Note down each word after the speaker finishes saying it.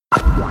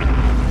The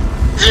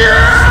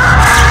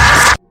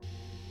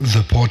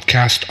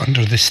podcast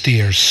Under the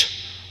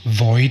Stairs,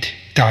 Void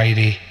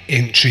Diary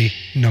Entry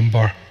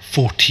Number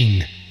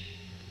 14.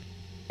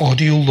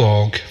 Audio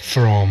log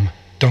from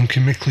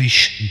Duncan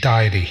McLeish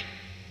Diary.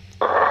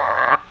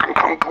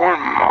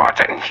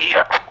 Martin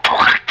here.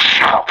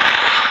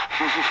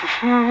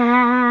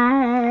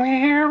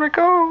 Here we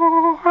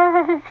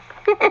go.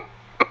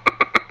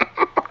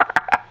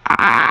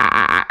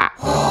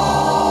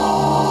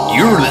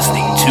 You're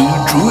listening to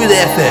Druid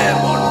FM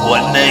on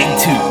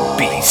 192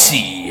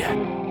 BC.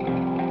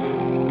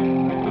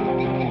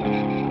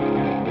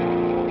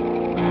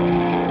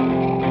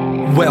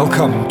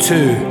 Welcome to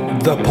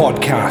the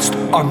podcast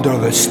Under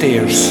the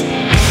Stairs.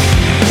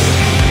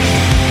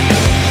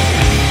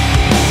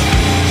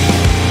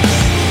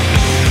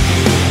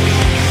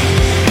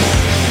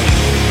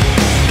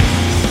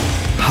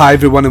 Hi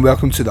everyone and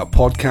welcome to the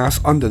podcast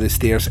Under the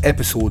Stairs,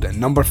 episode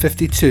number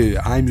 52.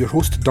 I'm your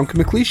host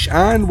Duncan McLeish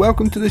and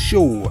welcome to the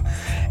show.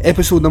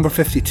 Episode number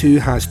 52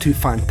 has two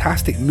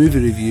fantastic movie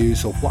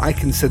reviews of what I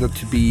consider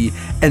to be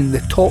in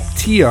the top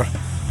tier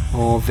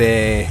of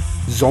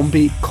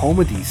zombie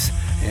comedies,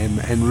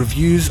 and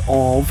reviews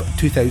of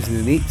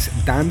 2008's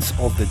Dance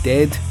of the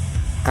Dead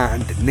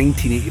and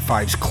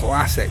 1985's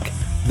classic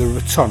The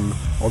Return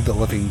of the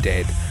Living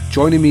Dead.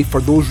 Joining me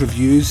for those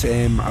reviews,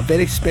 a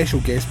very special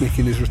guest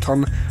making his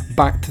return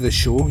back to the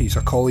show. He's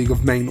a colleague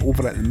of mine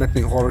over at the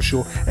Midnight Horror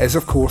Show, is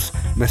of course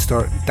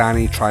Mr.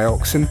 Danny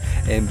Trioxin.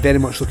 Very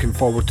much looking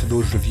forward to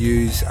those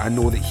reviews. I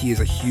know that he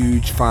is a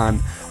huge fan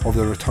of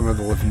The Return of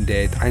the Living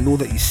Dead. I know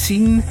that he's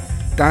seen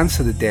Dance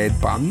of the Dead,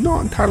 but I'm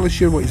not entirely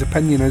sure what his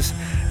opinion is.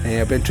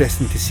 It'll be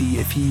interesting to see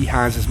if he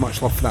has as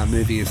much love for that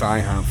movie as I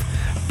have.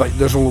 But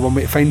there's only one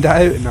way to find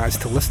that out, and that is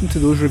to listen to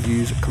those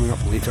reviews coming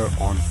up later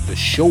on the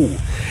show.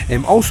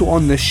 Also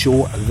on this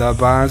show, the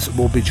Baz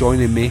will be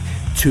joining me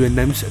to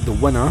announce the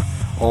winner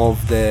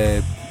of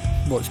the,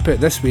 let's put it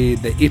this way,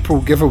 the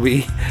April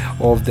giveaway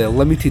of the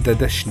limited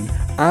edition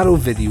Arrow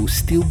Video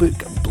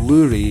Steelbook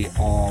Blu-ray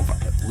of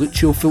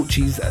Lucio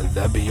Fulci's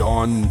The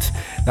Beyond.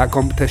 That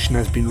competition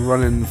has been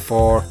running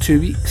for 2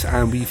 weeks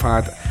and we've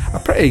had a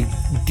pretty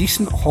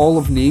decent haul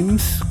of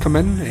names come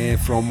in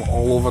from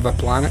all over the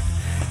planet.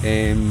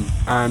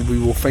 And we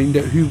will find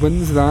out who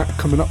wins that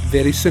coming up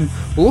very soon.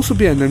 We'll also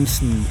be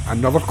announcing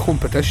another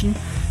competition.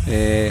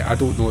 I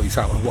don't know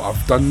exactly what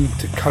I've done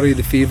to curry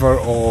the favour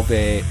of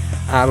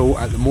Arrow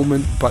at the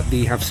moment, but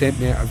they have sent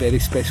me a very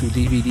special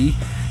DVD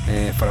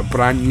for a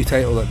brand new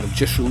title that they've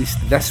just released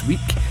this week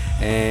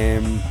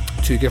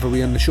to give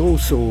away on the show.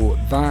 So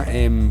that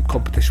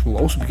competition will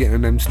also be getting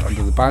announced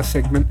under the Baz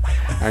segment,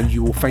 and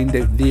you will find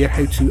out there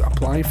how to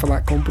apply for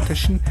that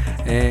competition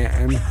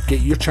and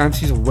get your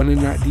chances of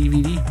winning that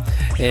DVD.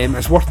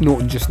 It's worth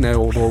noting just now,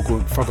 although I'll go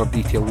into further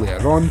detail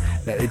later on,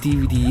 that the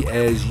DVD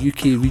is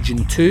UK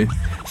Region 2,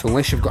 so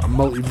unless you've got a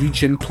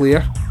multi-region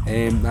player,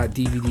 that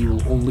DVD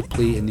will only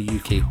play in the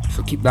UK,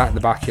 so keep that in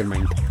the back of your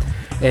mind.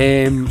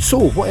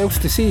 So what else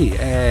to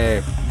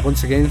say?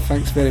 Once again,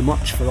 thanks very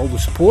much for all the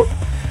support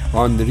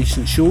on the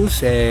recent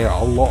shows. A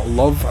lot of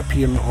love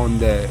appearing on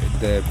the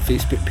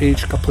Facebook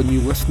page. A couple of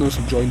new listeners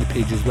have joined the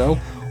page as well.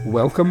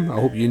 Welcome.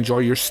 I hope you enjoy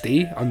your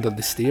stay under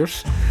the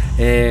stairs.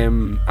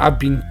 I've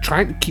been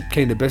trying to keep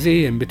kind of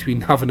busy in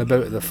between having a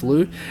bout of the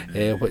flu,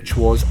 which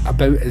was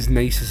about as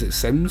nice as it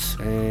sounds,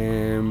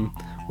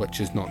 which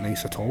is not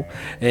nice at all,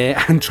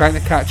 and trying to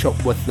catch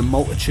up with the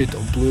multitude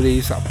of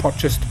Blu-rays that I've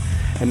purchased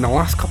in the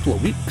last couple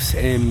of weeks.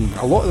 A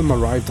lot of them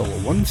arrived all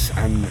at once,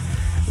 and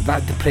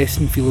that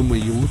depressing feeling where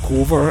you look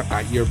over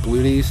at your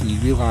Blu-rays and you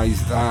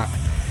realise that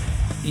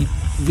you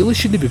really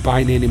shouldn't be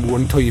buying any more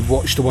until you've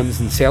watched the ones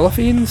in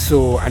cellophane.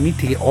 So I need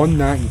to get on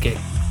that and get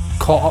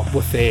caught up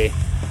with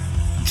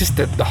just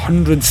the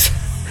hundreds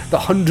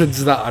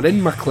that are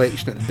in my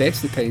collection at the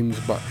best of times,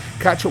 but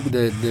catch up with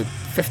the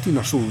 15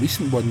 or so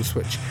recent ones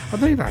which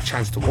I've not even had a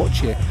chance to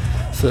watch yet.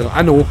 So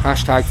I know,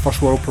 hashtag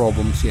first world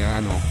problems, yeah,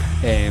 I know.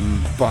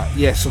 But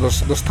yeah, so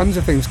there's tons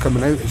of things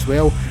coming out as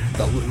well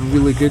that look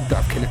really good,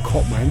 that have kind of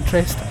caught my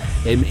interest.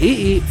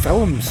 88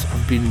 films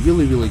have been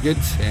really, really good.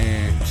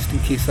 Just in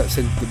case that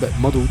sounded a bit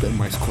muddled in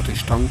my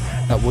Scottish tongue,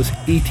 that was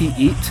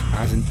 88,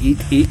 as in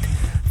 88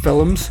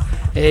 films.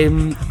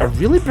 Are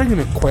really bringing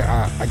out quite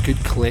a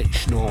good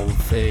collection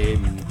of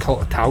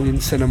cult Italian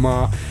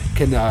cinema,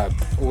 kind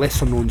of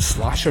lesser known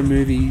slasher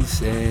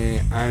movies,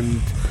 and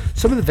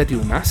some of the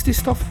video nasty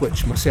stuff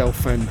which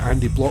myself and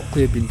Andy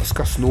Blockley have been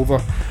discussing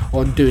over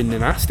on Doing the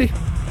Nasty.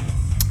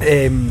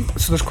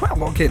 So there's quite a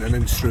lot getting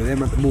announced through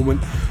them at the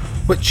moment,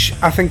 which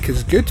I think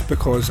is good,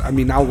 because I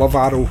mean, I love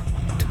Arrow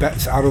to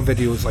bits. Arrow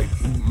Video is like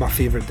my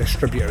favourite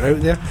distributor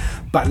out there,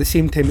 but at the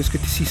same time it's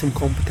good to see some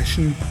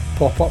competition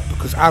pop up,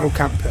 because Arrow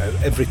can't put out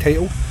every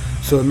title,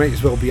 so there might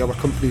as well be other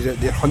companies out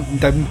there hunting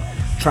down,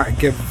 trying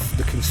to give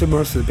the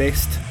consumers the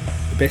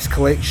best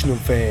collection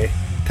of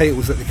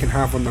titles that they can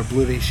have on their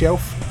Blu-ray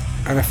shelf.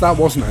 And if that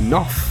wasn't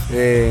enough,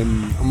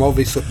 I'm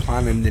obviously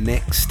planning the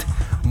next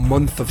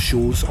month of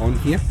shows on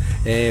here,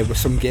 with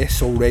some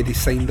guests already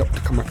signed up to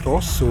come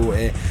across. So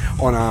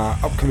on our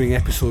upcoming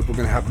episode, we're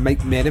going to have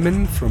Mike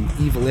Merriman from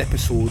Evil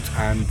Episodes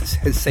and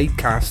his side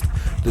cast,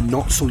 the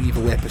Not So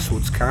Evil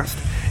Episodes cast,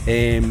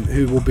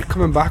 who will be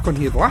coming back on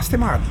here. The last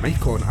time I had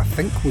Mike on, I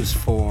think, was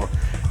for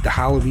the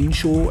Halloween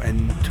show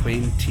in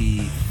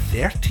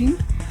 2013.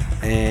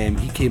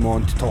 He came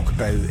on to talk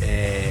about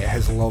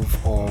his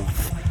love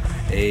of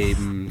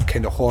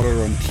kind of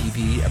horror on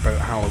TV about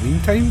Halloween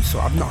time, so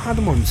I've not had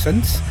him on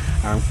since.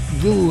 I'm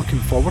really looking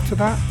forward to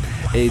that.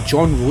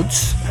 John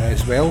Rhodes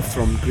as well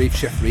from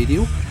Graveshift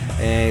Radio.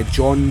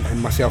 John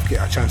and myself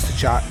get a chance to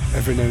chat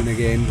every now and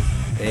again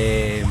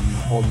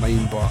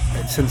online, but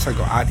since I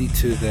got added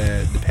to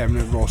the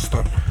permanent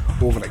roster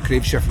over at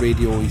Graveshift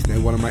Radio, he's now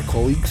one of my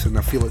colleagues, and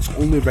I feel it's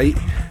only right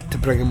to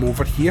bring him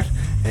over here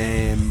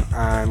and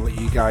let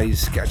you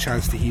guys get a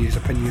chance to hear his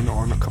opinion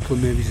on a couple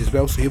of movies as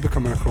well. So he'll be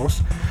coming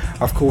across.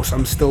 Of course,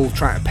 I'm still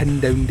trying to pin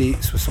down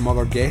dates with some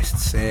other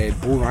guests.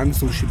 Bo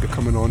Ransdell should be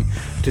coming on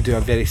to do a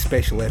very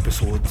special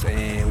episode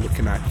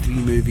looking at 3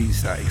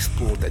 movies that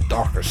explore the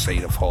darker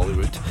side of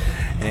Hollywood.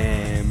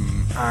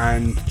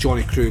 And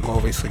Johnny Krug,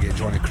 obviously get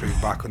Johnny Krug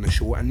back on the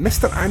show, and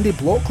Mr. Andy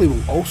Blockley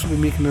will also be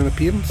making an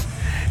appearance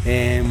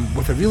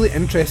with a really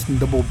interesting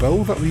double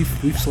bill that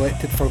we've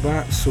selected for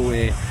that. So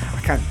I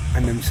can't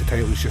announce the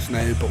titles just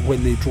now, but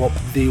when they drop,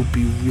 they'll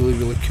be really,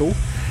 really cool.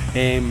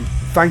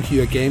 Thank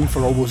you again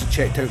for all those that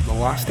checked out the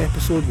last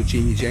episode with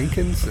Jamie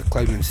Jenkins, the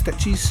Clown and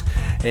Stitches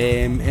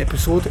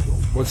episode.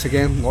 Once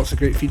again, lots of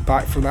great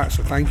feedback for that,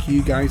 so thank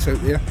you guys out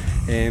there.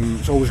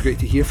 It's always great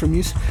to hear from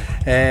you.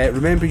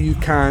 Remember, you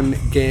can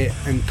get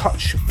in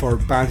touch for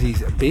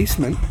Bazzy's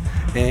Basement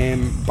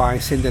by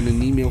sending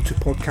an email to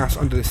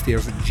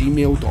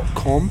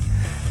podcastunderthestairs@gmail.com,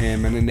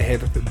 and in the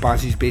header put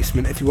Bazzy's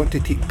Basement. If you want to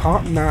take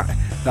part in that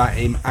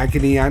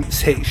agony aunt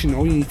section,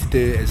 all you need to do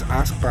is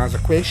ask Baz a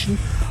question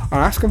or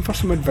ask him for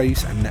some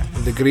advice, and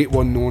the great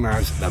one known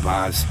as the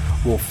Baz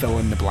will fill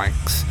in the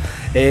blanks.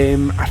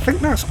 I think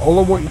that's all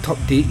I wanted to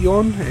update you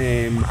on.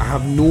 I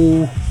have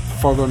no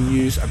further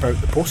news about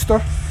the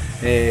poster.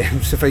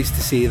 Suffice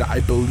to say that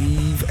I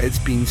believe it's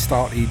been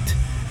started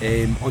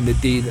on the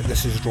day that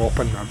this is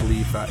dropping. I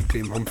believe that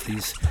Graham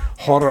Humphreys,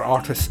 horror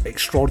artist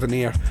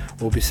extraordinaire,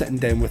 will be sitting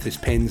down with his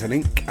pens and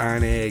ink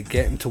and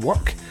getting to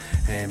work.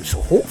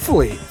 So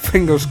hopefully,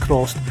 fingers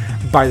crossed,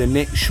 by the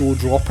next show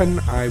dropping,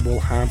 I will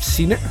have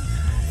seen it.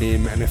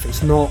 And if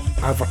it's not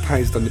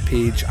advertised on the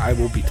page, I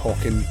will be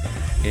talking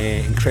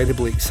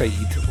incredibly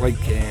excited, like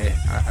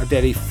a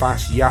very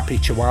fast yappy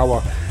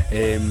chihuahua,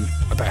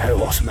 about how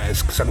awesome it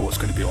is, because I know it's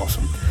going to be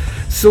awesome.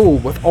 So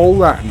with all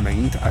that in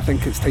mind, I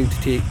think it's time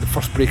to take the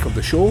first break of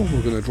the show.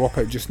 We're going to drop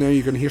out just now.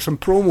 You're going to hear some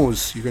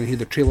promos. You're going to hear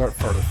the trailer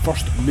for the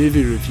first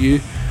movie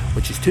review,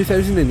 which is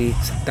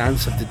 2008's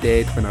Dance of the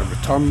Dead. When I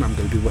return, I'm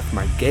going to be with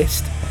my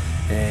guest,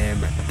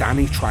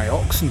 Danny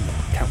Trioxin.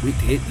 Can't wait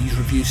to get these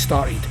reviews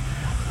started.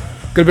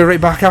 Going to be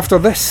right back after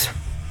this.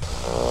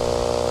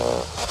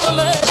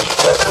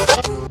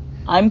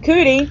 I'm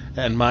Cootie.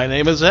 And my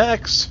name is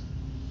X.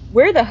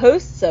 We're the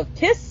hosts of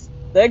Kiss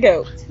the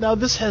Goat. Now,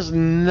 this has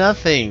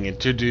nothing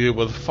to do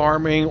with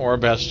farming or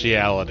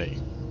bestiality.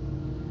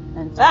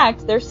 In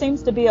fact, there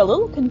seems to be a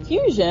little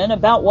confusion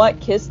about what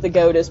Kiss the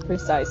Goat is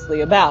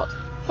precisely about.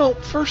 Well,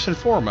 first and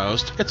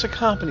foremost, it's a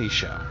comedy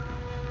show.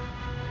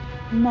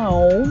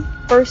 No,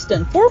 first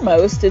and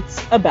foremost,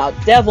 it's about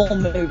devil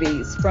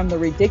movies, from the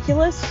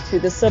ridiculous to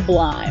the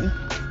sublime.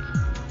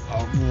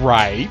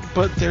 Right,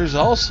 but there's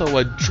also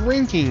a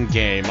drinking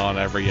game on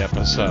every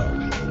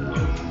episode.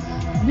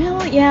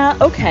 Well, yeah,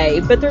 okay,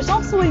 but there's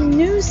also a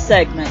news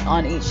segment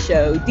on each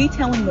show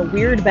detailing the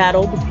weird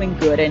battle between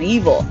good and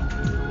evil.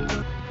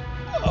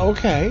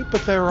 Okay,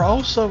 but there are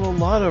also a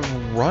lot of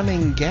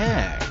running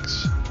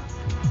gags.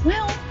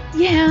 Well,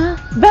 yeah,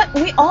 but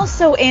we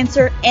also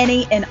answer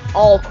any and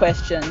all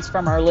questions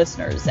from our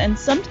listeners, and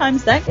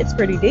sometimes that gets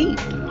pretty deep.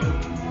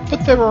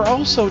 But there are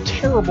also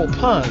terrible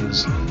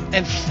puns,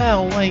 and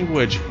foul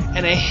language,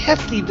 and a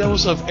hefty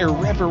dose of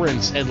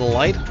irreverence and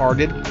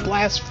lighthearted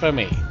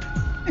blasphemy.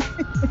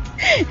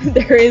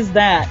 There is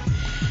that.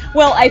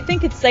 Well, I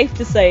think it's safe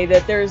to say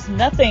that there's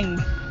nothing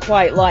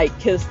quite like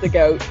Kiss the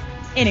Goat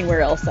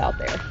anywhere else out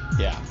there.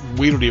 Yeah,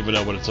 we don't even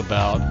know what it's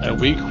about,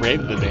 and we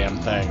created the damn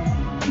thing.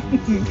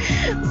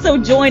 So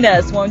join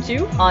us, won't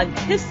you, on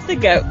Kiss the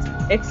Goat,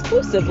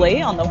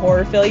 exclusively on the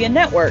Horrorphilia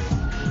Network.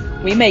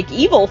 We make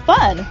evil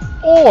fun.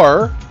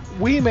 Or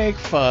we make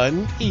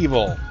fun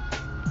evil.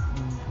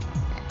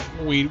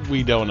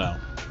 We don't know.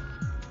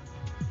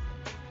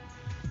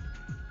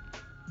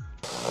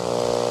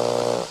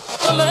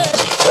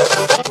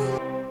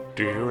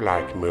 Do you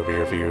like movie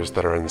reviews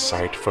that are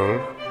insightful,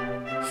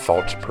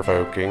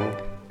 thought-provoking,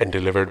 and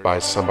delivered by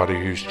somebody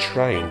who's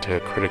trained to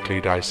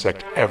critically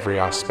dissect every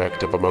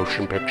aspect of a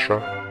motion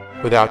picture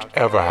without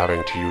ever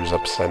having to use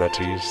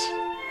obscenities?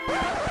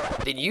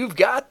 Then you've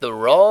got the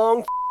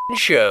wrong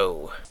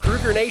show.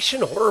 Kruger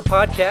Nation Horror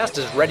Podcast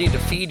is ready to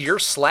feed your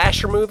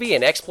slasher movie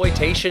and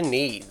exploitation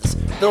needs.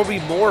 There'll be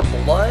more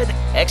blood,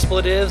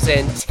 expletives,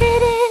 and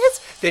titties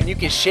than you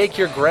can shake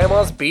your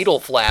grandma's beetle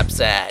flaps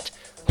at.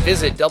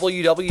 Visit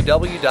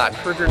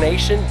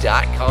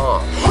www.KrugerNation.com.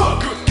 Oh,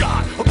 good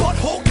God! A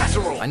butthole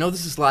casserole! I know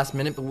this is last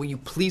minute, but will you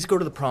please go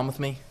to the prom with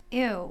me?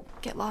 Ew.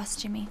 Get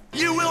lost, Jimmy.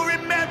 You will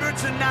remember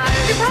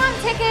tonight! Your prom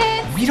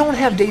tickets! We don't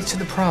have dates to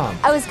the prom.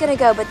 I was gonna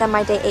go, but then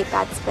my date ate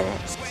bad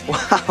spinach.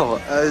 Wow.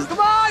 Come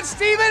on,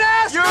 Steven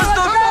S! Use the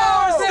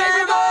doors,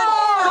 Steven! Come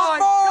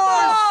on!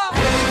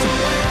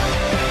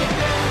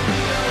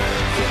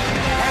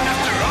 And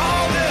after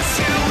all this,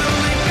 you will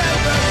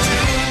remember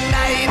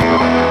tonight.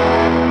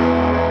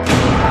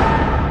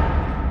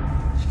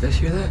 Did you guys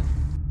hear that?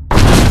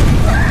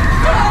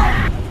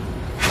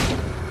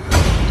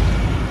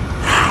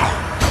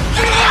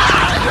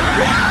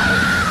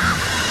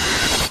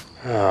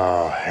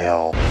 Oh,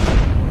 hell.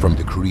 From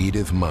the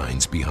creative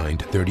minds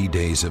behind 30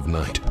 Days of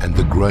Night and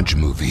the Grudge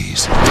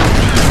movies.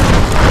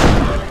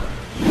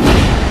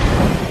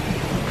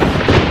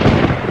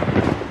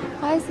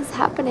 Why is this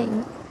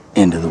happening?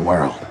 End of the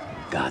world.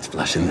 God's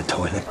flushing the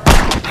toilet.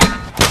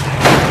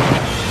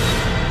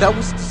 That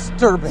was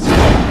disturbing.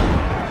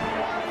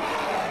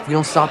 If we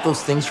don't stop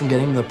those things from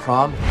getting to the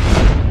prom,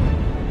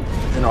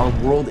 then our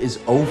world is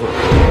over.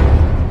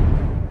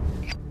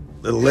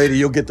 Little lady,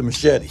 you'll get the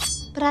machete.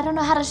 But I don't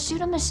know how to shoot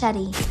a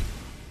machete.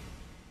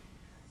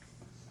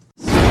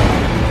 All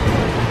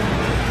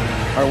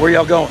right, where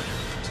y'all going?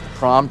 To the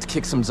prom to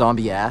kick some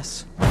zombie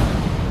ass.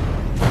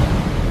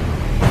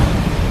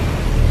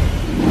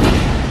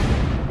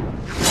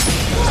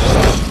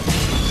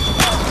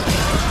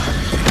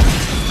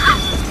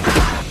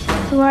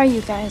 Who are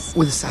you guys?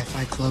 We're the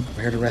Sci-Fi Club.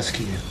 We're here to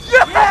rescue you.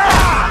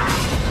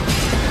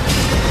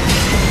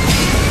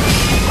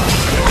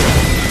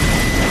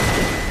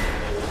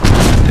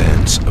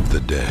 Dance of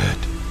the Dead.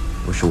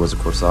 Wish it was a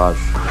corsage.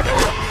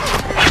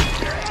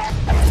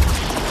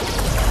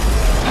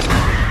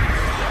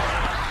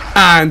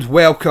 And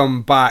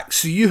welcome back.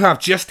 So you have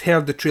just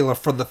heard the trailer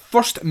for the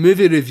first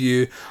movie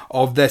review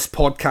of this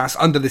podcast,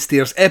 Under the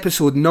Stairs,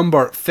 episode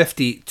number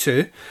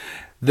 52.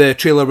 The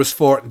trailer was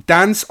for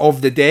Dance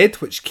of the Dead,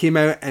 which came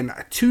out in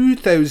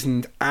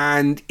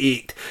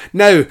 2008.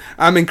 Now,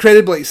 I'm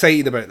incredibly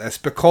excited about this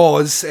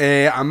because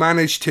I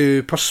managed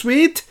to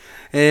persuade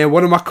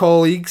one of my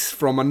colleagues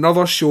from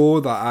another show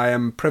that I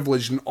am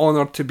privileged and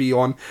honoured to be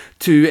on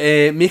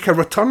to make a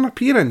return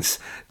appearance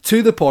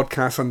to the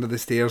podcast Under the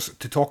Stairs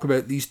to talk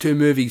about these two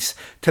movies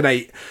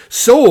tonight.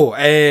 So,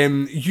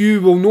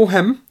 you will know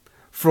him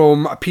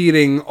from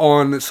appearing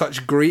on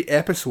such great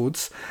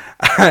episodes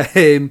as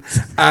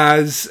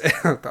I'm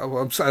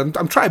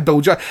trying to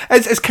build you.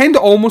 It's kind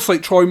of almost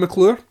like Troy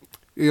McClure.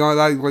 You know,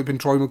 like when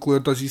Troy McClure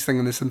does his thing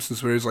in The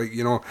Simpsons, where he's like,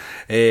 you know,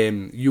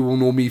 you will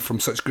know me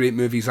from such great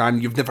movies,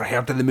 and you've never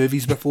heard of the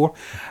movies before.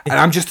 And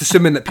I'm just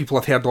assuming that people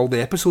have heard all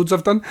the episodes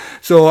I've done.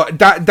 So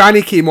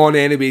Danny came on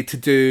anyway to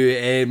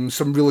do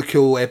some really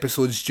cool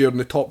episodes during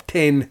the top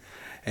 10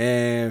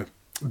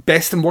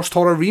 best and worst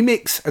horror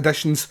remakes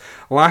editions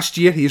last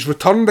year. He's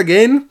returned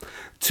again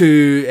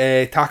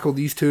to tackle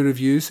these two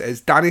reviews.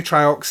 It's Danny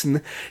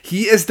Trioxson.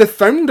 He is the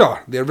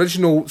founder, the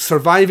original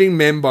surviving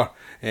member,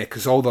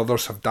 because all the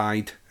others have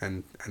died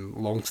and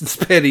long since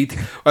buried.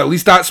 Or at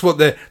least that's what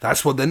the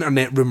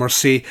internet rumours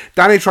say.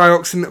 Danny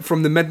Trioxson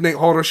from the Midnight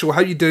Horror Show.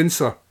 How you doing,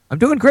 sir? I'm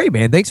doing great,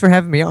 man. Thanks for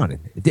having me on.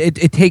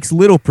 It takes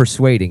little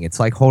persuading. It's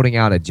like holding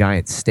out a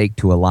giant steak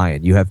to a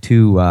lion. You have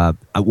two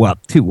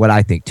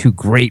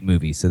great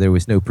movies, so there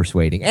was no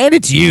persuading. And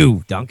it's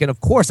you, Duncan.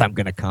 Of course I'm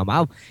going to come.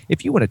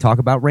 If you want to talk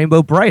about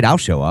Rainbow Bright, I'll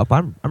show up.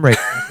 I'm ready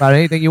to talk about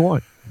anything you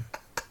want.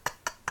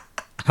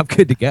 I'm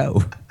good to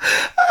go.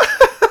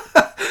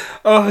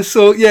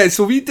 So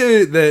we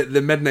do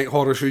the Midnight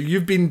Horror Show.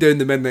 You've been doing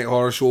the Midnight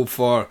Horror Show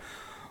for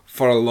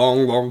a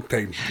long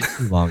time.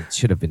 It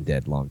should have been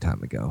dead a long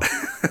time ago.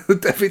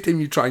 Every time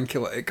you try and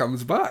kill it, it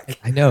comes back.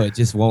 I know, it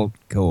just won't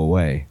go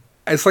away.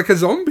 It's like a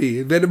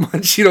zombie, very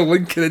much,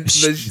 linking into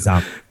this.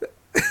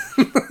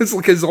 It's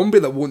like a zombie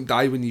that won't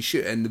die when you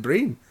shoot it in the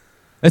brain.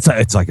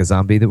 It's like a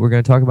zombie that we're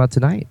going to talk about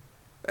tonight.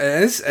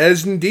 It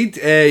is indeed,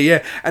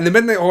 yeah. And the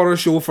Midnight Horror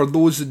Show, for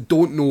those that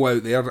don't know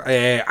out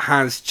there,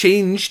 has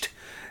changed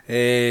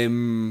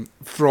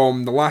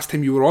from the last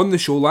time you were on the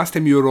show. Last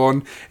time you were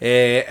on,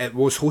 it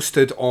was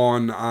hosted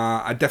on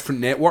a different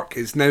network.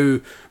 It's now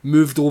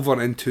moved over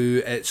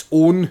into its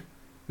own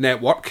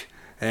network,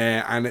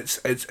 and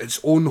its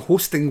own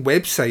hosting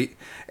website.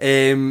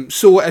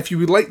 So if you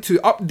would like to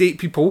update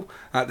people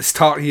at the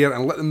start here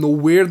and let them know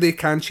where they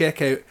can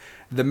check out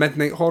the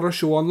Midnight Horror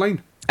Show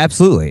online.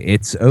 Absolutely.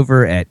 It's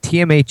over at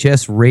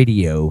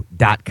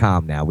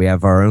tmhsradio.com now. We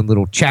have our own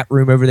little chat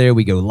room over there.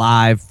 We go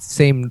live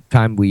same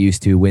time we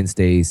used to,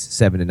 Wednesdays,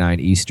 7 to 9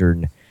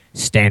 Eastern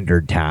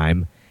Standard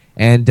Time.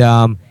 And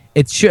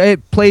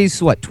it plays,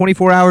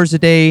 24 hours a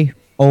day,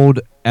 old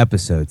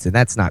episodes, and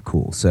that's not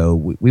cool. So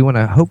we want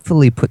to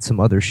hopefully put some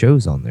other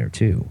shows on there,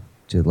 too,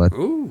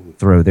 to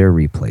throw their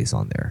replays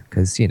on there.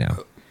 Because,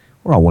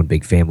 we're all one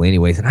big family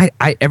anyways. And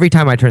I every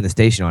time I turn the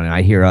station on and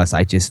I hear us,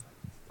 I just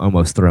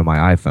almost throw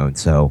my iPhone,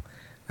 so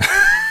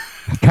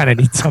I kind of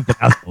need something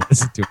else to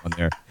listen to on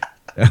there.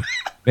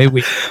 Maybe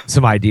we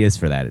some ideas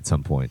for that at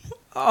some point.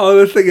 Oh,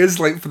 the thing is,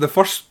 like for the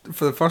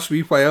first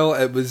wee while,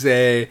 it was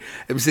the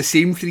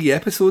same 3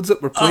 episodes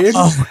that were playing.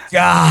 Oh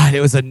God, it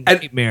was a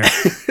nightmare.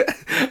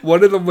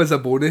 One of them was a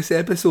bonus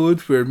episode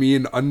where me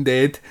and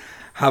Undead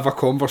have a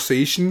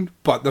conversation,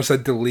 but there's a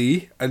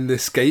delay in the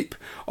Skype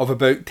of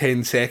about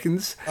 10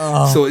 seconds.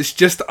 Oh. So it's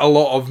just a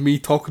lot of me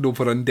talking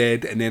over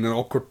Undead and then an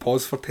awkward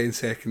pause for 10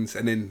 seconds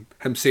and then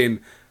him saying,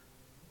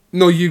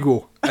 "No, you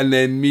go," and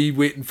then me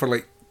waiting for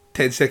like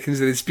 10 seconds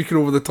and then speaking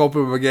over the top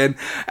of him again.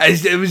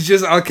 It was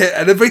just okay.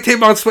 And every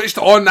time I switched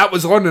on, that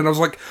was on, and I was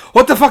like,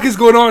 "What the fuck is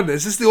going on?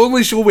 Is this the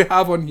only show we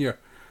have on here?"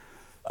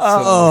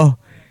 Oh,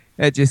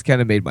 that just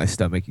kind of made my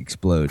stomach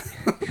explode.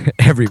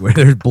 Everywhere,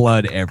 there's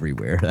blood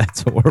everywhere.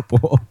 That's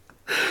horrible.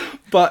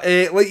 But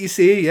like you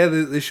say, yeah,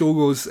 the show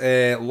goes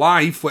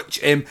live,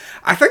 which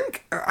I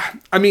think,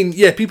 I mean,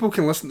 yeah, people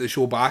can listen to the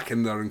show back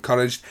and they're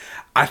encouraged.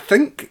 I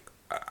think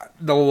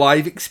the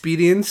live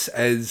experience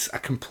is a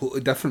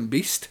completely different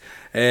beast.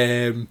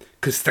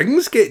 Because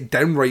things get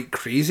downright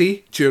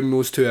crazy during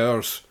those 2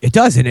 hours. It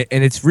does, and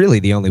it's really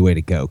the only way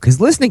to go.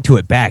 Because listening to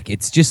it back,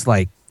 it's just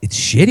like, it's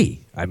shitty.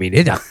 I mean,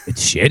 it's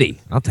shitty,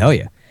 I'll tell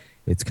you.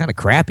 It's kind of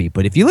crappy.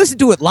 But if you listen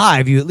to it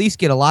live, you at least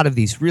get a lot of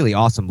these really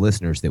awesome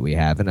listeners that we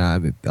have. And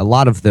a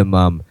lot of them,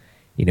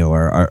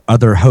 are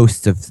other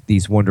hosts of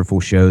these wonderful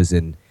shows.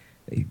 And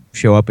they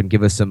show up and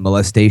give us some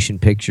molestation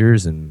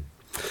pictures and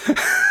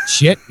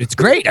shit. It's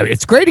great. I mean,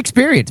 it's a great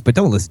experience, but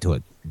don't listen to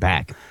it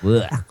back.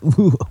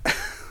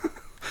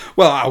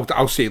 Well,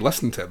 I'll say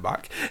listen to it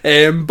back.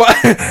 But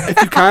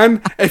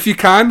if you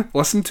can,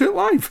 listen to it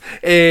live.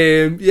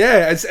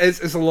 Yeah,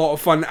 it's a lot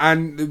of fun,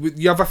 and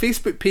you have a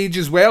Facebook page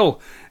as well,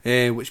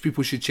 which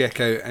people should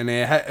check out. And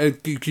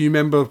can you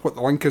remember what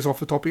the link is off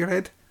the top of your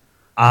head?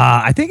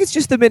 I think it's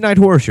just the Midnight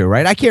Horror Show,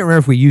 right? I can't remember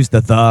if we use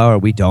the or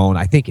we don't.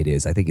 I think it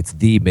is. I think it's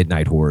the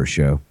Midnight Horror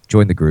Show.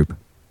 Join the group.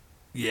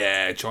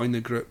 Yeah, join the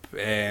group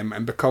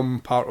and become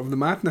part of the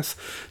madness.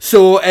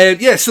 So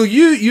so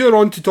you're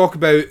on to talk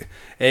about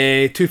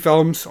 2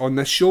 films on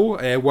this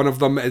show. One of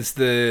them is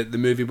the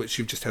movie which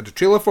you've just had a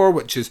trailer for,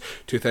 which is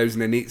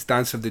 2008's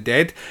Dance of the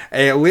Dead.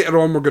 Later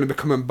on, we're going to be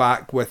coming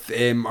back with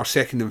our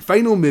second and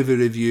final movie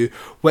review,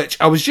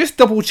 which I was just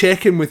double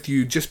checking with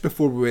you just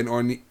before we went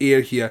on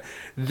air here.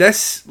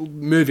 This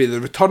movie, The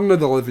Return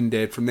of the Living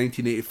Dead from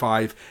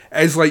 1985,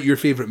 is like your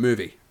favourite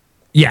movie.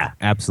 Yeah,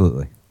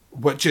 absolutely.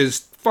 Which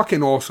is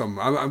fucking awesome.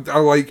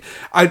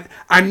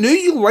 I knew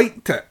you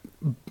liked it,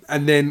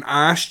 and then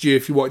I asked you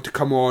if you wanted to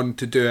come on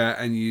to do it,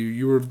 and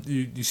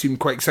you seemed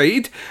quite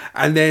excited.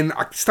 And then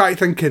I started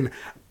thinking,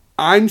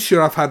 I'm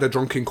sure I've had a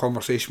drunken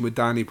conversation with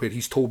Danny where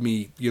he's told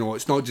me,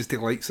 it's not just he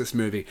likes this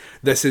movie,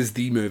 this is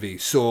the movie.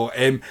 So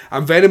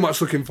I'm very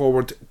much looking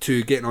forward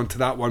to getting onto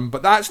that one.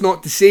 But that's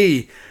not to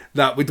say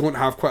that we don't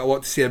have quite a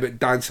lot to say about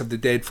Dance of the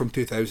Dead from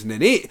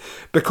 2008,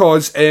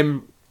 because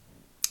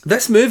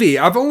this movie,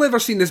 I've only ever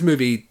seen this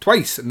movie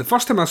twice, and the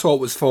first time I saw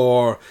it was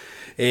for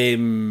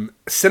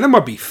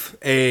Cinema Beef,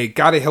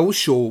 Gary Hill's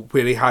show,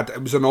 where it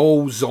was an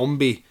all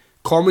zombie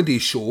comedy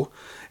show,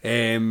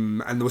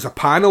 and there was a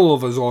panel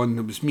of us on.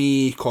 It was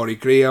me, Corey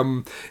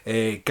Graham,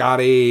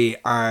 Gary,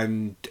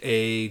 and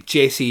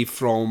Jesse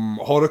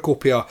from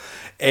Horrorcopia,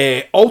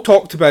 all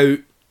talked about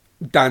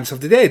Dance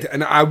of the Dead,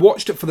 and I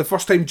watched it for the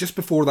first time just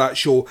before that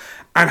show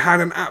and had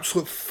an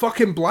absolute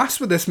fucking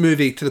blast with this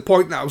movie, to the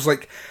point that I was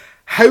like,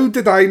 how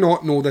did I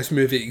not know this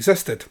movie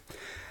existed?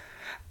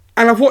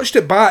 And I've watched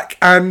it back,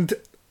 and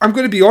I'm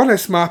going to be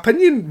honest, my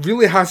opinion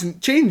really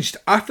hasn't changed.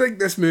 I think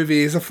this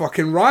movie is a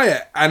fucking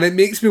riot, and it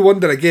makes me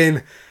wonder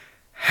again,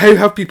 how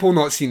have people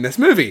not seen this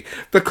movie?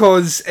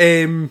 Because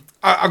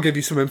I'll give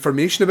you some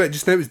information about it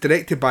just now. It was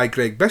directed by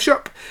Greg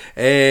Bishop.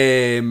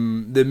 The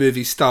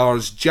movie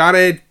stars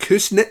Jared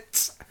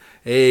Kusnitz,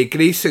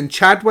 Grayson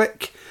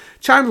Chadwick,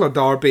 Chandler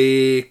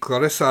Darby,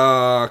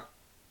 Clarissa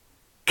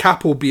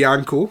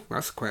Capobianco.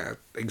 That's quite an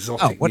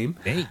exotic name.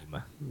 Name.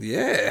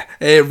 Yeah.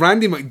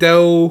 Randy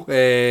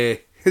McDowell.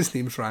 His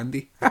name's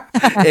Randy.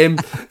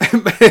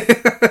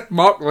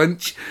 Mark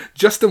Lynch,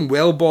 Justin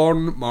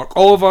Wellborn, Mark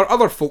Oliver.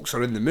 Other folks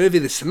are in the movie.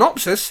 The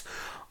synopsis: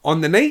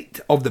 on the night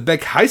of the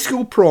big high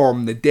school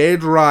prom, the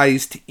dead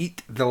rise to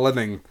eat the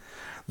living.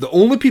 The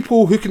only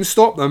people who can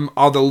stop them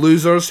are the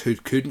losers who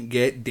couldn't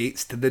get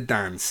dates to the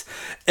dance.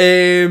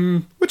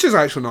 Which is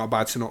actually not a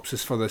bad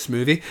synopsis for this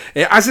movie.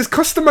 As is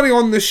customary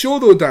on this show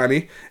though,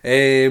 Danny,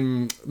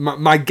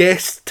 my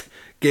guest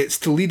gets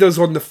to lead us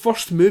on the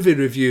first movie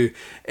review.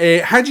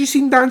 Had you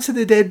seen Dance of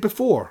the Dead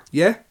before?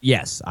 Yeah?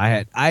 Yes,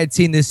 I had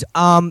seen this.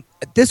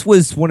 This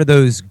was one of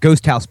those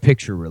Ghost House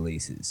Picture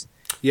releases.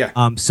 Yeah.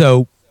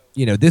 So,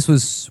 this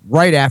was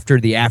right after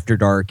the After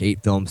Dark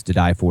 8 Films to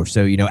Die For.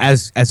 So,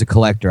 as a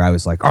collector, I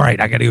was like, all right,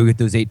 I got to go get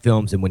those 8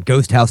 films. And when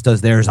Ghost House does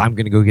theirs, I'm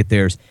going to go get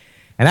theirs.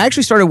 And I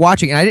actually started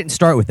watching, and I didn't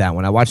start with that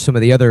one. I watched some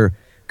of the other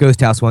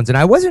Ghost House ones, and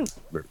I wasn't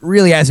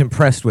really as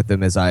impressed with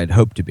them as I had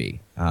hoped to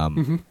be.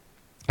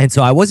 And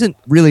so I wasn't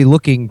really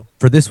looking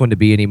for this one to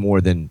be any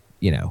more than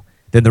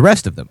the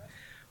rest of them.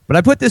 But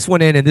I put this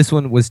one in, and this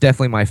one was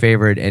definitely my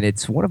favorite, and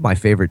it's one of my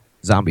favorite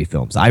zombie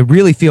films. I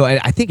really feel, and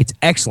I think it's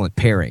excellent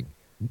pairing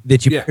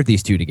that you paired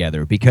these two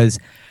together, because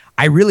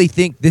I really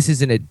think this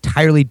is an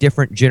entirely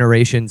different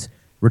generation's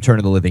Return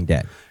of the Living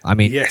Dead. I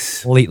mean,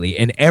 completely.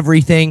 And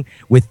everything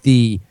with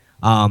the,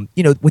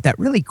 with that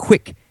really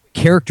quick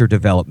character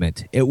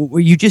development,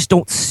 where you just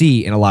don't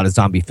see in a lot of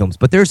zombie films.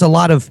 But there's a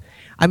lot of,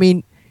 I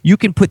mean, you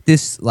can put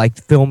this like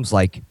films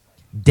like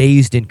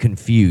Dazed and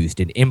Confused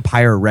and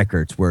Empire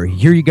Records, where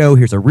here you go,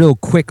 here's a real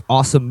quick,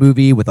 awesome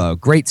movie with a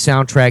great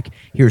soundtrack.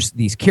 Here's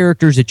these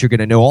characters that you're going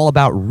to know all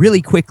about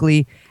really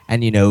quickly.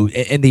 And,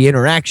 and the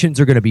interactions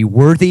are going to be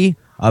worthy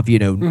of,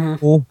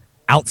 normal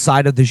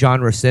outside of the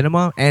genre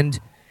cinema. And,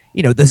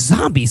 the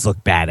zombies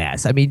look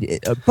badass. I mean,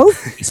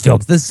 both of these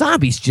films, the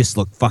zombies just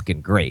look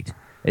fucking great.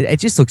 It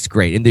just looks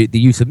great. And the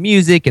use of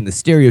music and the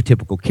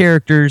stereotypical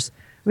characters.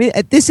 I mean,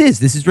 this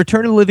is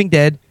Return of the Living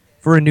Dead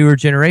for a newer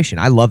generation.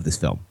 I love this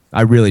film.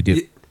 I really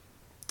do.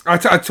 I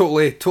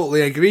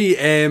totally agree.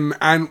 And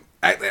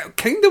it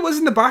kind of was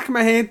in the back of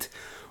my head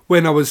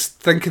when I was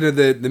thinking of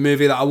the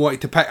movie that I wanted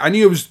to pick. I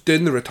knew I was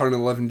doing the Return of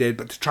the Living Dead,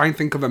 but to try and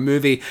think of a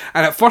movie,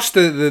 and at first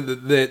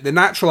the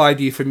natural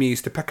idea for me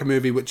is to pick a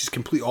movie which is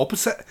complete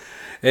opposite,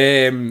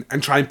 and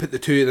try and put the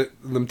two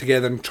of them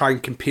together and try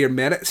and compare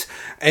merits.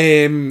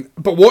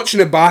 But watching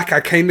it back, I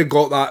kind of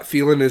got that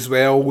feeling as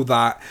well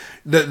that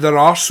there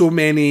are so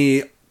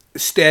many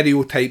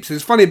stereotypes.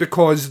 It's funny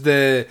because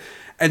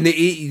in the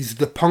 80s,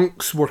 the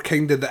punks were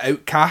kind of the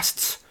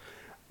outcasts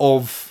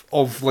of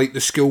like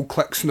the school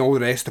cliques and all the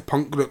rest. The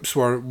punk groups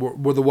were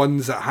the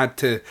ones that had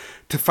to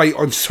fight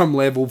on some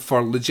level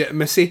for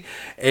legitimacy.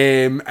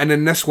 And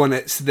in this one,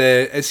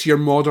 it's your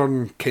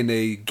modern kind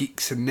of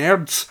geeks and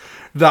nerds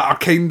that are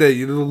kind of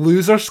the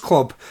losers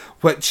club,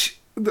 which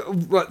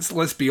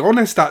let's be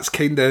honest, that's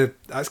kind of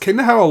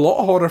how a lot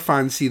of horror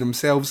fans see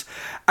themselves.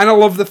 And I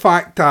love the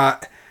fact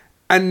that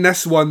in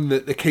this one,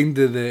 that the kind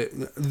of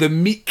the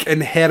meek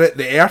inherit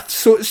the earth,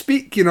 so to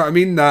speak. You know what I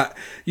mean? That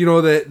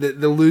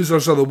the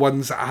losers are the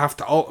ones that have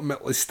to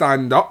ultimately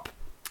stand up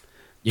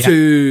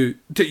to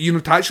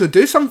actually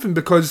do something,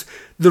 because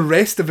the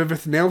rest of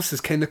everything else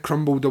is kind of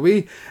crumbled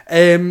away.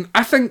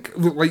 I think,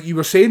 like you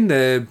were saying,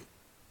 the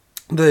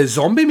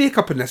zombie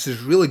makeup in this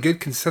is really good,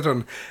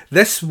 considering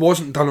this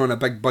wasn't done on a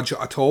big budget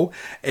at all,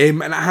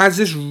 and it has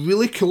this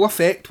really cool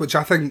effect, which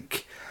I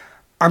think,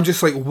 I'm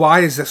just like,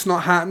 why has this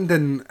not happened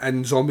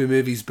in zombie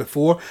movies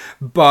before?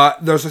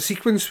 But there's a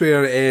sequence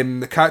where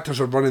the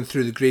characters are running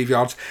through the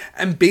graveyards,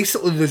 and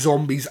basically the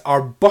zombies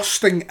are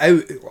busting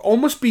out,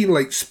 almost being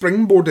like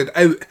springboarded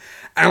out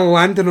and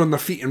landing on their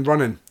feet and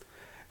running,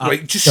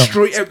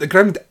 straight out the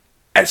ground.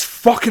 It's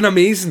fucking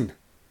amazing.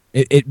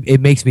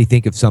 It makes me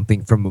think of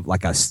something from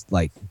like a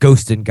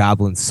Ghost and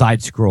Goblin side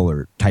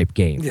scroller type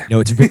game. Yeah.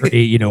 It's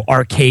very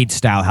arcade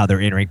style how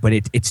they're entering, but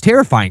it's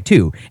terrifying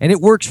too, and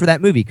it works for that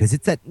movie because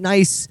it's that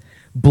nice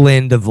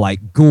blend of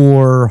like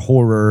gore,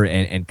 horror,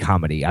 and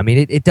comedy. I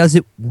mean, it does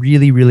it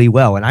really, really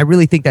well, and I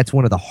really think that's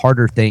one of the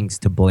harder things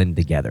to blend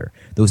together.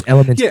 Those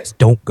elements just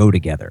don't go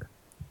together.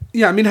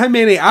 Yeah, I mean, how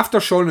many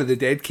after Shaun of the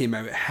Dead came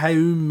out? How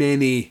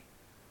many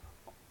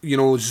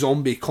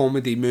zombie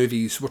comedy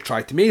movies were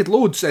tried to make?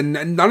 Loads, and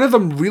none of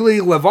them really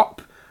live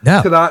up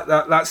to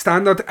that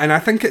standard. And I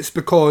think it's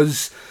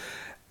because,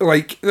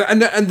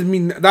 and I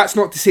mean, that's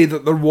not to say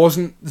that there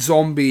wasn't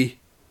zombie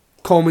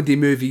comedy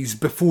movies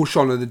before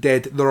Shaun of the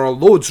Dead. There are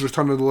loads,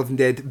 Return of the Living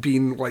Dead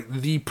being like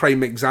the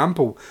prime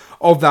example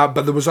of that,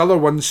 but there was other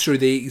ones through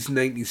the 80s and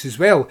 90s as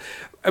well.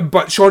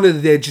 But Shaun of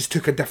the Dead just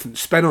took a different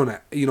spin on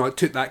it. It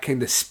took that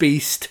kind of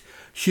spaced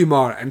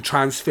humour and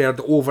transferred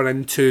it over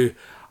into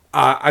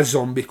a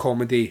zombie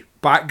comedy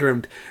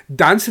background.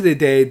 Dance of the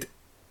Dead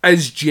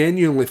is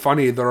genuinely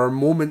funny. There are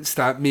moments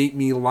that make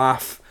me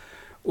laugh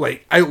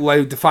like out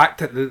loud. The fact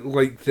that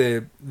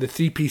the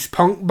three-piece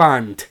punk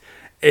band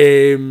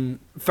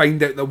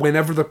find out that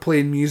whenever they're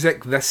playing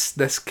music,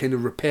 this kind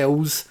of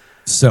repels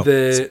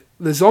the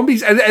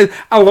zombies. And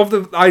I love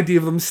the idea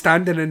of them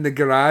standing in the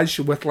garage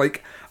with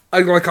like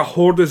a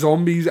horde of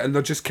zombies, and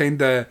they're just kind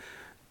of,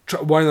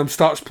 one of them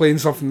starts playing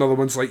something, the other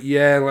one's like,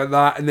 yeah, like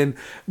that, and then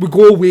we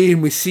go away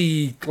and we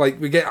see,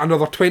 we get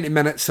another 20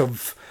 minutes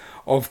of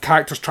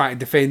characters trying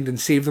to defend and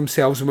save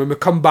themselves, and when we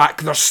come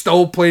back, they're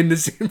still playing the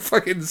same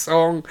fucking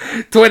song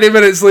 20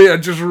 minutes later,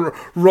 just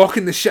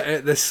rocking the shit out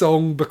of this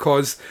song,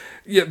 because,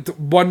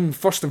 one,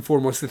 first and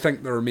foremost, they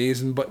think they're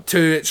amazing, but two,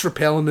 it's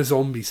repelling the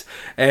zombies,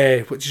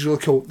 which is really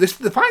cool. The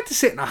fact it's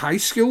set in a high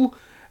school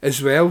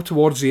as well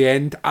towards the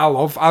end,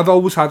 I've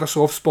always had a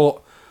soft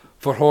spot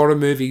for horror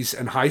movies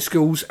in high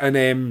schools, and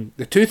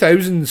the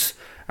 2000s,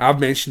 I've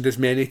mentioned this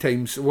many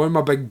times, one of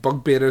my big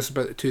bugbears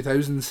about the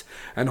 2000s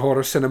in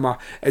horror cinema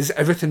is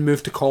everything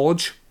moved to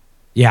college.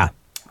 Yeah.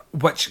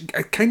 Which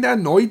kind of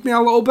annoyed me a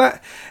little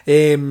bit,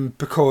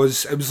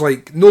 because it was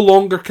like, no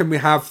longer can we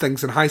have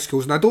things in high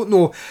schools, and I don't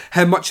know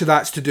how much of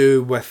that's to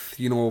do with,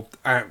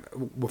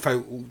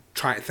 without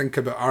trying to think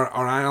about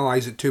or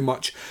analyse it too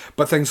much,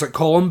 but things like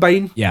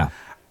Columbine. Yeah.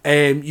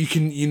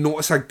 You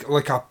notice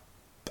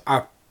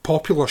a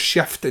popular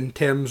shift in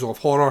terms of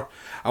horror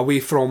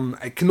away from,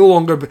 it can no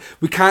longer be,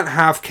 we can't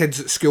have kids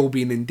at school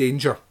being in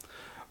danger.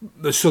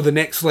 so the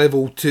next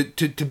level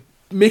to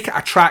make it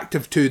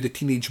attractive to the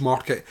teenage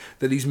market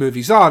that these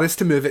movies are is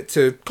to move it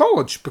to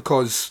college,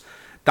 because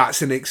that's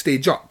the next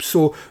stage up.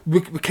 So we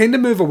kind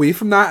of move away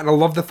from that, and I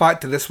love the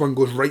fact that this one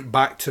goes right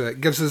back to it.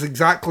 It gives us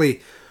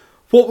exactly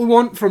what we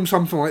want from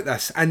something like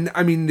this. And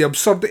I mean, the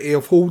absurdity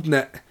of holding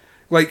it,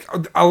 like,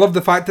 I love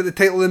the fact that the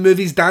title of the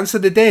movie is Dance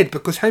of the Dead,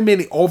 because how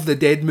many of the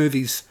Dead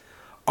movies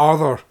are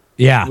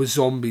there with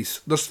zombies?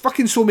 There's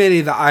fucking so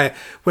many that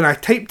when I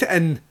typed it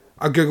in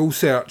a Google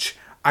search,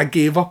 I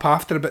gave up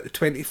after about the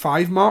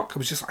 25 mark. I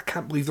was just, I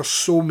can't believe there's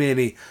so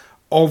many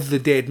of the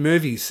Dead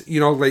movies. You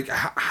know, like,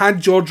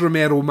 had George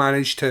Romero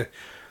managed to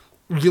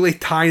really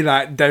tie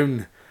that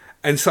down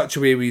in such a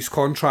way with his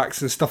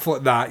contracts and stuff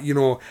like that, you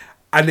know,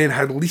 and then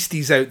had leased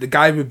these out, the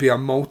guy would be a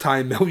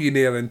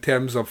multi-millionaire in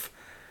terms of,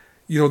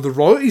 you know, the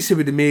royalties he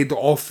would have made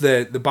off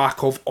the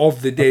back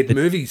of the Dead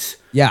movies.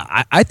 Yeah,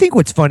 I think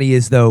what's funny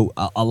is, though,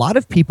 a lot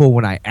of people,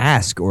 when I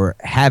ask or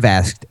have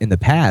asked in the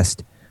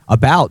past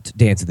about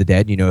Dance of the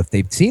Dead, you know, if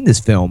they've seen this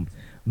film,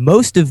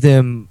 most of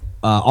them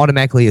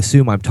automatically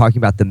assume I'm talking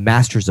about the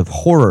Masters of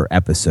Horror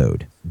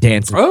episode,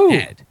 Dance of the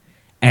Dead.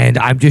 And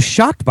I'm just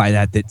shocked by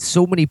that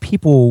so many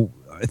people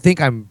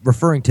think I'm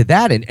referring to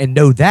that and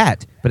know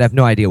that, but have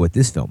no idea what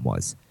this film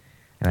was.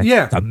 And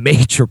it's a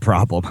major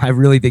problem. I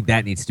really think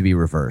that needs to be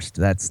reversed.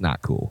 That's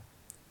not cool.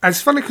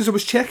 It's funny because I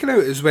was checking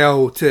out as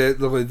well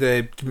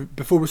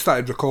before we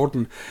started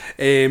recording.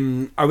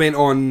 I went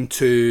on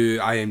to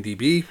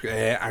IMDb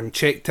and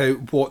checked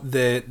out what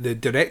the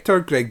director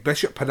Greg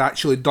Bishop had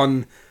actually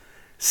done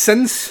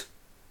since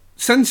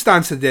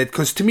Dance of the Dead.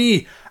 Because to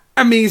me,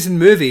 amazing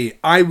movie.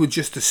 I would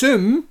just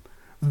assume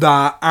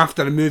that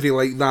after a movie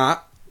like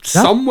that,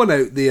 someone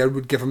out there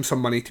would give him some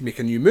money to make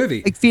a new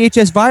movie. Like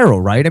VHS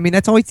Viral, right? I mean,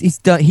 that's all he's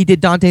done. He did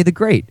Dante the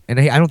Great, and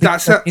I don't think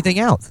he's done anything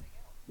else.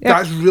 Yeah.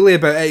 That's really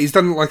about it. He's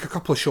done like a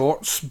couple of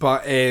shorts,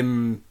 but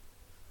and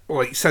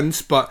even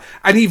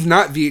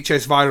that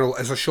VHS Viral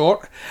is a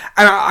short,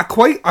 and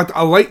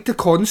I liked the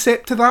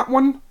concept of that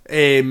one.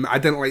 I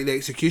didn't like the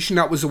execution.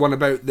 That was the one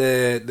about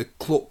the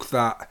cloak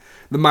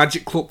the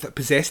magic cloak that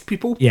possessed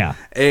people. Yeah.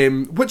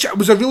 Which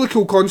was a really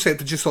cool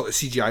concept. I just thought the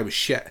CGI was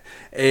shit.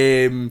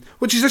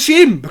 Which is a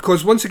shame,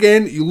 because once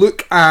again, you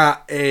look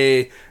at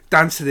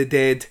Dance of the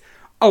Dead,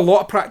 a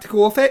lot of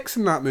practical effects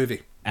in that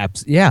movie.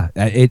 Yeah,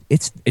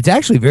 it's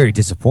actually very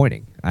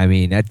disappointing. I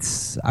mean,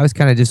 I was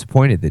kind of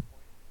disappointed that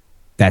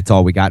that's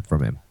all we got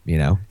from him, you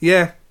know?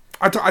 Yeah.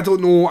 I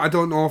don't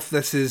know if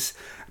this is...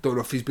 I don't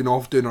know if he's been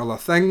off doing other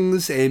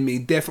things. He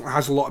definitely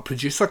has a lot of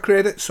producer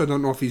credits, so I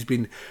don't know if he's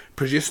been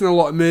producing a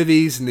lot of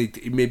movies and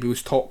he maybe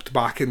was talked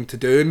back into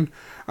doing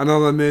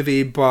another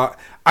movie. But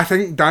I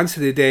think Dance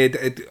of the Dead,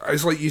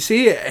 it's like you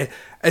say,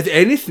 if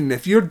anything,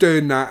 if you're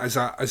doing that as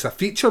a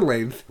feature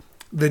length,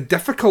 the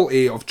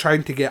difficulty of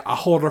trying to get a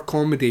horror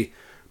comedy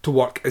to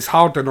work is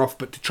hard enough,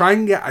 but to try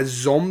and get a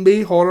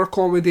zombie horror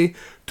comedy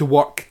to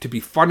work, to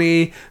be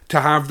funny, to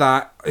have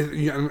that,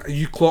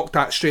 you clock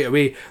that straight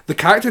away. The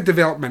character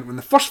development, when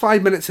the first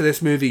 5 minutes of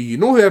this movie, you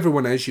know who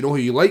everyone is, you know who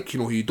you like,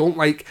 you know who you don't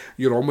like,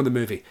 you're on with the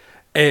movie.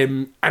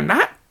 And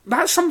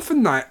that's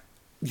something that,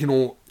 you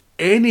know,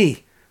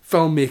 any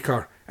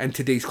filmmaker in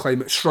today's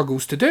climate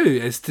struggles to do,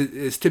 is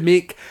to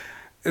make,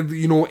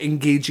 you know,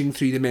 engaging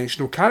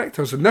three-dimensional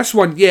characters. And this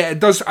one, yeah, it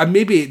does, and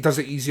maybe it does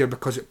it easier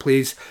because it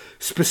plays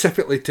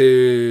specifically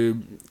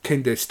to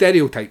kind of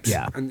stereotypes.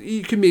 Yeah. And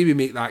you can maybe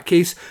make that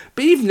case.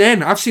 But even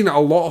then, I've seen a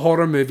lot of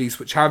horror movies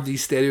which have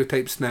these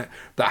stereotypes in it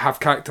that have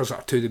characters that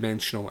are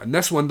two-dimensional, and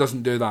this one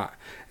doesn't do that.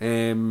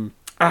 And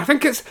I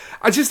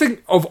just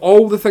think of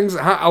all the things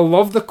that I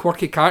love the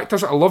quirky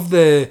characters. I love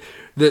the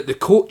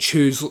coach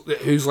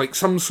who's like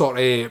some sort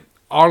of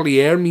Arlie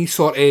Ermy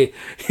sort of,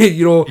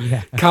 you know,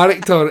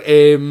 character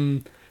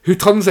who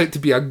turns out to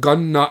be a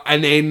gun nut,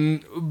 and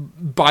then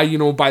by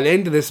the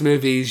end of this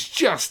movie he's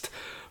just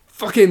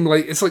fucking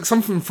like, it's like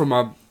something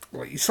from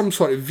some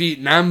sort of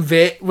Vietnam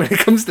vet when it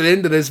comes to the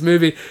end of this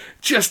movie,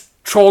 just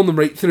trawling them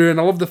right through. And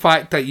I love the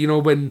fact that, you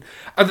know,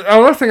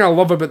 another thing I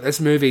love about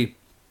this movie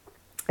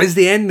is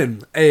the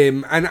ending.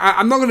 And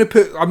I'm not going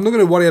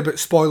to worry about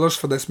spoilers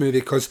for this movie,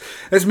 because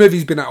this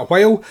movie's been out a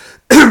while.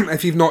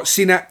 If you've not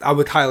seen it, I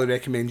would highly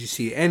recommend you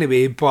see it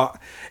anyway. But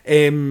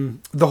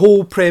the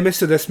whole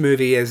premise of this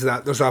movie is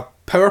that there's a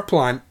power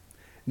plant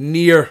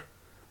near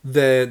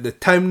the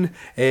town.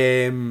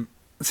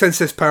 Since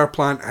this power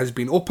plant has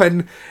been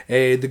open,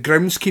 the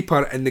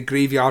groundskeeper in the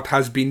graveyard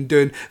has been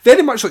doing,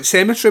 very much like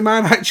Cemetery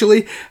Man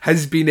actually,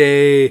 has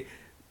been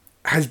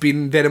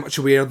very much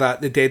aware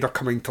that the dead are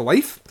coming to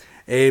life.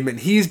 And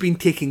he's been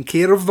taking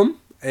care of them,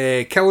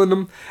 killing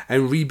them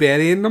and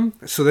reburying them.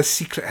 So this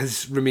secret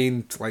has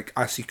remained like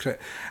a secret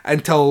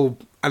until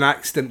an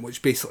accident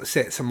which basically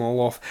sets them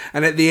all off.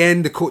 And at the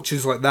end, the coach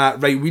is like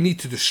that, right, we need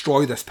to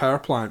destroy this power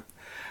plant.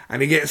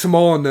 And he gets them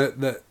all on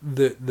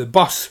the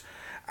bus.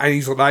 And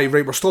he's like,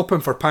 right, we're stopping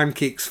for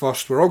pancakes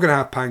first. We're all going to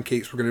have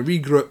pancakes. We're going to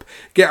regroup,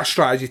 get a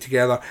strategy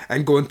together,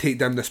 and go and take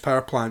down this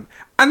power plant.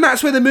 And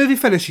that's where the movie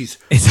finishes.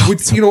 It's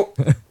awesome. You know,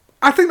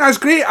 I think that's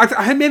great.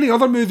 How many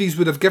other movies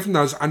would have given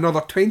us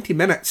another 20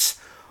 minutes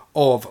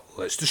of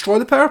let's destroy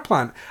the power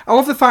plant. I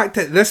love the fact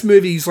that this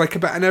movie is like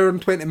about an hour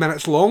and 20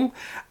 minutes long,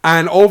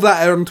 and of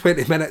that hour and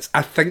 20 minutes,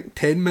 I think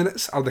 10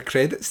 minutes are the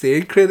credits. The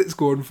end credits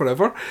go on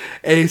forever.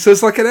 So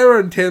it's like an hour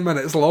and 10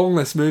 minutes long,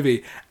 this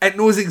movie. It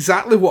knows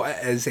exactly what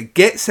it is. It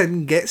gets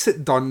in, gets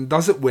it done,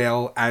 does it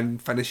well,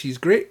 and finishes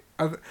great.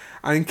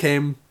 I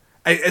think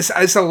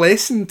it's a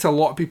lesson to a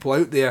lot of people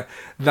out there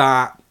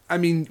that, I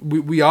mean,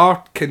 we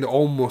are kind of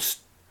almost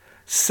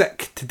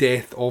sick to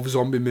death of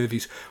zombie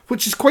movies,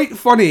 which is quite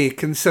funny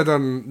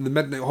considering the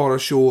Midnight Horror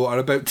Show are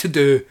about to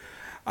do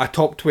a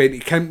top 20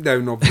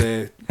 countdown of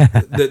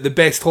the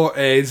best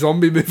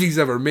zombie movies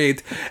ever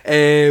made.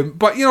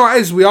 But, you know, it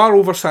is, we are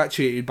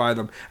oversaturated by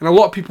them. And a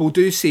lot of people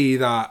do say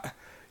that,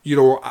 you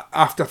know,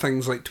 after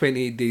things like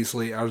 28 Days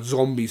Later,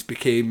 zombies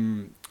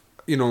became,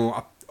 you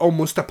know,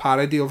 almost a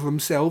parody of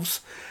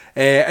themselves.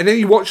 And then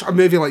you watch a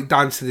movie like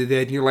Dance of the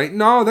Dead and you're like,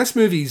 no, this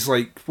movie's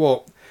like,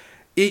 what,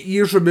 8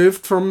 years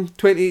removed from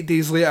 28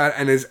 Days Later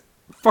and is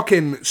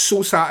fucking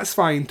so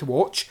satisfying to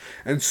watch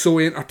and so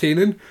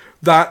entertaining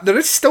that there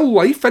is still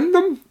life in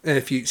them,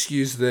 if you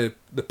excuse the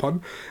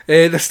pun.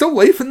 There's still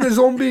life in the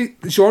zombie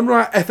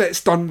genre if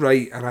it's done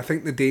right, and I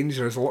think the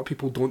danger is a lot of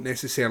people don't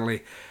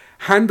necessarily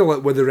handle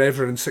it with the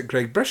reverence that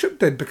Greg Bishop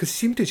did, because he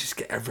seemed to just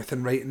get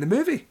everything right in the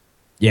movie.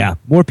 Yeah,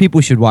 more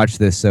people should watch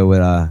this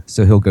so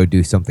he'll go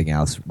do something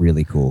else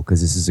really cool,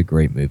 because this is a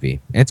great movie.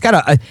 And it's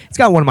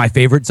got one of my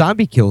favorite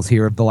zombie kills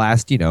here of the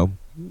last,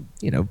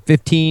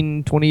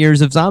 15, 20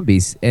 years of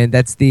zombies. And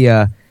that's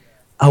the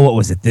what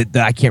was it?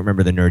 I can't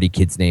remember the nerdy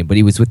kid's name, but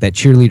he was with that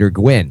cheerleader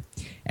Gwen.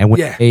 And when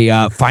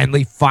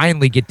they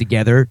finally get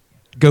together,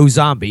 go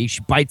zombie,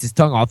 she bites his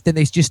tongue off, then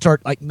they just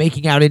start like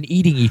making out and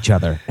eating each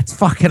other. It's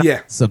fucking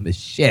awesome as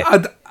shit.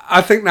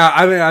 I think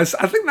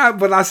that,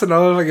 but that's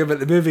another thing about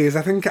the movie is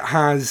I think it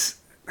has,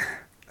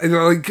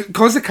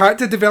 because the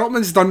character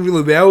development's done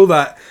really well,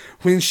 that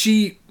when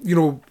she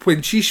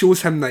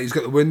shows him that he's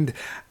got the wound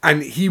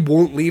and he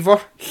won't leave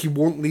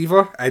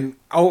her, and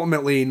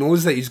ultimately he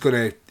knows that he's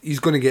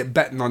gonna get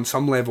bitten on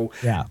some level.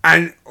 Yeah.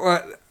 And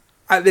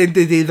at the end of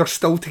the day, they're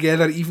still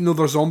together, even though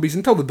they're zombies,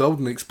 until the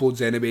building explodes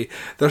anyway.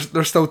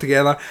 They're still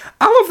together.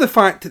 I love the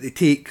fact that they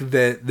take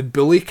the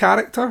bully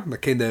character, the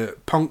kind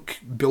of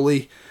punk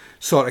bully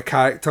sort of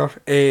character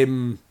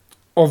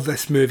of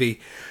this movie,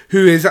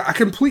 who is a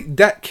complete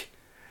dick,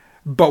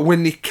 but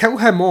when they kill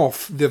him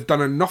off, they've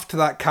done enough to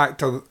that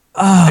character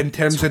in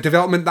terms of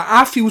development that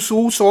I feel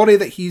so sorry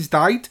that he's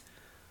died.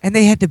 And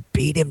they had to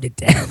beat him to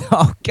death.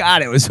 Oh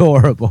God, it was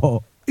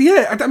horrible.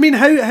 Yeah, I mean,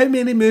 how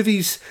many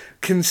movies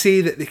can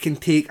say that they can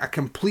take a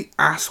complete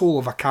asshole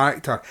of a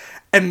character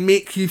and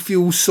make you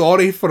feel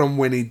sorry for him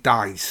when he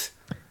dies?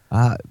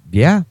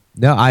 Yeah.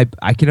 No,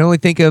 I can only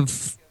think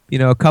of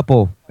a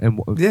couple, and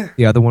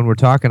the other one we're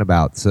talking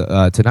about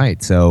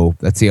tonight. So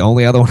that's the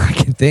only other one I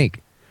can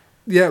think.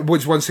 Yeah,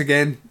 which once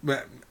again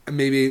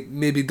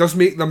maybe does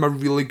make them a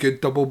really good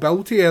double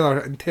bill together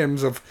in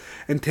terms of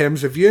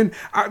viewing.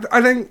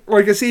 I think,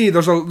 like I say,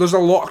 there's a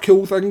lot of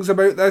cool things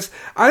about this.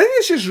 I think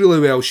it's just really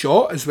well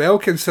shot as well,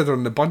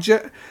 considering the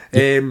budget.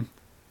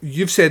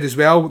 You've said as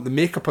well, the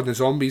makeup on the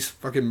zombies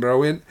fucking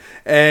brilliant,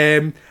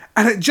 and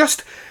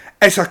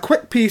it's a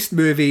quick-paced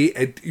movie.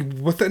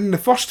 Within the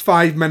first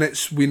 5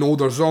 minutes, we know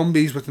they're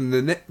zombies. Within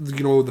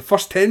the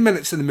first 10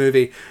 minutes of the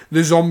movie,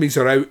 the zombies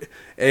are out.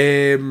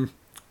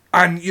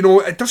 And,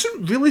 it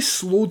doesn't really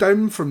slow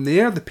down from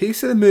there. The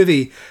pace of the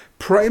movie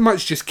pretty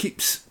much just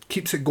keeps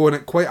it going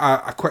at quite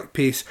a quick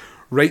pace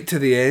right to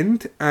the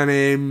end.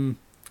 And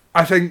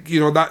I think,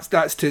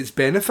 that's to its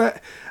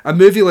benefit. A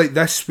movie like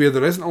this, where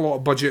there isn't a lot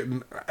of budget,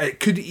 and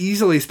it could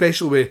easily,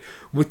 especially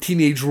with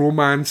teenage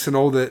romance and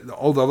all the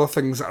other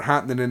things that are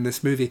happening in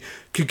this movie,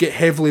 could get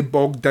heavily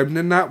bogged down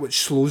in that, which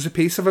slows the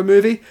pace of a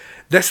movie.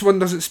 This one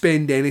doesn't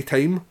spend any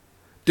time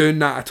doing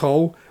that at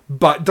all,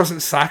 but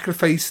doesn't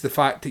sacrifice the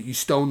fact that you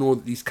still know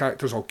that these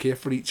characters all care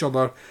for each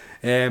other.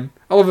 I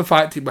love the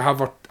fact that we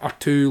have our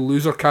two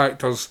loser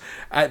characters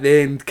at the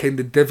end kind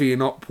of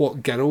divvying up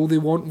what girl they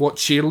want, what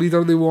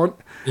cheerleader they want.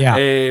 Yeah.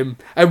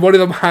 And one of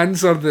them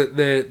hands her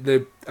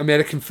the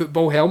American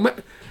football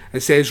helmet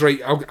and says,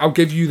 right, I'll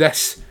give you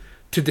this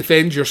to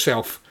defend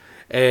yourself.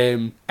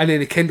 And then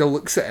he kind of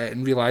looks at it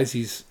and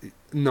realises,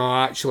 no,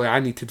 actually, I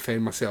need to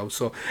defend myself.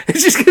 So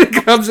it's just kind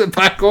of grabs it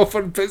back off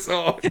and puts it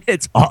on.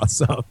 It's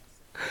awesome.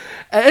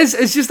 It is.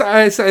 It's just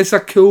it's a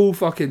cool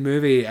fucking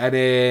movie,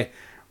 and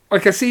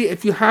like I say,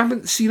 if you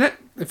haven't seen it,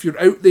 if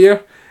you're out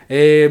there,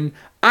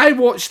 I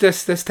watched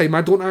this time.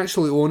 I don't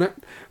actually own it,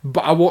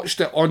 but I watched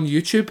it on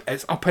YouTube.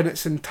 It's up in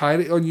its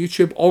entirety on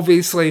YouTube.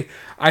 Obviously,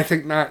 I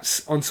think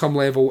that's on some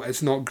level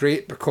it's not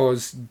great,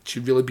 because you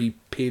should really be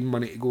paying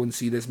money to go and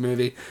see this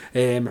movie.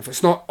 If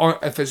it's not on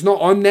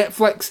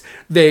Netflix,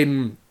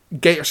 then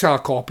get yourself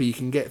a copy. You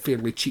can get it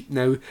fairly cheap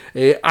now.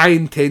 I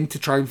intend to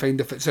try and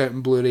find if it's out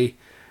in Blu-ray.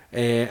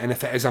 And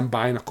if it is, I'm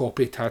buying a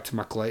copy to add to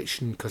my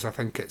collection, because I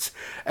think it's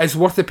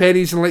worth the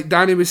pennies. And like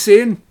Danny was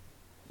saying,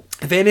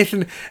 if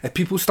anything, if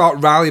people start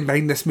rallying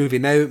behind this movie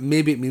now,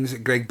 maybe it means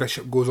that Greg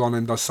Bishop goes on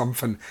and does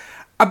something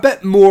a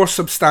bit more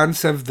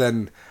substantive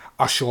than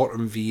a short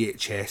on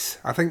VHS.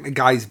 I think the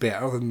guy's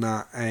better than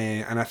that,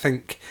 and I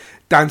think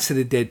Dance of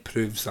the Dead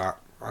proves that.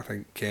 I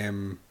think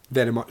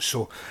very much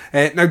so.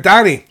 Now,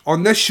 Danny,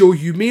 on this show,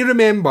 you may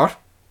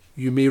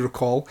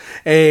recall,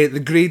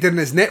 the grading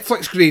is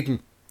Netflix grading.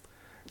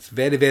 It's a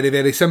very, very,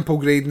 very simple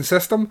grading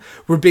system,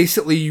 where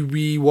basically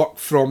we work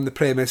from the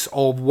premise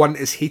of 1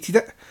 is hated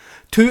it,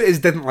 2 is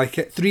didn't like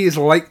it, 3 is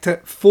liked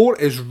it, 4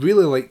 is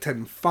really liked it,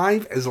 and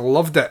 5 is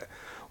loved it.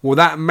 With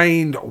that in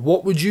mind,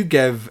 what would you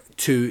give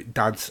to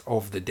Dance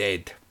of the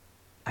Dead?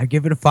 I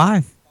give it a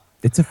 5.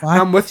 It's a 5.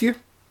 I'm with you.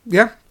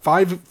 Yeah,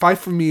 5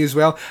 for me as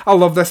well. I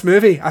love this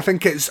movie. I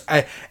think it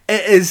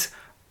is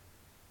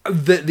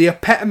the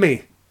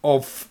epitome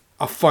of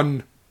a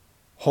fun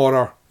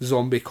horror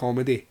zombie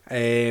comedy.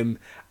 And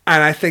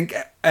I think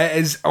it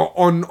is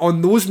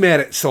on those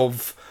merits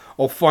of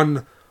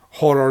fun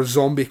horror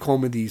zombie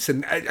comedies,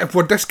 and if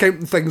we're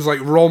discounting things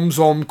like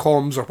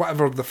rom-coms or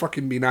whatever they're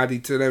fucking been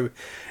added to now,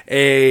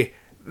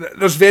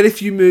 there's very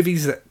few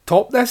movies that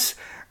top this,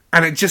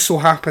 and it just so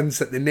happens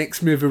that the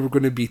next movie we're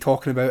going to be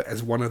talking about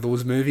is one of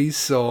those movies.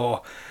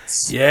 So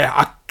yeah,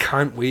 I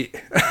can't wait.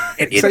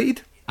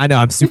 Excited? I know,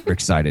 I'm super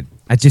excited.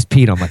 I just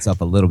peed on myself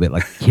a little bit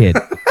like a kid.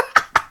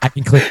 I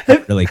can clean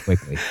it really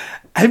quickly.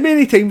 How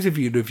many times have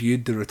you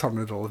reviewed The Return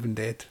of the Living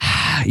Dead?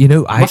 You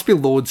know, must be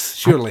loads,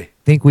 surely.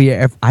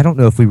 I don't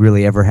know if we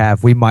really ever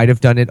have. We might have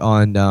done it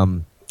on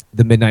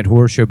the Midnight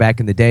Horror Show back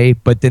in the day,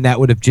 but then that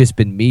would have just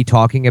been me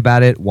talking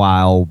about it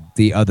while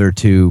the other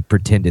two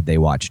pretended they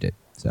watched it.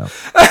 So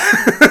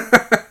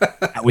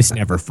that was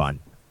never fun.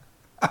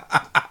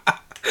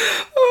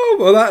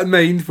 Well, that in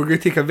mind, we're going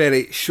to take a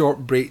very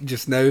short break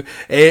just now.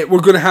 We're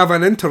going to have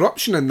an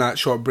interruption in that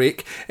short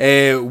break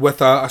with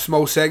a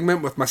small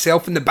segment with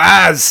myself and the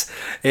Baz,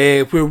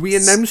 where we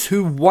announce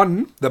who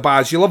won the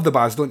Baz. You love the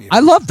Baz, don't you? I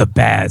love the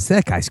Baz.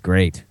 That guy's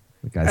great.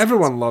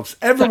 Everyone loves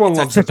the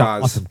Baz. Such an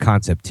awesome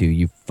concept too.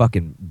 You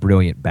fucking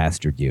brilliant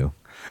bastard, you.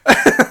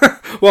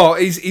 Well,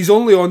 he's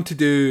only on to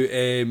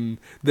do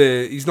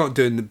he's not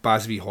doing the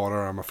Baz v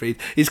Horror, I'm afraid.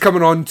 He's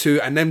coming on to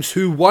announce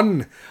who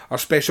won our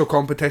special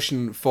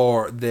competition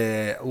for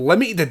the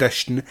limited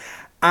edition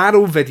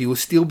Arrow Video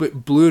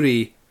Steelbook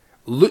Blu-ray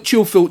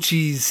Lucio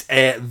Fulci's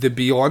The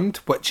Beyond,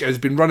 which has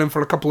been running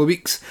for a couple of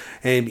weeks.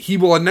 He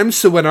will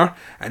announce the winner,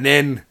 and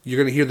then you're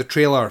going to hear the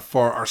trailer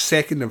for our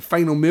second and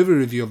final movie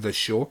review of this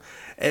show.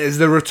 It is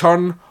The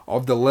Return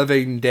of the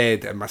Living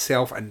Dead, and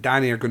myself and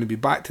Danny are going to be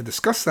back to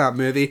discuss that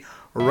movie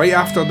right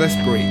after this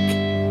break.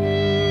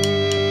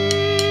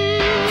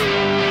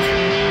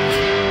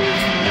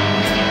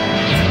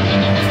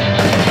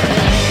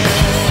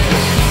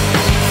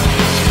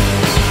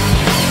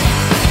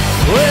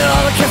 Well,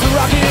 all the cats are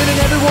rocking and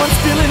everyone's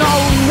feeling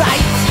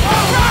alright.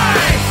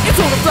 Alright!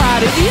 It's on a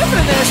Friday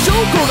evening, their show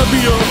gonna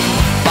be a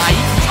fight.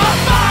 A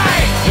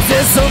fight! It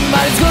says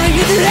somebody's gonna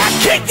get their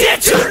ass kicked in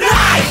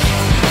tonight.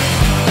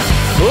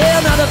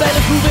 Well, now the band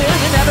is moving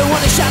and everyone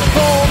is shouting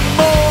for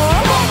more.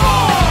 For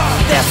more!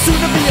 There's soon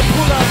to be a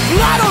pool of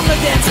blood on the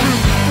dance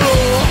room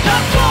floor. The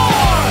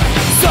floor!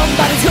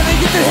 Somebody's gonna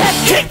get their head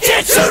kicked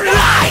in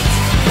tonight.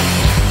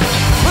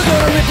 We're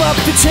gonna rip up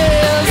the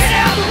chairs, get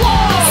out the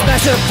walls,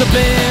 smash up the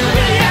band,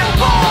 really out the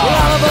ball. Well,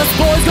 all of us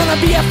boys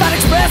gonna be a Fat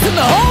Express, and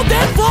the whole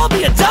dance floor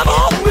be a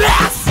double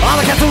mess. All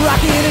the cats are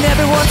rocking and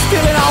everyone's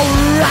feeling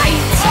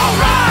alright.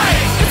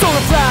 Alright! It's on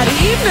a Friday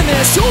evening,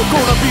 their show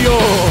gonna be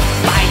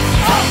alright.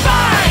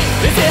 Alright!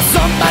 Is there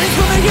somebody's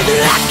gonna get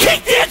their ass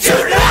kicked in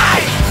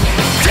tonight?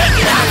 Kick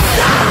it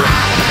outside!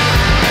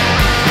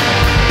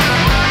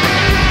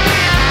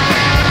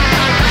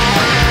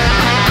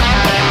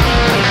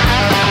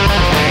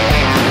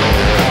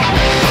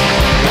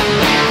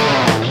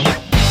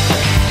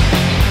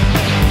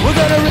 We're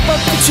gonna rip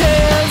up the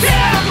chairs,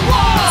 tear the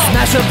walls,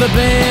 smash up the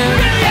band,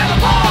 really have a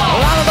ball.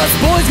 A lot of us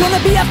boys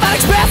gonna be a Fat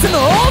Express, and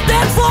the whole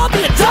dance floor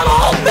be a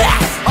double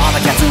mess. All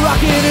the cats are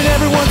rocking and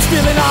everyone's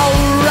feeling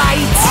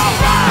alright.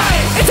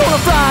 Alright! It's on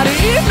a Friday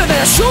evening,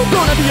 their show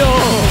gonna be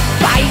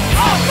alright.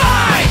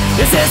 Alright!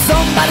 It says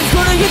somebody's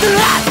gonna get their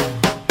ass.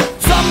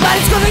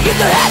 Somebody's gonna get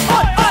their ass.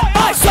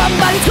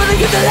 Somebody's gonna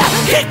get their ass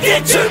kicked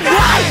in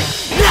tonight.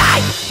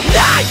 Night!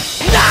 Night!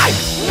 Night!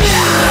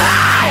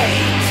 Night!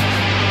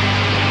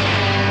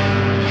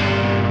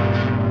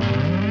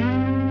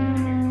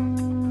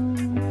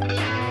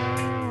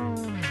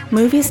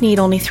 Movies need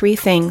only 3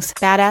 things.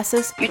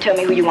 Badasses. You tell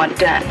me who you want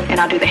done, and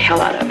I'll do the hell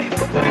out of it.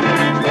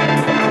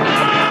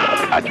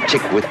 A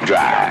chick with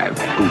drive,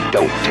 who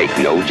don't take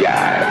no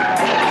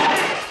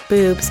jive.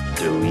 Boobs.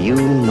 Do you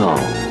know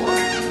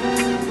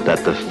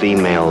that the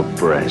female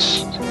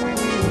breast,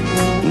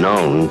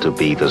 known to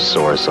be the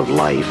source of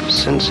life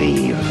since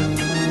Eve,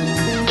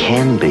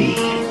 can be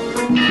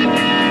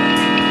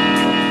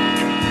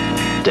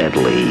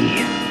deadly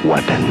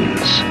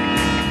weapons?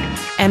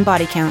 And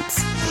body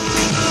counts.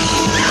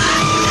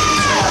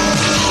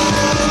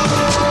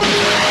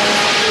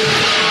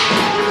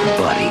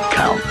 Body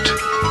count.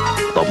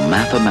 The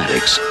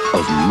mathematics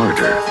of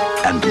murder.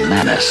 and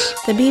menace.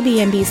 The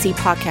BB&BC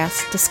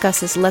podcast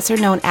discusses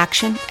lesser-known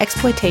action,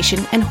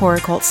 exploitation, and horror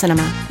cult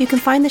cinema. You can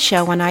find the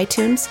show on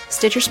iTunes,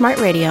 Stitcher Smart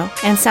Radio,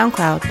 and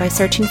SoundCloud by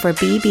searching for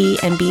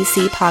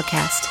BB&BC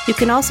Podcast. You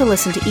can also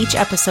listen to each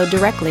episode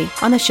directly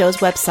on the show's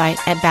website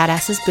at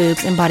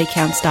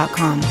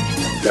badassesboobsandbodycounts.com.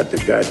 Got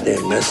the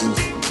goddamn message?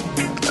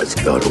 Let's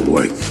go to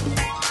work.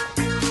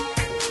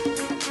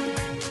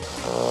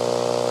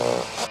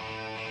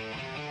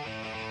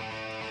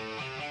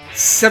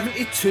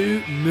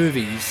 "72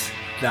 movies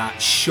that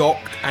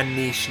shocked a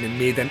nation and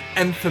made an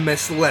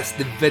infamous list,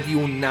 the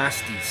Video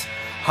Nasties."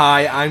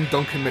 Hi, I'm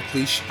Duncan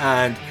McLeish,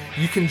 and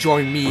you can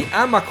join me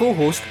and my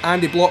co-host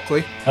Andy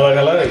Blockley. Hello,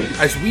 hello.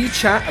 As we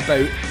chat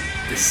about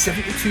the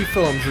 72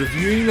 films,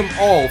 reviewing them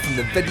all from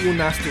the Video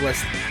Nasty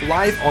list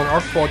live on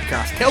our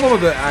podcast. Tell them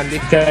about it, Andy.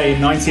 Okay,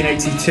 in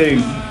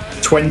 1982,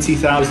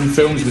 20,000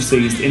 films were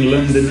seized in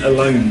London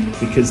alone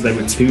because they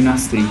were too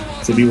nasty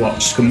to be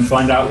watched. Come and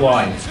find out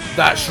why.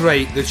 That's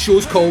right, the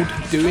show's called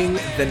Doing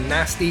the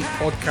Nasty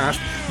Podcast.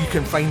 You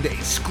can find it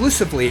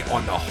exclusively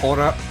on the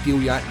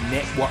Horrorphilia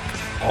network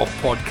of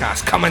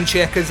podcasts. Come and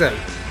check us out.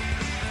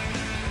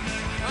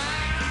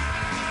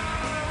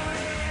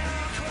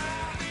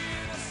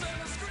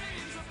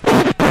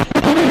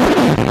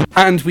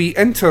 And we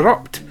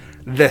interrupt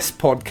this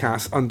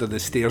podcast Under the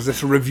Stairs,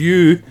 this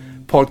review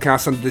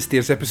podcast Under the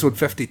Stairs, episode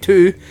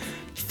 52,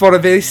 for a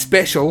very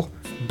special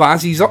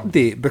Bazzies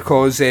update,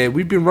 because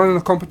we've been running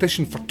a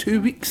competition for 2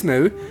 weeks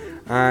now,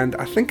 and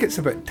I think it's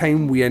about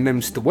time we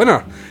announce the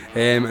winner.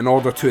 In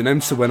order to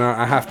announce the winner,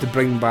 I have to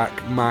bring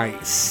back my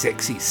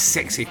sexy,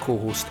 sexy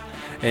co-host.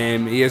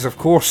 He is, of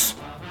course,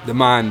 the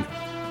man,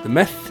 the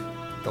myth,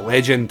 the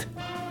legend,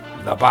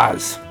 the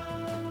Baz.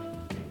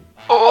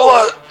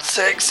 Hola,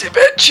 sexy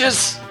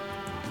bitches.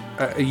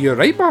 Are you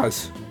right,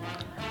 Baz?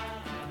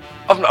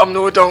 I'm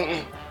no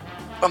Duncan.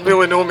 I'm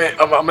really no, mate.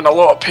 I'm in a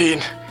lot of pain.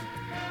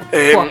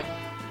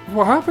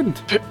 What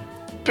happened?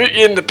 Put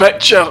you in the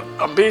picture.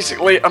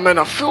 I'm in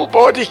a full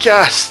body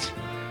cast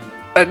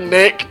and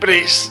neck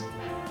brace.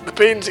 The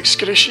pain's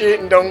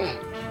excruciating, Duncan.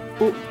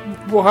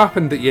 What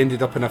happened that you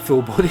ended up in a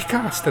full body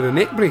cast and a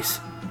neck brace?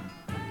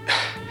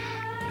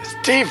 It's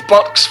Dave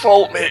Burke's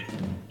fault, mate.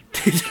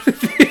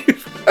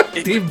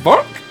 Dave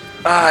Burke?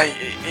 Aye,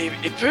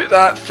 he put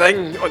that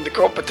thing on the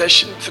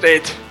competition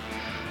thread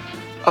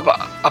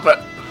about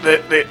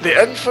the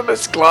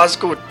infamous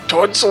Glasgow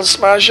tonsil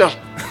smasher.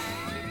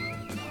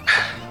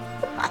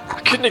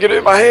 I couldn't get it out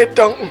of my head,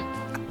 Duncan.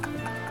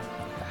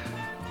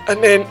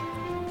 And then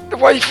the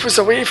wife was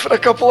away for a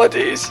couple of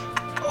days.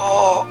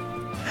 Oh,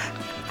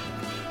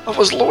 I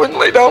was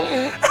lonely,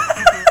 Duncan.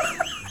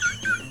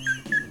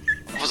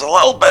 I was a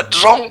little bit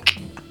drunk.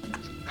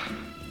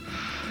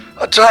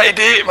 I tried to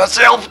date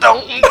myself,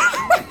 Duncan.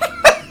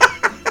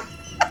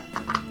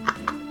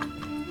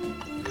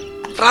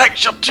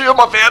 Fractured 2 of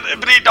my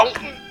vertebrae,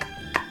 Duncan.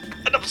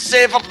 And I've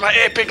severed my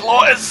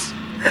epiglottis.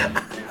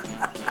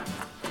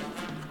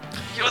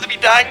 You know the wee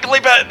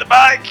dangly bit in the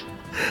back?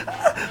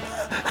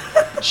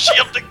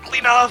 Sheared it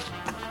clean off.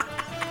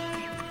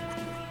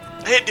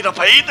 Ended up,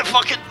 I ate the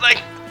fucking thing.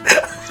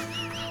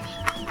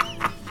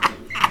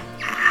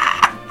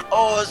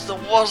 Oh, it's the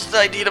worst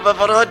idea I've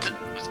ever had.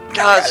 It's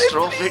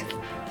catastrophic.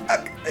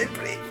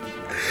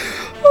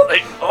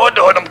 Right, hold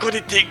on, I'm going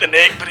to take the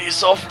neck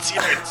brace off and see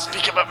if I can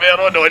speak a bit better.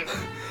 Hold on.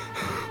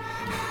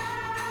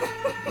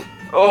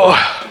 Oh,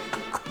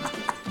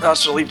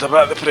 that's relieved a bit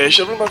of the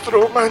pressure in my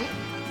throat, man.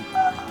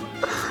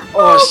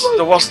 Oh, it's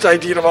the worst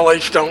idea of my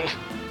life, Duncan.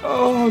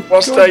 Oh,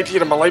 worst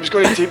idea of my life. It's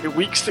going to take me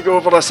weeks to go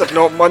over this, if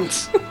not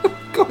months.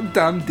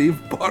 Goddamn Dave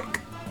Burke.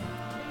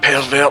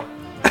 Pervert.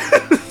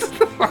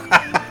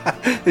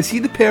 Is he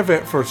the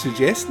pervert for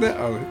suggesting it,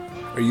 or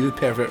are you the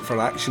pervert for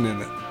actioning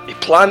it? He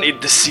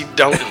planted the seed,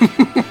 Duncan.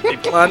 He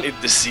planted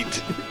the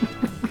seed.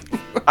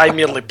 I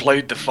merely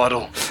ploughed the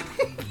furrow.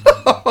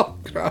 Oh,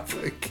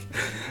 graphic.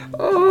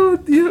 Oh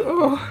dear.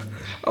 Oh,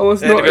 I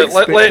was not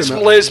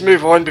expecting let's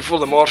move on before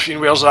the morphine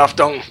wears off,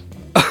 Duncan.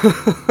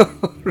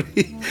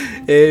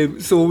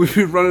 Right. So we've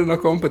been running a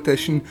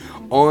competition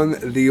on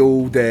the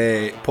old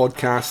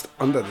podcast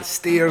Under the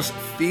Stairs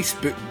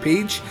Facebook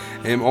page.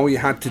 All you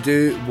had to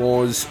do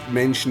was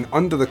mention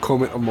under the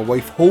comment of my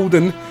wife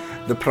holding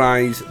the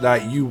prize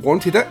that you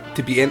wanted it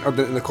to be entered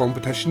into the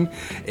competition,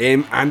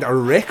 and a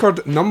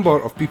record number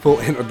of people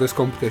entered this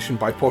competition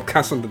by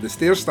Podcast Under the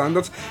Stairs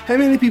standards. How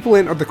many people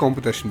entered the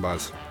competition,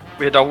 Baz?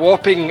 We had a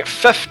whopping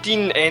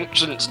 15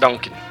 entrants,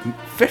 Duncan.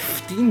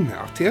 15?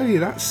 I'll tell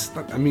you, I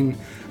mean,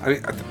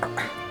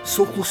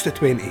 so close to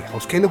 20. I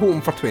was kind of hoping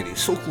for 20,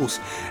 so close.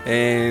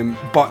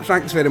 But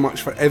thanks very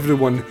much for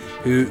everyone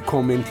who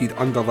commented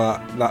under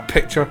that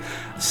picture.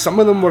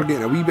 Some of them were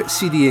getting a wee bit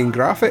seedy and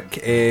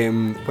graphic,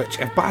 which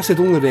if Baz had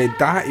only read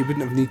that, he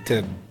wouldn't have need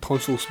to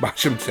tonsil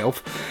smash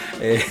himself.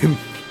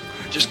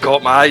 Just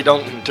caught my eye,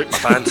 Duncan, took my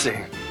fancy.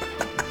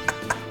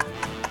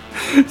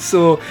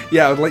 So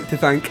yeah, I would like to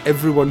thank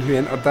everyone who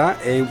entered that.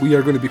 We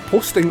are going to be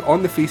posting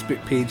on the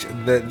Facebook page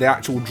the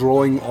actual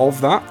drawing of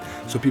that,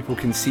 so people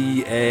can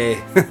see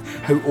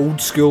how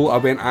old school I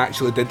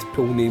actually did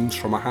pull names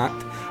from a hat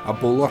a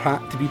bowler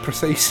hat to be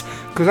precise,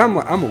 because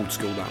I'm old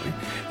school that way.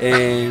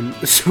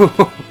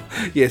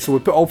 So we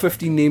put all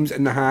 15 names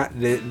in the hat.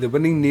 The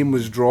winning name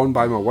was drawn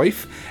by my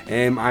wife.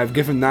 I've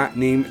given that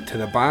name to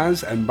the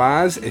Baz, and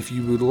Baz, if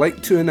you would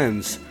like to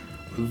announce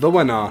the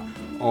winner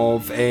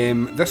of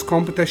this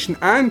competition,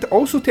 and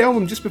also tell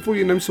them just before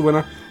you announce the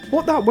winner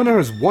what that winner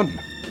has won.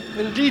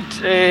 Indeed,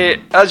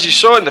 as you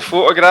saw in the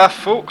photograph,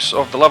 folks,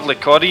 of the lovely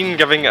Corinne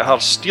giving it her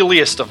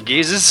steeliest of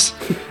gazes,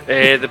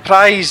 the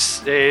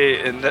prize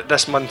in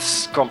this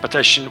month's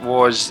competition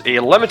was a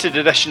limited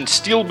edition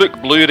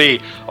steelbook Blu-ray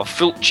of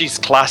Fulci's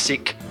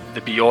classic,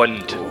 The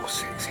Beyond. Oh,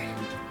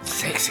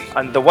 sexy.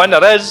 And the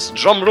winner is,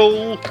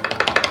 drumroll,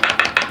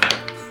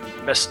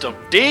 Mr.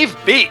 Dave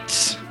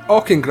Bates. Oh,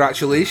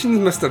 congratulations,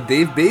 Mr.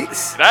 Dave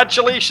Bates.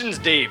 Congratulations,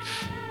 Dave.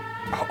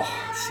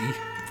 Oh, see,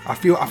 I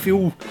feel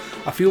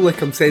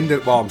like I'm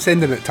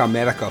sending it to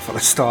America for a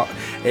start,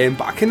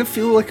 but I kind of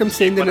feel like I'm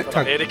sending it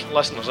to American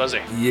listeners, is he?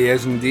 He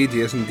is indeed.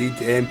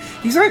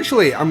 He's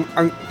actually, I'm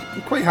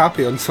quite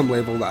happy on some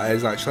level that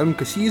is actually,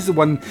 because he's the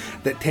one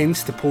that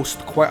tends to post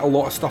quite a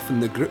lot of stuff in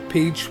the group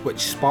page, which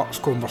sparks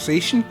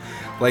conversation,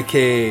 like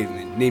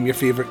name your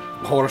favourite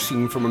horror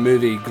scene from a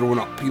movie growing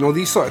up,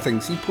 these sort of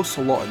things. He posts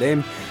a lot of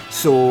them,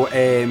 so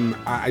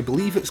I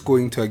believe it's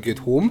going to a good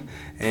home,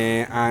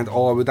 and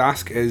all I would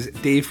ask is,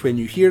 Dave, when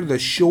you hear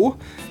this show,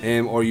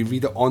 or you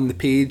read it on the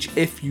page,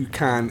 if you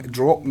can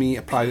drop me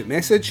a private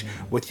message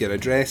with your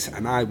address,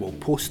 and I will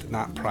post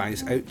that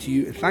prize out to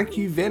you. And thank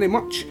you very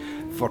much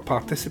for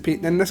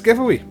participating in this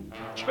giveaway.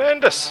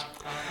 Tremendous.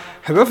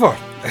 However,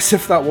 as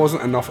if that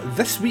wasn't enough,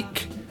 this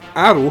week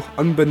Arrow,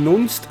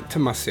 unbeknownst to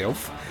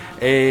myself,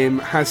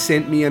 has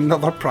sent me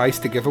another prize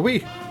to give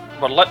away.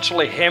 We're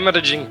literally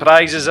hemorrhaging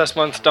prizes this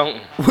month,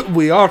 Duncan.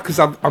 We are, because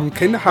I'm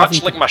kind of having...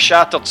 Much like my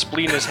shattered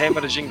spleen is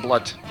hemorrhaging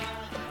blood.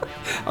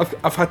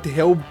 I've had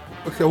to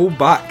hold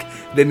back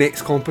the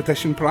next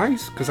competition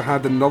prize, because I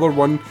had another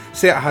one.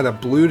 I had a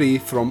Blu-ray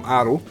from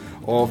Arrow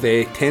of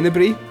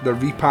Tenebrae, the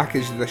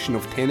repackaged edition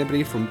of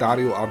Tenebrae from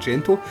Dario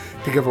Argento,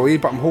 to give away,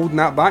 but I'm holding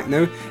that back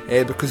now,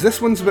 because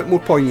this one's a bit more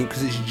poignant,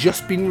 because it's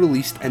just been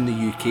released in the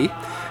UK.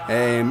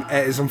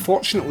 It is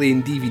unfortunately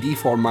in DVD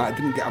format. It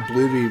didn't get a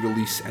Blu-ray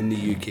release in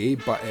the UK,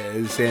 but it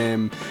is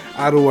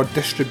Arrow are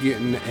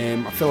distributing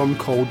a film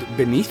called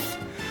Beneath.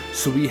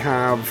 So we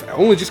have, it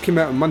only just came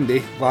out on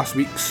Monday last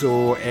week,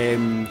 so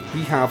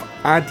we have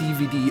a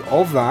DVD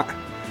of that,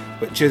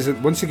 which is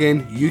once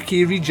again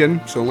UK region.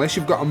 So unless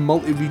you've got a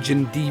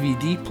multi-region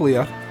DVD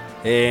player,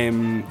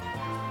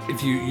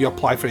 if you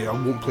apply for it, it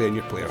won't play on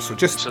your player. So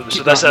just so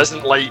this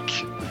isn't like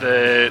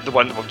the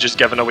one that we've just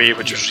given away,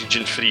 which was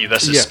region 3.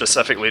 This is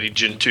specifically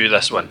region 2.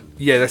 This one.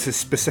 Yeah, this is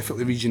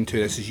specifically region 2.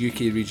 This is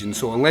UK region.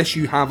 So unless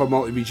you have a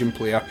multi-region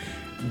player,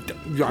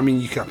 I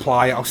mean, you can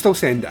apply. I'll still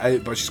send it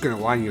out, but it's just going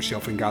to lie on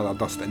yourself and gather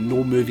dust, and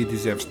no movie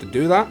deserves to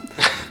do that.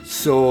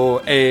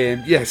 So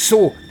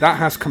so that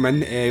has come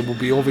in. We'll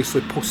be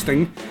obviously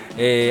posting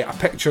a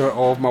picture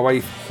of my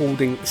wife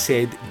holding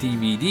said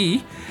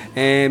DVD.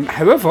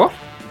 However,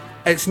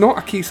 it's not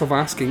a case of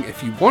asking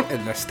if you want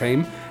it this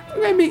time. I'm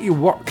going to make you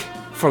work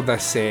for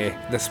this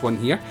one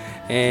here.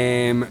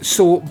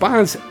 So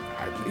Baz,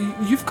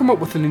 you've come up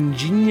with an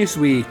ingenious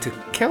way to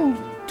kill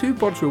two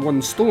birds with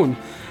one stone,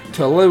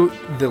 to allow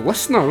the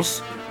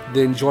listeners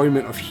the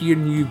enjoyment of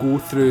hearing you go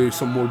through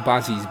some more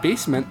Bazzy's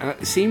Basement, and at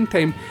the same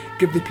time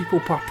give the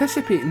people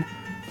participating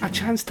a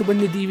chance to win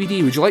the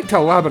DVD. Would you like to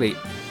elaborate?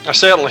 I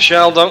certainly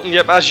shall, Duncan.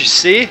 Yep, as you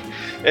say,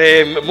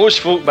 most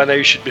folk by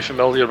now should be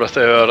familiar with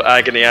our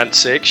Agony Aunt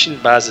section,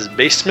 Baz's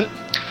Basement.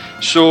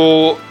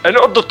 So, in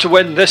order to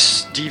win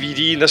this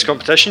DVD in this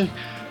competition,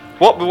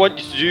 what we want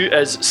you to do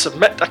is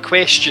submit a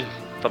question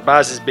for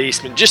Baz's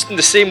Basement, just in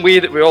the same way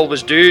that we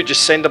always do.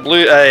 Just send a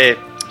Blu-ray,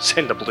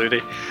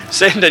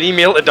 send an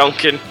email to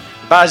Duncan,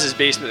 Baz's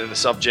Basement in the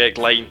subject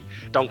line.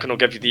 Duncan will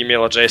give you the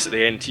email address at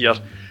the end here,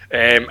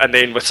 and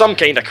then with some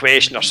kind of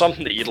question or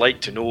something that you'd like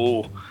to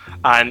know,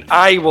 and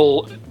I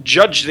will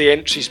judge the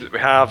entries that we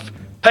have,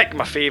 pick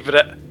my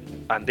favourite,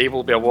 and they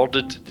will be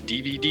awarded the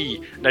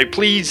DVD. Now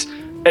please,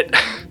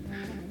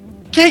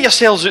 get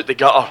yourselves out the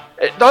gutter.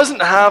 It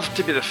doesn't have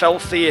to be the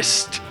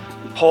filthiest,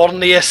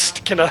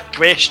 horniest kind of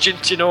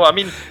questions, you know. I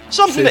mean,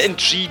 something that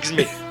intrigues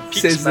me.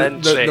 Says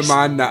the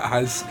man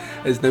that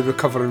is now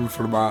recovering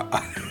from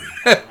a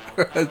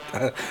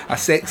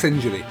sex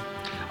injury.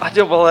 I'm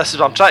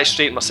trying to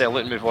straighten myself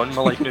out and move on in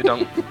my life now,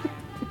 Duncan.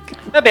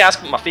 Maybe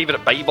ask what my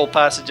favourite Bible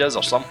passage is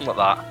or something like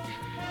that.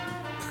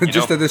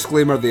 Just a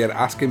disclaimer there,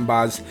 asking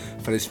Baz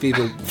for his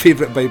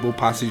favourite Bible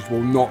passage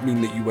will not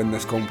mean that you win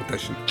this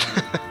competition.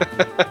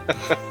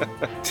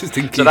 Just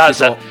in case. So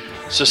that's it.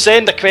 So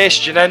send a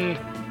question in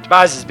to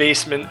Baz's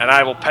Basement and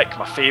I will pick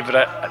my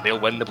favourite and they'll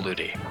win the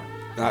Blu-ray.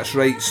 That's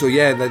right. So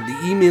yeah, the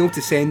email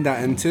to send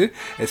that into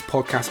is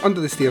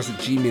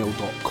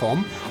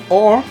podcastunderthestairs@gmail.com,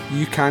 or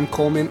you can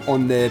comment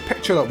on the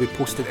picture that we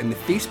posted in the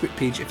Facebook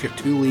page if you're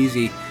too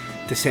lazy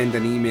to send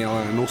an email,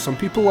 and I know some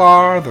people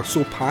are, they're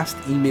so past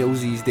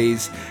emails these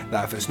days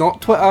that if it's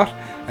not Twitter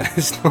and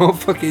it's not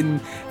fucking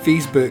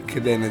Facebook,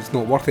 then it's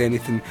not worth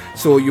anything.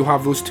 So you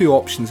have those two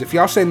options. If you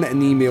are sending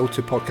an email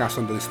to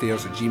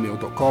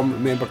podcastunderthestairs@gmail.com,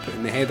 remember put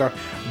in the header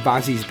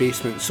Bazzy's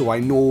Basement, so I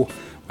know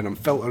when I'm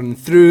filtering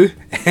through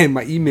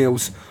my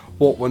emails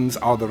what ones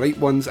are the right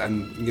ones,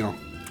 and you know,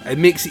 it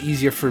makes it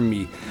easier for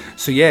me.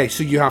 So yeah,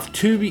 so you have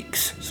 2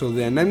 weeks. So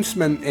the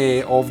announcement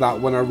of that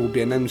winner will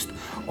be announced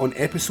on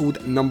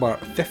episode number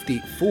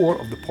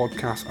 54 of the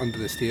podcast Under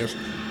the Stairs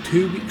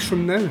 2 weeks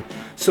from now.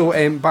 So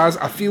Baz,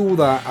 I feel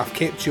that I've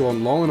kept you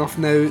on long enough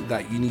now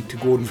that you need to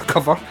go and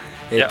recover.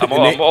 Yeah,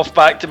 I'm off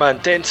back to my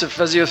intensive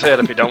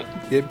physiotherapy, don't.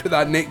 Yeah, put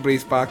that neck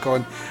brace back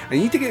on. I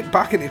need to get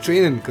back into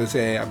training because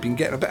I've been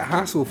getting a bit of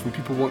hassle from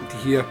people wanting to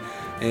hear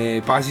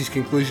Bazzy's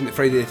conclusion to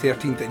Friday the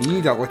 13th, and you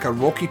need like a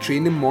Rocky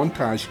training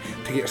montage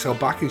to get yourself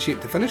back in shape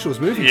to finish those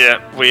movies.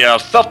 Yeah, we are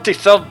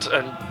 33rd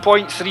and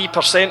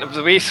 0.3% of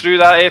the way through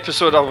that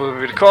episode. I will be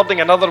recording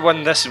another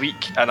one this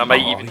week, and I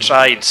might even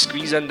try and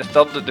squeeze in the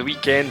third at the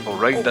weekend. We'll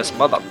round this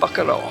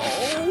motherfucker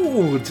off.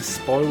 Oh, just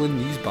spoiling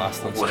these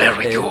bastards. Well, there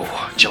we go.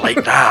 Do you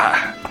like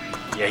that?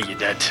 Yeah, you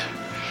did.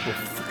 Oh,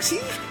 see,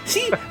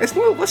 it's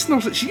not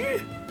listeners, it's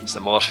you. It's the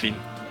morphine.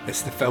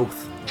 It's the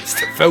filth. It's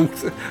the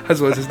filth.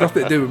 As well as it's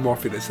nothing to do with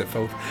morphine, it's the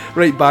filth.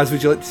 Right, Baz,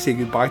 would you like to say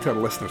goodbye to our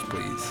listeners,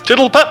 please?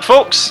 Toodle pip,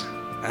 folks!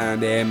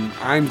 And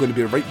I'm going to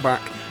be right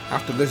back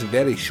after this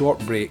very short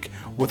break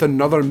with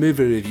another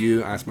movie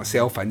review as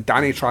myself and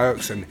Danny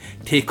Trioxon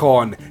take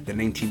on the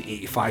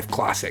 1985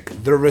 classic,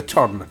 The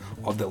Return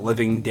of the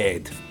Living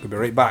Dead. We'll be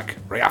right back,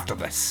 right after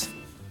this.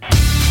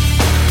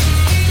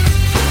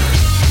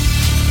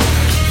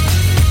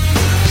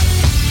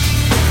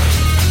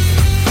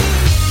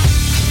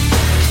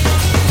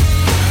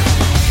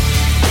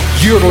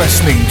 You're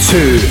listening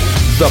to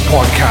the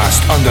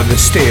podcast Under the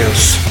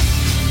Stairs.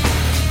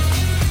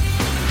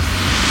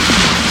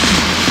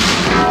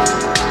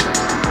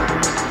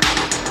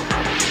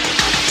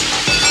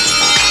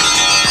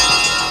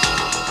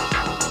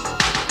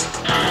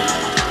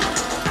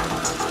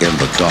 In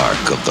the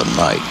dark of the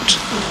night,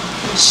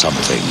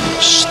 something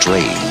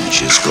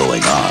strange is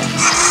going on.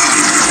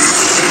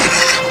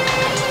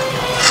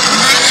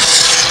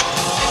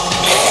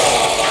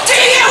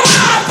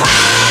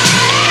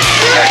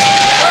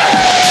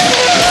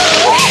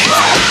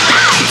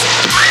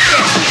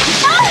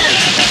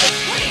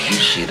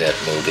 That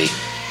movie,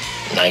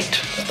 Night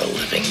of the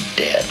Living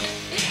Dead.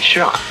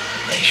 Sure.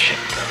 They ship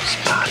those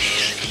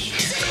bodies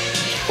east.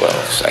 Well,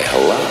 say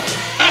hello.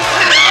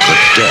 The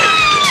dead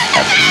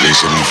have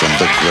risen from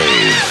the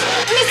grave.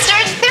 Mister,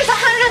 there's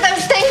 100 of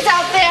those things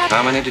out there.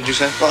 How many did you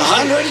say?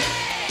 100?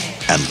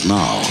 And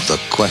now the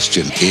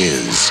question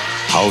is,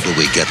 how do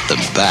we get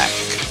them back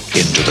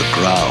into the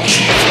ground?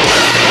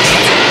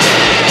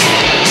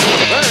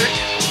 Bert,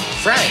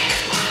 Frank,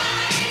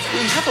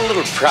 we have a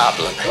little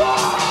problem. 4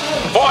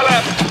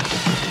 left.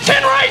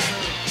 10 right.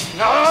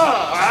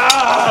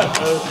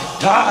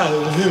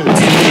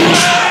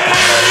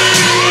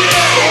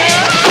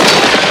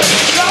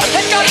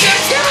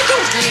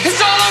 It's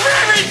all over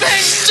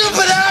everything!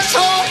 Stupid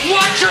asshole!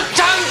 Watch your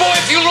tongue, boy,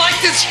 if you like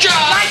this job!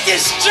 Like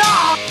this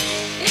job!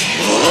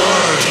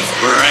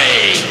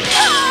 Brain.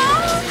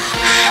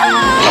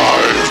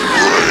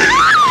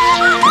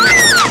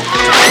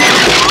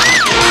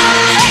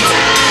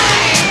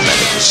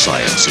 Medical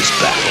science is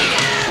baffled.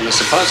 And it's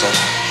a puzzle,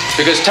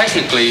 because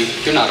technically,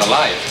 you're not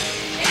alive.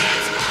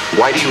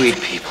 Why do you eat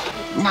people?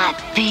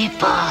 Not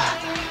people.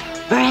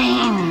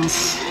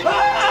 Brains.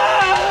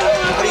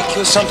 How do you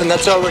kill something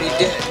that's already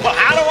dead? Well,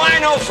 how do I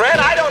know, Fred?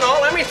 I don't know.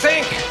 Let me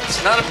think.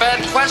 It's not a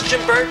bad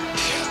question, Bert.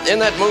 In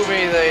that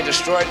movie, they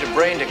destroyed the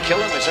brain to kill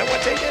him. Is that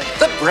what they did?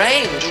 The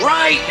brains,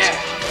 right?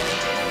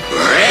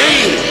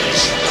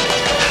 Brains!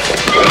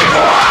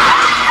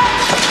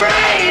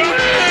 Brain!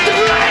 The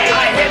brain!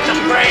 I hit the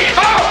brain!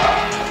 Oh!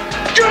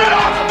 Get it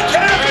off! Get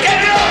it off! Get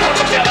it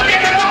off!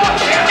 Get it off!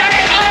 Get it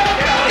off!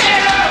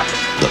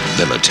 The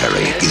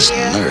military is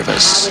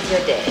nervous. How was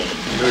your day?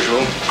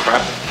 Usual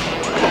crap.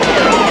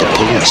 The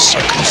police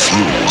are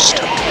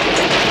confused.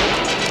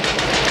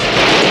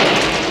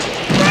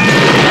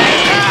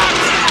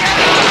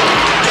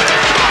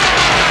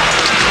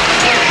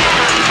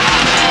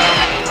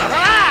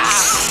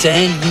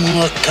 Send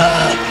more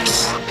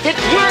cops. It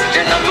worked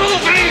in the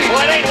movie!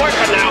 Well, it ain't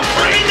working now.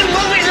 Brain the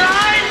movie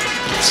line!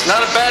 It's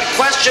not a bad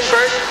question,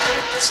 Bert.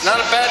 It's not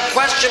a bad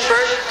question,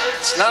 Bert.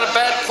 It's not a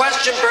bad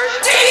question, Bert.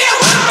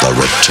 The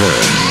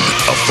return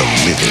of the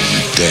living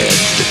dead.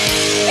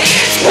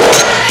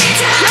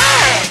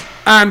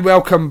 And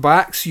welcome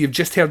back. So you've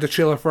just heard the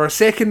trailer for our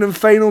second and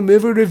final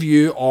movie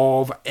review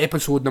of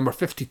episode number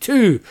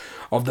 52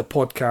 of the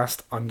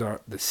podcast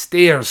Under the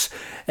Stairs.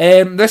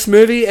 This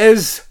movie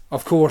is,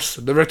 of course,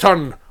 The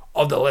Return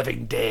of the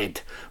Living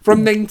Dead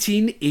from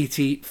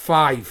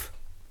 1985.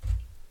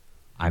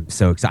 I'm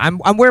so excited.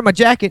 I'm wearing my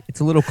jacket. It's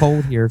a little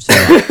cold here, so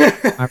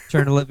I'm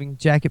Return of the Living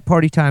jacket,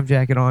 party time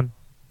jacket on.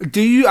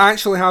 Do you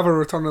actually have a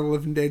Return of the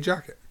Living Dead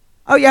jacket?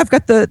 Oh yeah, I've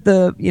got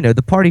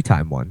the party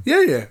time one.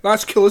 Yeah,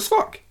 that's cool as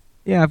fuck.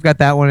 Yeah, I've got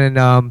that one, and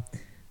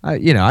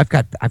I've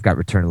got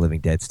Return of the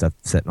Living Dead stuff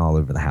sitting all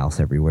over the house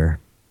everywhere.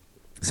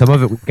 Some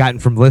of it we've gotten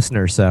from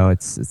listeners, so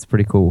it's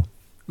pretty cool.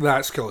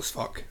 That's cool as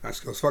fuck.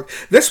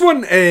 This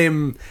one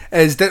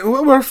is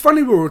we're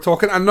funny when we're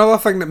talking. Another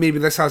thing that maybe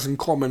this has in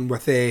common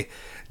with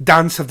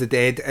Dance of the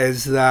Dead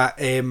is that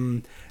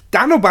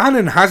Dan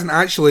O'Bannon hasn't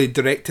actually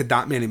directed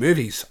that many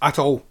movies at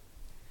all.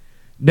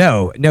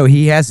 No,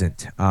 he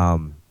hasn't.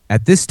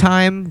 At this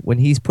time, when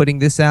he's putting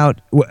this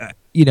out,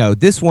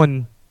 this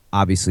one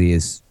obviously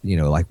is,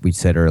 like we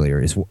said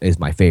earlier, is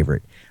my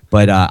favorite.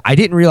 But I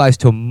didn't realize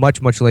till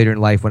much, much later in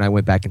life when I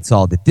went back and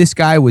saw that this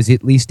guy was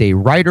at least a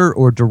writer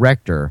or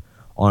director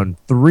on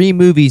 3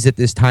 movies at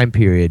this time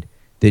period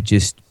that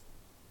just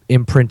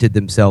imprinted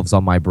themselves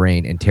on my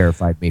brain and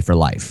terrified me for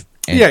life.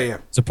 And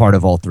it's a part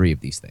of all 3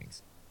 of these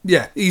things.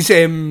 Yeah, he's.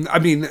 I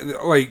mean,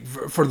 like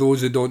for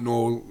those who don't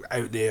know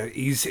out there,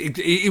 his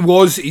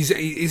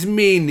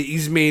main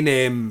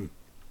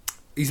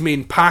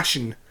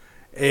passion,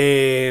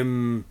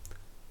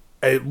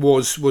 it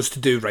was to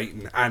do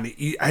writing, and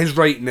his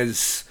writing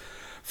is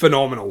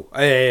phenomenal.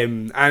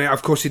 And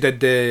of course, he did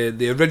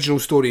the original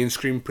story and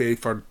screenplay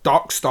for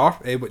Dark Star,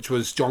 which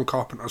was John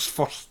Carpenter's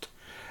first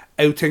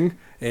outing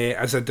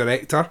as a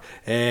director.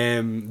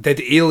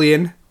 Did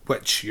Alien.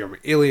 Which,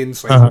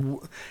 Aliens,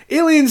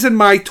 Aliens in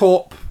my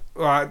top,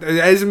 it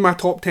is in my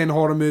top 10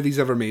 horror movies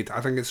ever made. I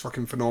think it's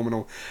fucking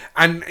phenomenal.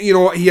 And,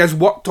 he has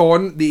worked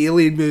on the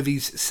Alien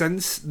movies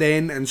since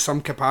then in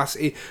some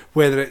capacity,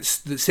 whether it's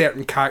that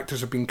certain characters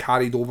have been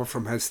carried over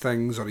from his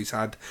things, or he's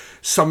had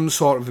some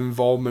sort of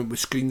involvement with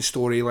screen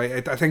story.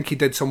 Like, I think he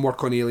did some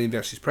work on Alien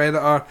vs.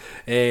 Predator,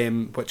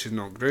 which is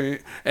not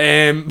great.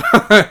 Let's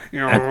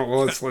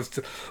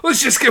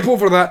just skip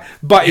over that.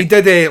 But he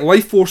did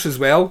Life Force as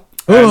well.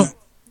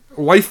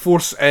 Life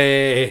Force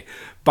by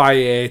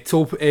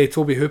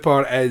Toby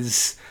Hooper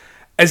is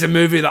a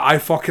movie that I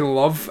fucking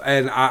love,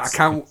 and I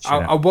can't.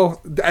 I will.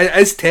 It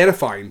is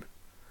terrifying.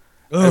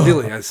 It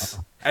really is.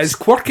 It's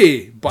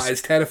quirky, but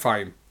it's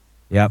terrifying.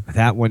 Yep,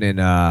 that one and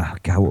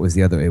God, what was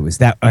the other? It was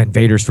that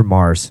Invaders from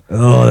Mars.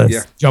 Oh,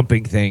 that's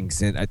jumping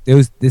things, and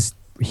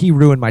he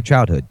ruined my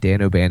childhood.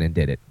 Dan O'Bannon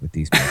did it with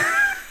these movies.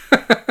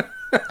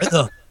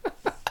 It's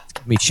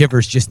giving me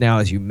shivers just now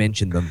as you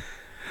mentioned them.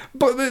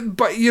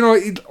 But he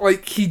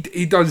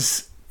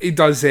does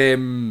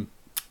the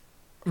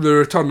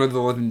Return of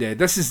the Living Dead.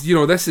 This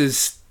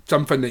is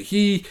something that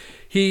he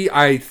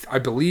I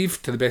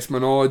believe, to the best of my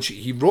knowledge,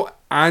 he wrote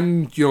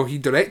and he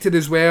directed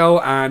as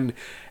well. And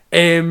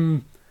let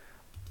me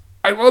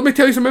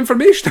tell you some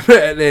information about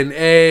it then.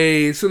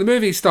 So the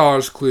movie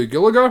stars Clu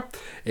Gulager,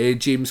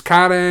 James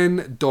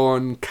Karen,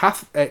 Don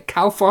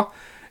Calfa,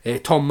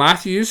 Tom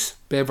Matthews,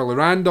 Beverly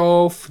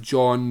Randolph,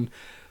 John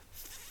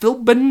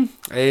Philbin,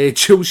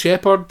 Jill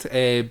Shepard,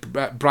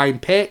 Brian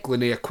Peck,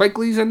 Linnea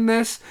Quigley's in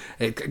this.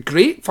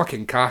 Great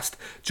fucking cast.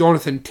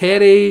 Jonathan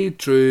Terry,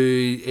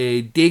 Drew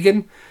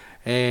Dagan.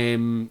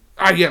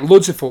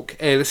 Loads of folk.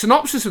 The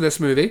synopsis of this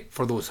movie,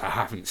 for those that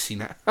haven't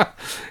seen it,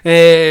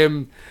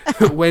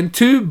 when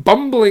 2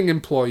 bumbling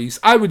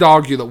employees, I would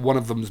argue that one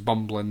of them's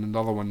bumbling and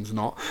the other one's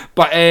not,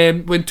 but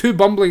when 2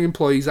 bumbling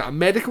employees at a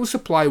medical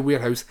supply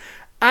warehouse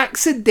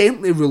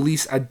accidentally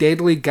release a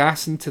deadly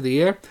gas into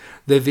the air,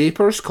 the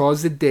vapours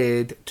cause the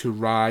dead to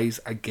rise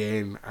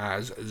again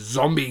as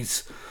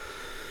zombies.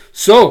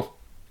 So,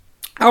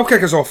 I'll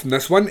kick us off in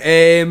this one.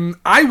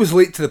 I was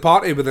late to the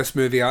party with this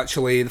movie,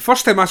 actually. The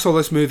first time I saw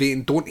this movie,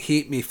 and don't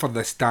hate me for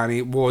this,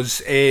 Danny,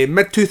 was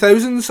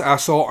mid-2000s. I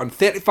saw it on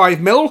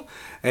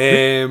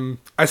 35mm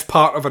as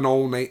part of an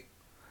all-night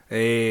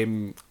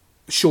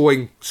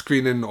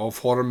screening of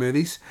horror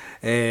movies,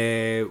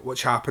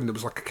 which happened. It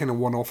was like a kind of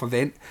one-off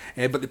event,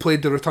 but they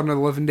played The Return of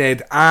the Living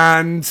Dead,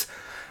 and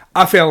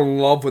I fell in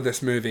love with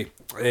this movie.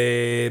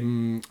 I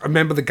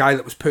remember the guy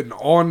that was putting it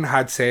on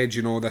had said,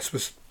 this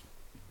was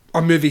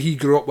a movie he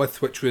grew up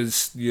with, which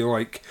was,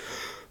 like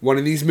one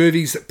of these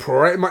movies that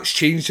pretty much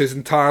changed his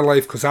entire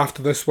life, because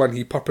after this one,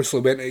 he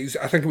purposely went,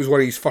 I think it was one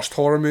of his first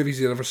horror movies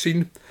he'd ever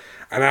seen.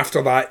 And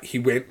after that, he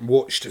went and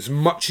watched as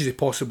much as he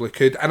possibly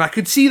could. And I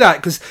could see that,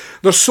 because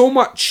there's so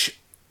much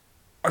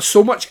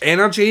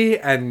energy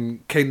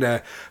and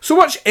so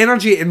much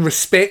energy and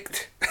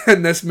respect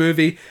in this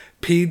movie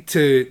paid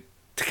to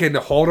kind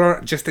of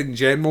horror just in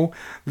general,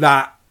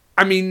 that,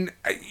 I mean,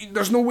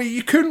 there's no way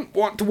you couldn't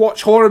want to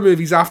watch horror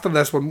movies after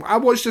this one. I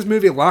watched this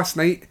movie last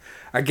night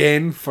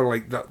again for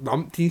like the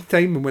umpteenth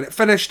time, and when it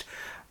finished,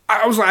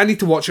 I was like, I need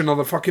to watch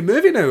another fucking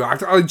movie now.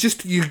 I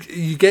just,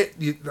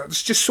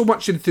 there's just so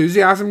much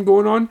enthusiasm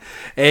going on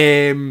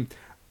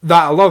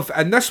that I love.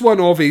 And this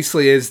one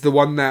obviously is the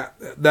one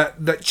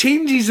that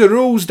changes the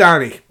rules,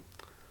 Danny.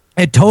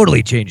 It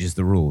totally changes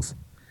the rules.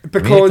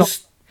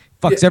 Because...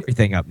 fucks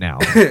everything up now.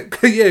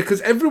 Yeah,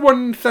 because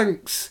everyone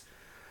thinks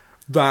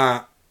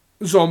that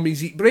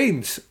zombies eat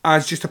brains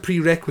as just a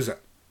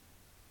prerequisite.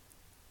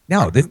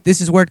 No,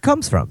 this is where it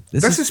comes from.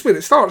 This is where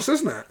it starts,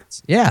 isn't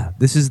it? Yeah,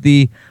 this is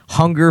the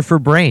hunger for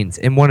brains,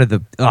 and one of the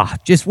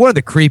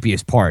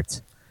creepiest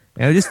parts.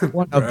 Just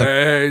one of the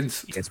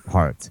creepiest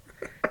parts.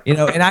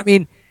 And I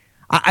mean,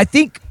 I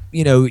think,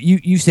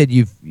 you said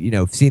you've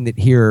seen it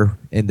here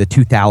in the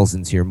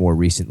 2000s here more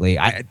recently.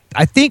 I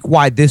think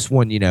why this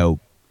one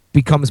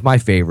becomes my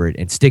favorite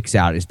and sticks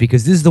out is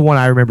because this is the one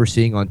I remember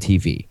seeing on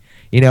TV.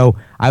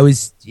 I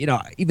was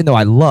even though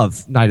I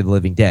love Night of the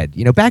Living Dead,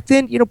 back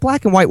then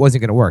black and white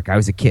wasn't going to work. I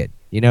was a kid,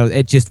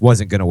 it just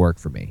wasn't going to work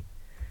for me.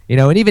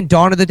 And even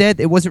Dawn of the Dead,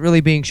 it wasn't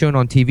really being shown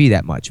on TV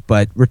that much.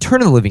 But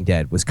Return of the Living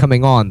Dead was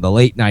coming on the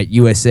late night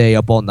USA,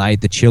 up all night,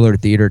 the chiller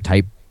theater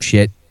type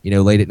shit,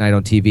 late at night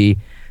on TV.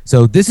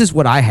 So this is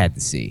what I had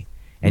to see.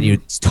 And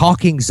it's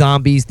talking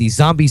zombies, these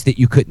zombies that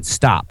you couldn't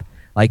stop.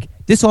 Like,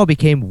 this all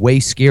became way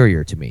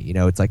scarier to me.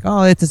 It's like,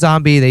 oh, it's a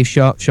zombie. They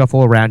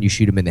shuffle around. You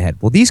shoot them in the head.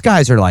 Well, these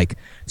guys are, like,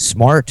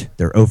 smart.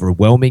 They're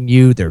overwhelming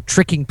you. They're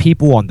tricking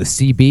people on the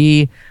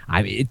CB.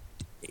 I mean,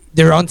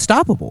 they're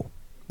unstoppable.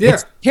 Yeah.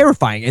 It's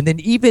terrifying. And then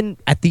even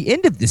at the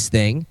end of this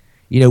thing,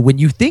 when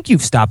you think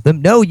you've stopped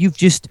them, no, you've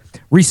just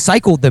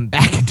recycled them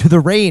back into the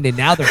rain, and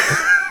now they're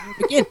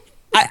again.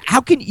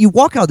 How can you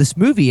walk out of this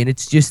movie and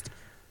it's just,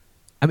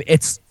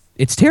 it's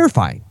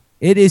terrifying.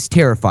 It is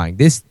terrifying.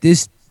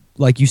 This,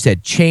 like you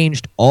said,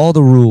 changed all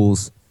the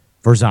rules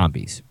for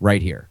zombies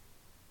right here.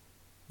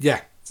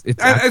 Yeah.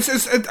 I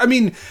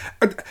think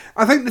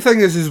the thing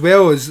is as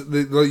well is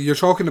you're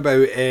talking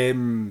about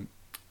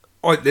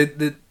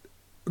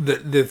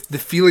the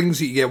feelings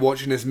that you get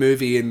watching this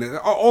movie, and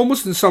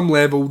almost in some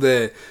level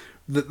that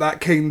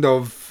kind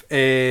of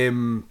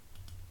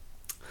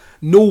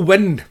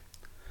no-win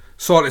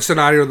sort of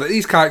scenario, that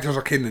these characters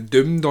are kind of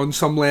doomed on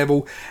some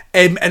level,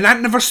 and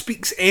that never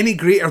speaks any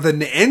greater than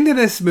the end of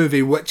this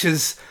movie, which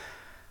is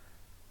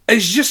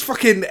just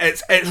fucking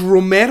it's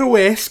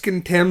Romero-esque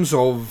in terms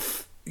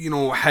of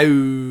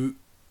how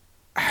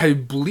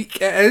bleak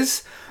it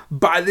is.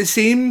 But at the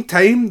same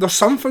time, there's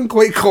something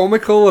quite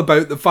comical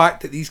about the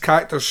fact that these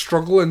characters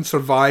struggle and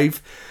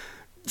survive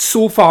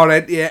so far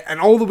into it.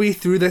 And all the way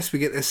through this, we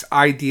get this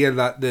idea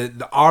that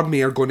the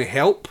army are going to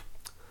help.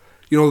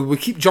 We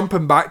keep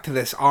jumping back to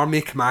this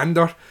army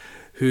commander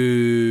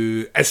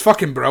who is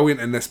fucking brilliant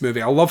in this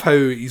movie. I love how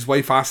his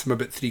wife asks him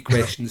about 3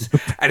 questions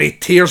and he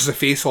tears the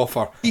face off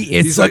her.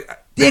 He's like,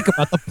 dick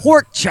about the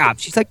pork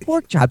chops. She's like,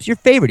 pork chops, your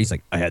favorite. He's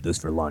like, I had those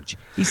for lunch.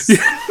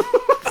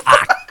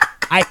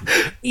 I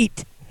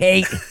hate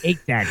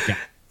that guy.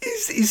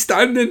 He's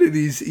standing in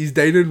his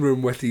dining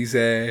room with his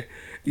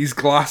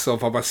glass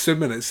of, I'm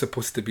assuming it's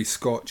supposed to be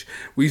scotch,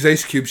 with his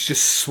ice cubes,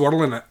 just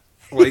swirling it.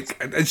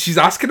 And she's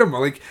asking him,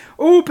 like,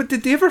 oh, but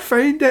did they ever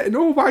find it? And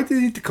oh, why did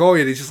they need to call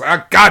you? And he's just like,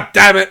 oh, God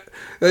damn it.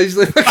 And he's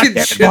like,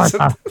 fucking shoots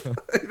her.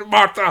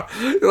 Martha.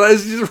 He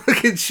just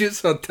fucking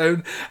shoots her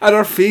down. And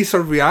her face,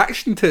 her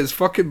reaction to it is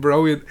fucking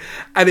brilliant.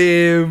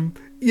 And,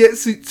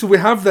 so we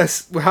have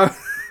this, we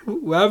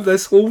have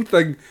this whole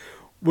thing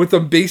with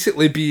him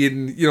basically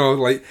being,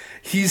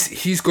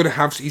 he's going to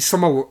have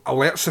some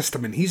alert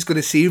system and he's going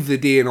to save the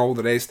day and all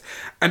the rest.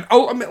 And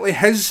ultimately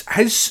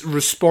his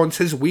response,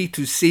 his way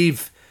to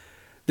save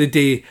the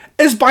day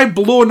is by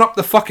blowing up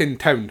the fucking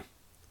town.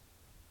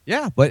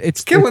 Yeah, but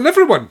it's killing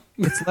everyone.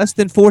 It's less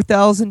than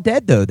 4,000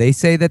 dead, though. They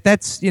say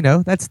that's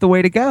the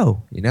way to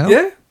go.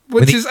 Yeah,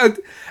 which is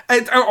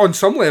on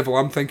some level,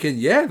 I'm thinking,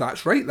 yeah,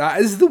 that's right. That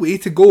is the way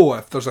to go.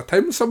 If there's a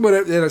town somewhere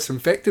out there that's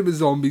infected with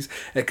zombies,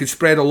 it could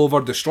spread all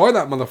over, destroy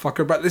that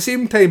motherfucker. But at the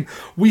same time,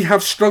 we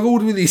have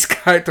struggled with these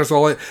characters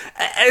all. It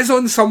is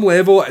on some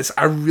level, it's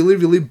a really,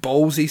 really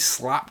ballsy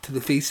slap to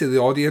the face of the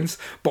audience,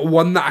 but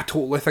one that I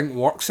totally think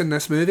works in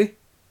this movie.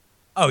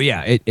 Oh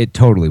yeah, it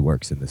totally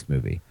works in this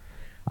movie.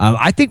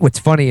 I think what's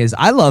funny is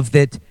I love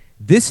that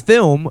this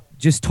film,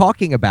 just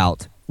talking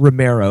about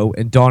Romero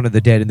and Dawn of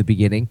the Dead in the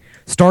beginning,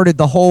 started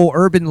the whole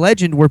urban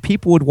legend where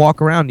people would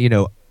walk around,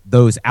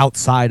 those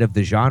outside of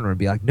the genre and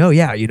be like, no,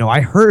 yeah,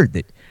 I heard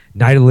that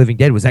Night of the Living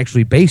Dead was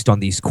actually based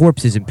on these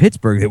corpses in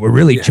Pittsburgh that were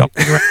really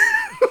jumping around.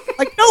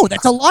 Like, no,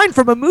 that's a line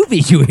from a movie,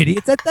 you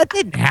idiots. That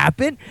didn't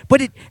happen.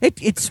 But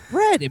it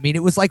spread. I mean,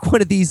 it was like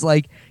one of these,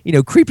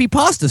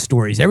 creepypasta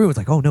stories. Everyone's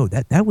like, oh, no,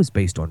 that was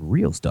based on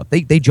real stuff.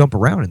 They jump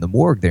around in the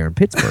morgue there in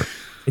Pittsburgh.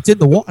 It's in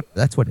the water.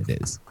 That's what it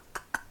is.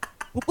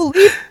 Well,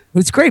 believe it.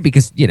 It's great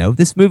because,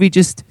 this movie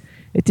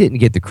it didn't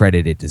get the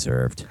credit it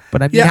deserved.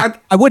 But I mean,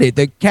 I would.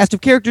 The cast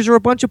of characters are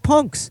a bunch of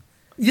punks.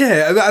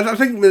 Yeah, I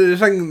think the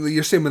thing that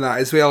you're saying with that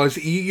as well is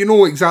you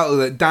know exactly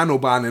that Dan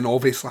O'Bannon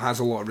obviously has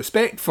a lot of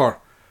respect for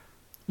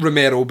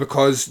Romero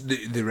because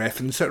they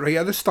reference it right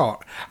at the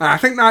start, and I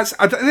think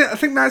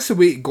that's the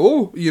way to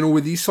go.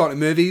 With these sort of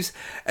movies,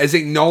 is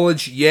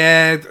acknowledge,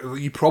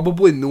 you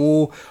probably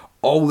know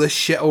all this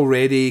shit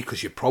already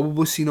because you've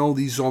probably seen all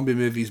these zombie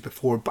movies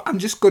before, but I'm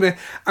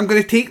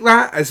gonna take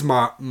that as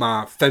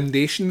my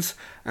foundations,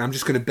 and I'm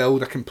just gonna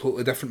build a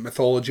completely different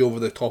mythology over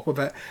the top of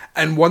it,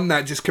 and one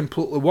that just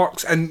completely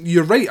works. And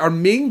you're right, our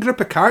main group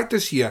of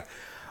characters here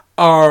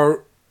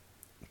are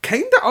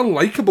kind of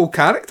unlikable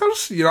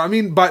characters, you know what I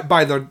mean,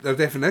 by their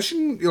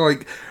definition. You know,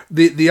 like,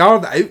 they are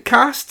the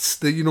outcasts.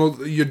 You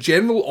know, your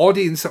general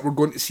audience that were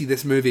going to see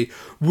this movie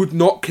would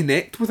not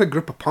connect with a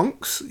group of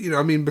punks, you know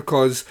what I mean,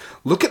 because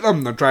look at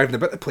them, they're driving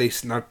about the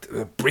place and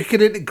they're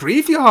breaking into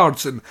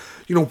graveyards, and,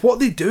 you know, what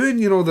they doing,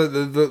 you know, they're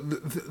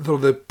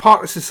the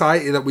part of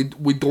society that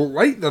we don't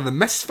like, they're the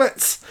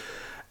misfits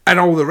and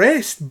all the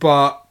rest,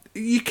 but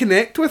you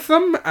connect with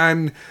them,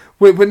 and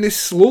when they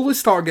slowly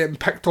start getting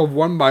picked off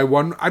one by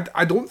one,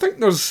 I don't think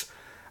there's...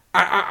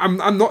 I'm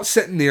not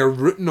sitting there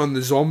rooting on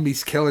the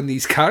zombies killing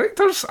these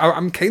characters.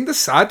 I'm kind of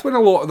sad when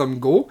a lot of them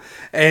go.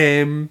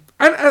 And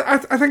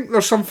I think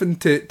there's something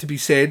to be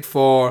said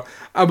for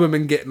a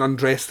woman getting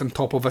undressed on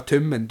top of a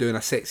tomb and doing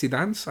a sexy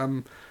dance.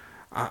 I'm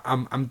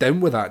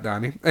down with that,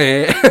 Danny.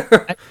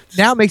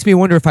 Now it makes me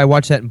wonder if I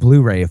watch that in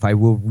Blu-ray, if I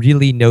will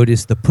really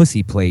notice the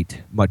pussy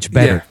plate much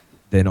better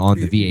than on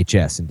the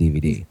VHS and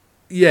DVD.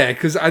 Yeah,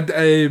 because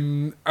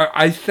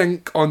I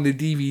think on the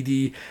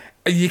DVD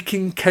you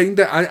can kind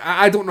of...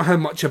 I don't know how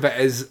much of it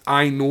is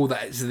I know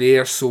that it's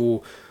there,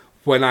 so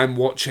when I'm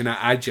watching it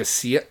I just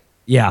see it.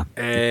 Yeah.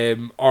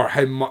 Or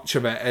how much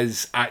of it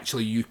is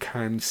actually you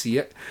can see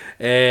it.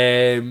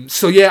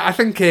 So yeah, I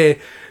think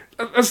there's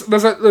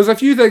a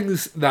few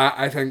things that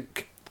I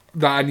think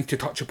that I need to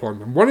touch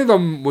upon. And one of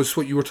them was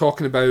what you were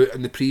talking about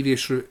in the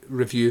previous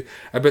review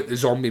about the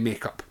zombie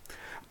makeup.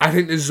 I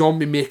think the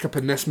zombie makeup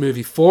in this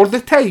movie, for the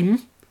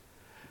time,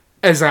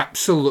 is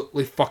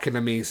absolutely fucking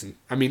amazing.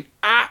 I mean,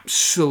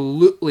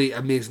 absolutely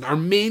amazing. Our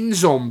main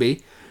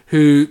zombie,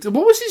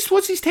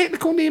 what's his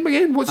technical name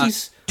again?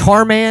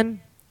 Tarman?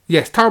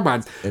 Yes,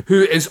 Tarman,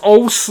 who is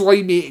all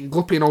slimy and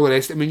gloopy and all the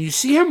rest. I mean, you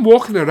see him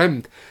walking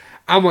around,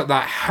 I'm like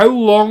that, how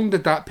long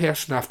did that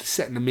person have to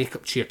sit in the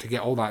makeup chair to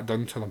get all that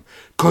done to them?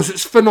 Because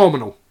it's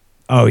phenomenal.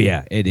 Oh,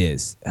 yeah, it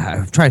is.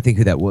 I'm trying to think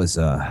who that was.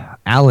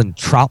 Alan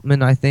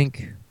Troutman, I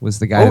think, was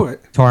the guy.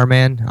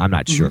 Tarman? I'm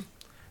not sure.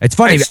 It's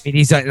funny. I mean,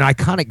 he's an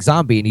iconic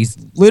zombie, and he's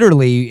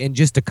literally in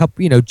just a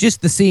couple,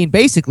 just the scene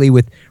basically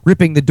with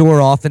ripping the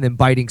door off and then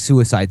biting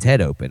Suicide's head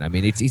open. I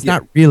mean, he's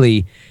not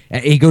really.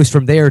 He goes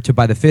from there to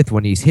by the fifth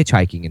when he's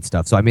hitchhiking and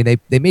stuff. So I mean,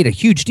 they made a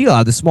huge deal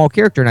out of the small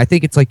character, and I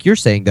think it's like you're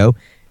saying though,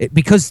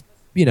 because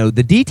the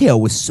detail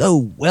was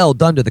so well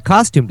done to the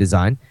costume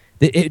design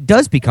that it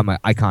does become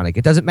iconic.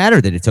 It doesn't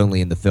matter that it's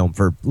only in the film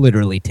for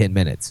literally 10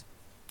 minutes.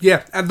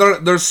 Yeah, and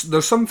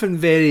there's something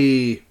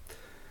very.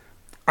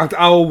 I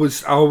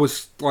always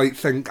like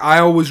think I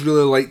always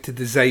really liked the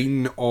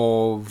design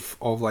of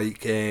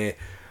like the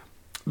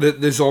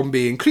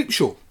zombie in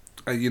Creepshow.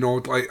 I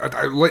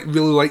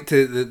really liked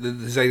the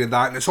design of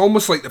that, and it's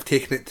almost like they've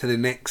taken it to the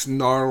next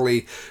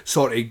gnarly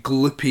sort of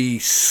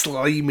gloopy,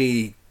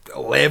 slimy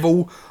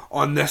level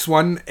on this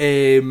one,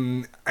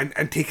 and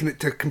taking it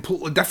to a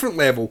completely different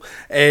level.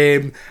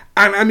 And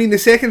I mean, the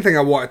second thing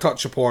I want to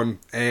touch upon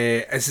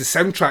is the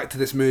soundtrack to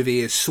this movie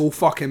is so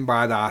fucking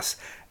badass.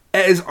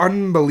 It is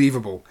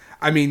unbelievable.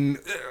 I mean,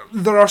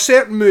 there are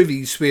certain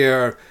movies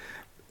where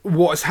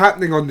what is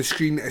happening on the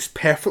screen is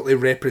perfectly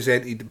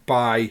represented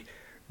by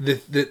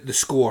the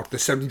score, the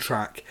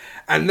soundtrack.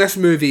 And this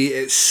movie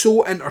is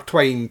so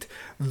intertwined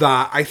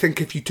that I think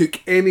if you changed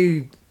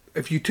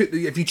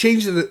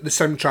the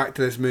soundtrack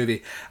to this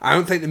movie, I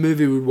don't think the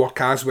movie would work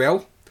as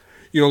well.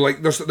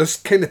 Like there's this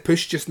kind of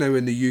push just now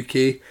in the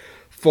UK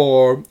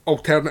for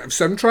alternative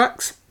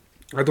soundtracks.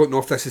 I don't know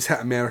if this has hit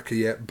America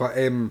yet, but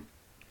it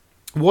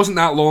wasn't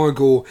that long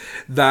ago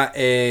that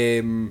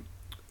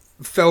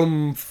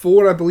Film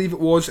 4, I believe it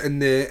was, in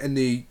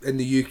the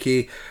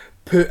UK,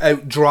 put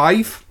out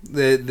Drive,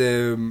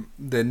 the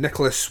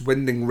Nicholas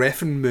Winding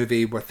Refn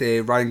movie with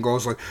Ryan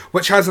Gosling,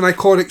 which has an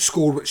iconic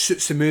score which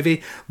suits the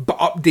movie, but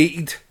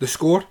updated the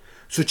score,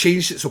 so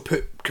changed it, so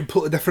put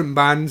completely different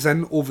bands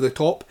in over the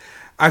top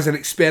as an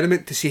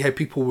experiment to see how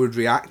people would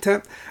react to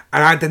it.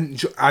 And I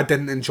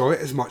didn't enjoy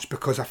it as much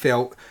because I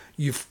felt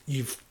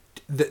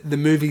the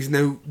movie's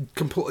now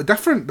completely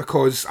different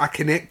because I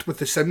connect with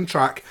the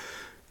soundtrack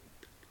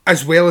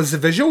as well as the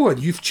visual, and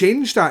you've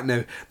changed that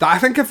now. That I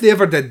think if they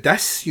ever did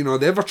this, they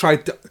ever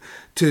tried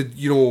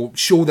to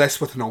show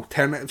this with an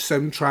alternative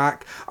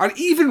soundtrack or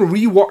even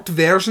reworked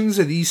versions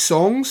of these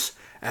songs,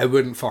 it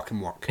wouldn't fucking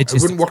work. It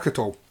wouldn't work at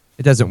all.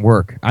 It doesn't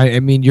work.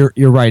 I mean, you're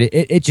right.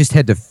 It just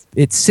had to.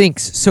 It syncs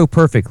so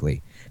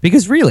perfectly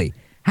because really,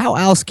 how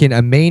else can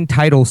a main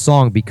title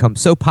song become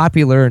so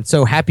popular and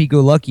so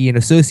happy-go-lucky and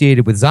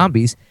associated with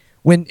zombies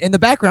when in the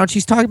background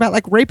she's talking about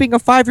like raping a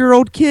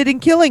 5-year-old kid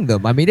and killing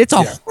them? I mean, it's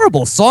a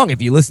horrible song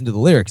if you listen to the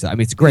lyrics. I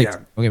mean, it's great.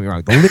 Don't get me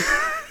wrong.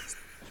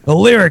 The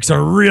lyrics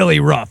are really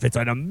rough. It's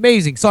an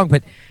amazing song,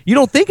 but you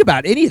don't think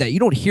about any of that. You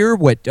don't hear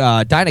what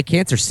Dinah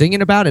Cancer's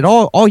singing about at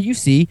all. All you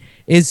see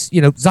is,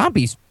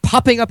 zombies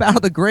popping up out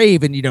of the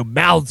grave and,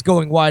 mouths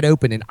going wide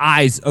open and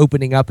eyes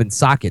opening up in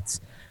sockets.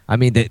 I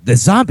mean, the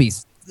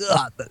zombies...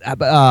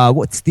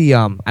 what's the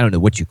I don't know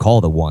what you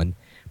call the one,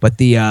 but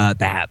the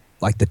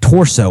like the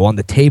torso on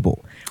the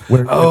table.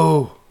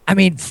 I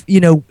mean,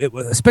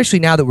 especially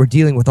now that we're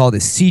dealing with all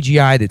this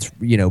CGI that's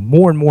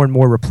more and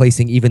more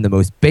replacing even the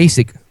most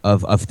basic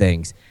of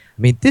things.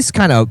 I mean, this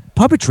kind of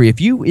puppetry,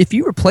 if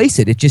you replace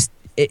it,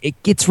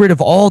 it gets rid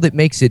of all that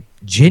makes it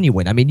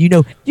genuine. I mean, you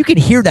know, you can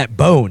hear that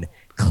bone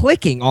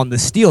clicking on the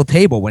steel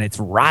table when it's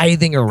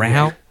writhing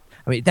around.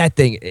 I mean, that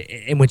thing,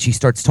 and when she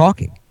starts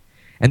talking.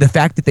 And the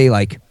fact that they,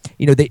 like,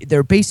 you know,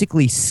 they're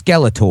basically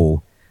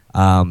skeletal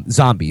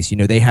zombies. You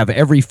know, they have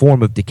every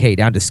form of decay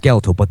down to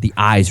skeletal, but the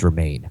eyes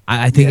remain.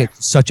 I think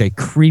it's such a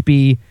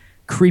creepy,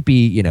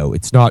 you know,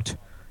 it's not,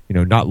 you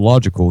know, not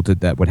logical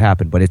that would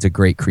happen, but it's a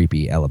great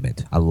creepy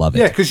element. I love it.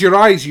 Yeah, because your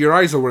eyes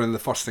are one of the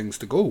first things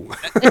to go.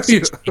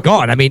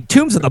 Gone. I mean,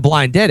 Tombs of the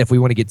Blind Dead, if we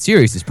want to get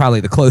serious, is probably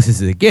the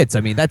closest it gets.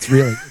 I mean, that's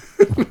really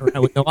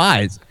with no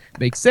eyes.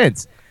 Makes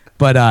sense.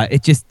 But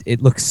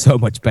it looks so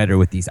much better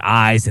with these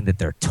eyes and that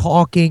they're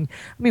talking.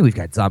 I mean, we've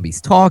got zombies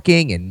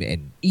talking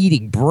and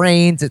eating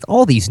brains. It's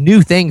all these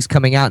new things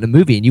coming out in a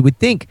movie. And you would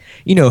think,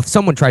 you know, if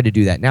someone tried to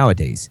do that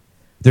nowadays,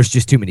 there's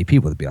just too many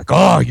people to be like,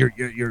 oh, you're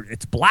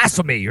it's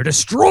blasphemy. You're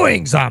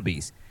destroying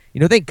zombies.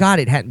 You know, thank God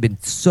it hadn't been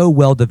so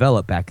well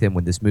developed back then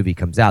when this movie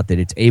comes out that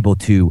it's able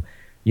to,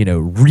 you know,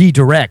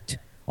 redirect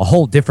a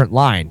whole different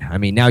line. I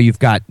mean, now you've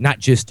got not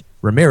just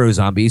Romero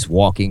zombies,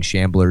 walking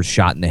shamblers,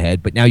 shot in the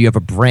head, but now you have a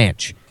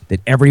branch that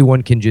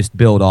everyone can just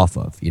build off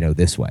of, you know,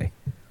 this way.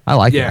 I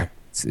like it.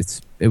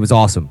 It was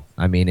awesome.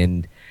 I mean,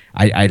 and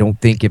I don't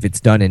think if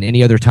it's done in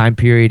any other time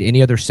period,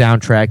 any other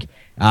soundtrack,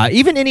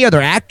 even any other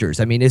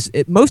actors. I mean,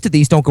 most of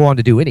these don't go on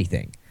to do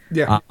anything.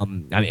 Yeah. I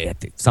mean, I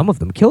think some of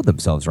them killed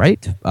themselves,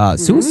 right?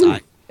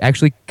 Suicide.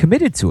 Actually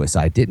committed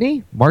suicide, didn't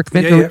he? Mark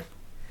Venter.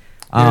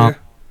 Yeah.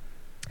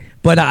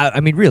 But I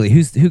mean, really,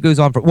 who goes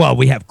on for? Well,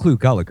 we have Clu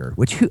Gallagher,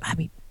 I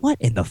mean, what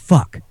in the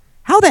fuck?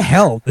 How the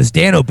hell does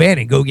Dan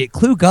O'Bannon go get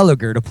Clu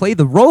Gallagher to play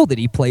the role that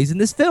he plays in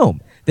this film?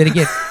 Then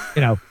again,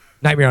 you know,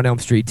 Nightmare on Elm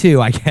Street 2,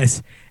 I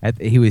guess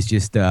he was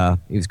just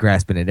he was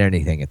grasping at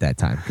anything at that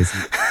time because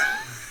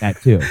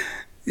that too.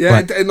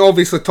 Yeah, and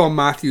obviously Tom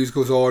Matthews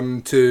goes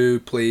on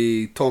to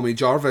play Tommy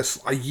Jarvis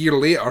a year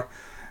later.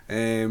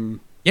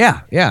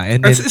 Yeah,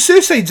 and then,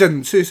 Suicide's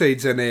in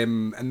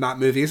that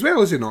movie as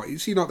well, is he not?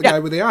 Is he not the guy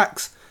with the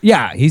axe?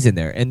 Yeah, he's in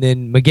there. And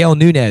then Miguel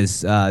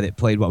Nunez that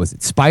played, what was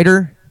it,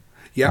 Spider?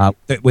 Yeah,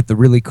 with the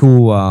really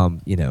cool,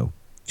 you know,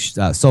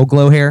 soul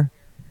glow hair.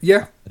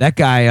 Yeah, that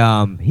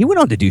guy. He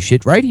went on to do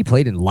shit, right? He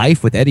played in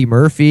Life with Eddie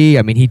Murphy.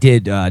 I mean, he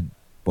did.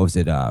 What was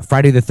it?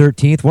 Friday the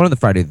 13th. One of the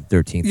Friday the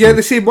 13th. Yeah,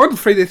 the same one.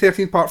 Friday the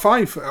 13th, Part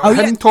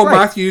 5. Tom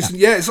Matthews.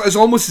 Yeah, it's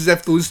almost as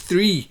if those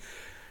three,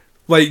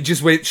 like,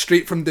 just went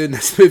straight from doing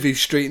this movie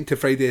straight into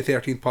Friday the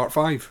 13th, Part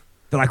 5.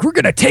 They're like, we're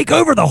gonna take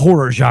over the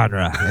horror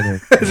genre.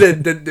 And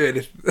then didn't do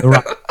anything.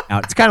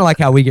 It's kind of like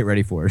how we get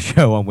ready for a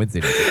show on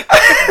Wednesday.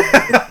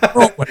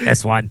 Roll with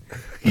this one.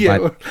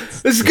 Yeah,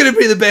 this is going to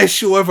be the best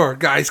show ever,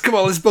 guys. Come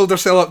on, let's build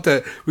ourselves up to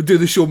it. We'll do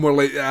the show more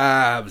like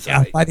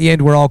right. By the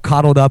end, we're all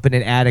coddled up in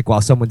an attic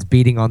while someone's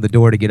beating on the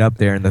door to get up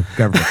there, and the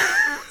government.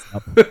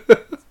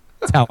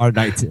 That's how our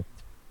nights end.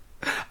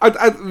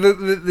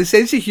 The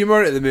sense of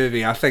humour of the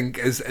movie, I think,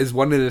 is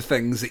one of the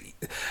things that,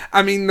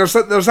 I mean, there's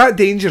that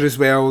danger as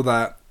well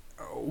that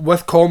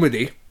with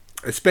comedy,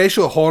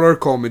 especially horror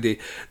comedy,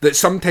 that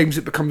sometimes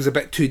it becomes a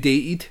bit too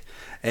dated.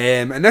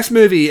 And this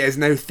movie is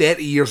now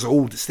 30 years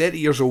old. It's 30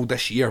 years old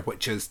this year,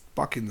 which is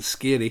fucking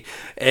scary.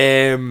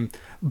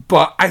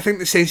 But I think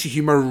the sense of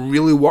humour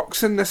really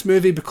works in this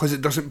movie because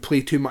it doesn't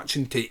play too much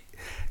into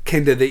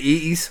kind of the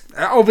 80s. It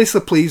obviously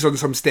plays on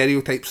some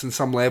stereotypes on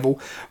some level,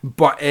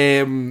 but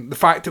the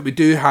fact that we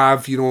do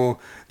have, you know,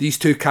 these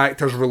two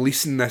characters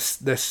releasing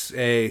this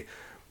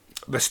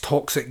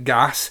toxic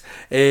gas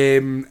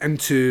into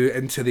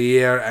the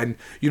air, and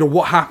you know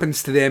what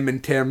happens to them in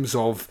terms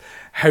of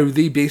how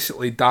they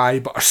basically die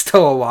but are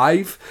still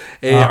alive,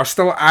 are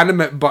still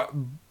animate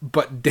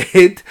but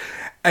dead,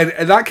 and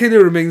that kind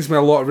of reminds me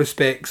a lot of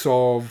respects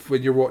of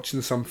when you're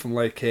watching something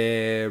like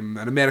An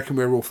American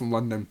Werewolf in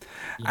London,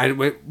 and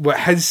with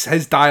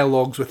his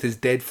dialogues with his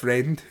dead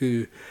friend,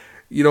 who,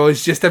 you know,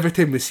 is just every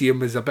time we see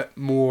him is a bit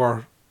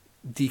more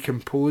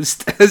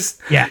decomposed.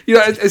 Yeah, you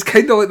know, it's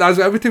kind of like that.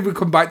 Every time we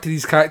come back to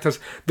these characters,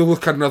 they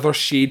look another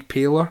shade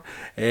paler.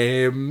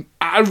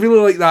 I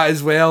really like that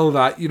as well.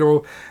 That, you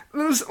know,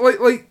 there's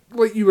like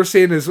you were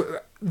saying, is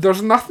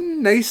there's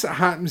nothing nice that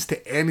happens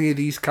to any of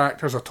these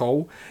characters at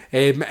all.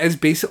 It is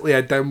basically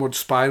a downward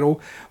spiral,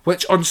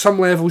 which on some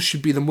levels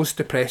should be the most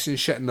depressing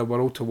shit in the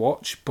world to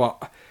watch.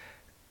 But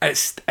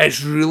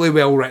it's really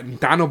well written.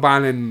 Dan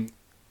O'Bannon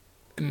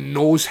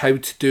knows how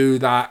to do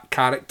that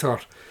character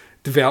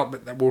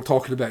development that we're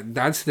talking about in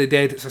Dance of the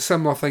Dead. It's a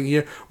similar thing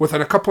here.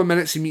 Within a couple of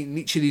minutes of meeting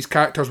each of these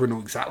characters, we know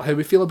exactly how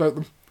we feel about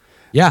them.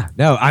 Yeah,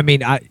 no, I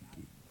mean,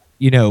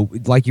 you know,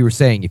 like you were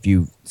saying, if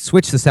you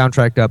switch the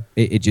soundtrack up,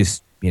 it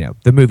just, you know,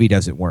 the movie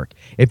doesn't work.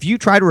 If you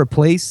try to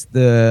replace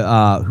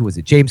the, who was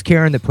it, James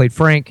Karen that played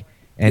Frank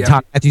and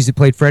Tom Matthews that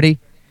played Freddy,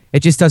 it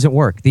just doesn't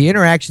work. The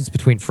interactions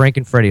between Frank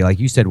and Freddy, like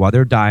you said, while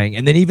they're dying,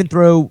 and then even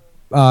throw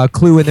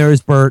Clu in there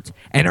as Bert,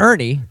 and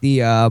Ernie,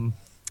 the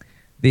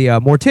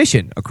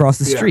mortician across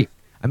the street.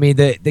 I mean,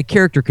 the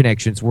character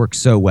connections work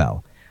so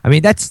well. I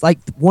mean, that's like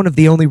one of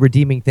the only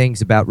redeeming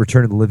things about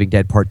Return of the Living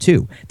Dead Part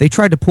 2. They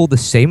tried to pull the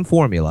same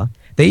formula.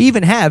 They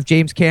even have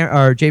James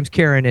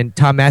Karen and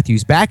Tom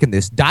Matthews back in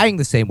this, dying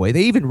the same way.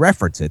 They even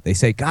reference it. They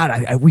say,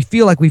 God, we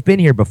feel like we've been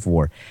here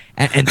before.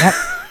 And that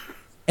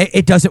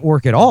it doesn't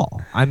work at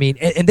all. I mean,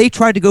 and they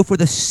tried to go for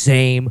the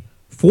same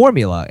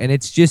formula, and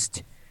it's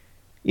just,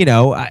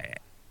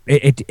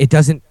 it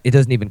doesn't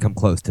even come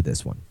close to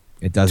this one.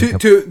 It doesn't.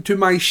 To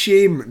my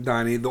shame,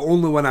 Danny, the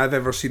only one I've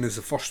ever seen is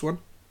the first one.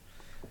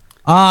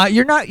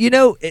 You're not.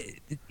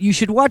 You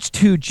should watch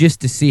 2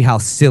 just to see how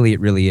silly it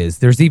really is.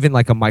 There's even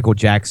like a Michael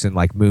Jackson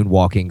like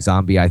moonwalking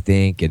zombie, I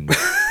think, and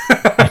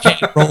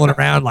rolling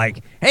around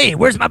like, "Hey,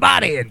 where's my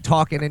body?" and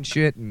talking and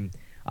shit. And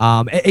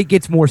it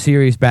gets more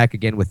serious back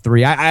again with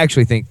 3. I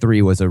actually think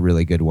 3 was a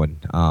really good one.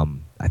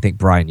 I think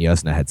Brian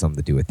Yuzna had something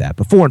to do with that.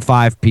 But 4 and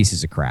 5,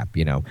 pieces of crap,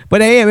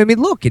 But hey, I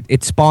mean, look,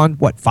 it spawned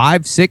what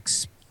 5,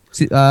 6,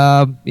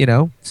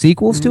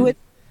 sequels to it.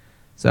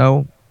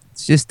 So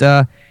it's just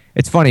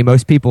it's funny.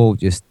 Most people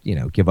just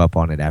give up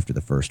on it after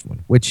the first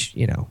one. Which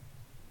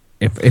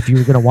if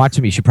you're gonna watch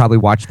them, you should probably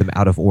watch them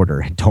out of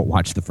order and don't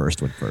watch the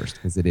first one first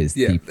because it is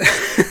deep.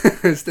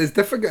 It's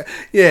difficult.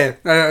 Yeah,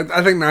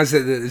 I think that's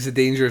the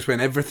danger is when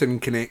everything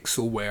connects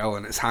so well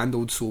and it's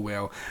handled so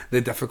well.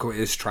 The difficulty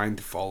is trying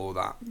to follow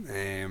that.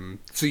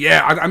 So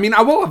yeah, I mean,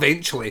 I will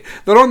eventually.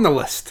 They're on the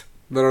list.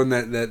 They're on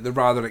the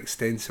rather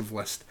extensive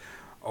list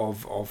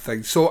of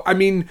things. So I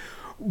mean,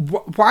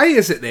 why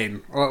is it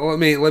then?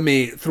 Let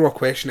me throw a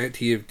question out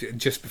to you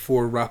just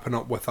before wrapping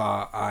up with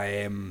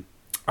a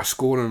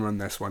scoring on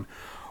this one.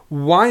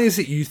 Why is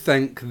it you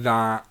think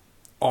that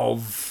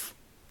of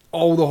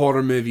all the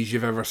horror movies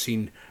you've ever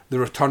seen, The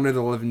Return of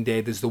the Living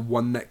Dead is the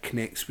one that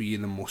connects with you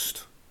the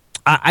most?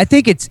 I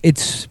think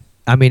it's.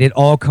 I mean, it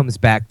all comes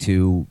back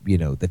to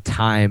the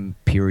time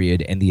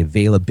period and the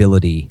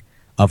availability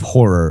of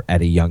horror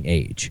at a young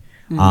age.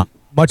 Mm-hmm.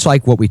 Much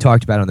like what we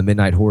talked about on the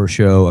Midnight Horror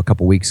Show a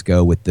couple weeks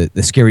ago with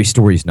the Scary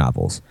Stories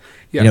novels.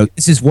 Yeah.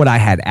 This is what I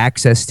had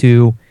access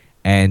to,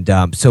 and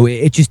so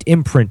it just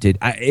imprinted.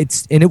 And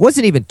it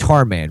wasn't even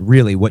Tarman,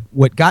 really.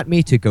 What got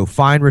me to go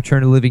find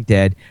Return of the Living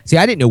Dead, see,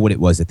 I didn't know what it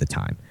was at the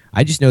time.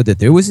 I just know that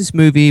there was this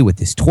movie with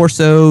this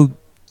torso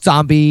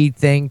zombie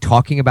thing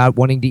talking about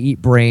wanting to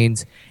eat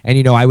brains,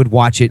 and I would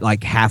watch it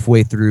like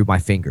halfway through my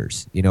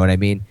fingers. You know what I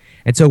mean?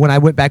 And so when I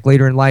went back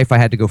later in life, I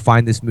had to go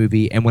find this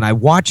movie, and when I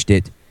watched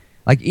it,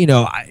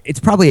 it's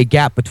probably a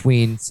gap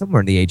between somewhere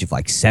in the age of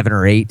like 7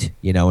 or 8,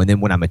 and then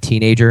when I'm a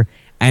teenager,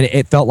 and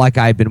it felt like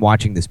I'd been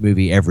watching this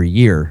movie every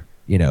year,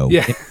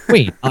 Yeah. in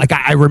between. Like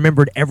I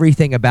remembered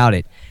everything about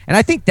it, and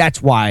I think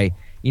that's why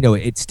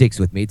it sticks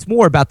with me. It's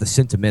more about the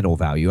sentimental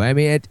value. I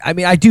mean,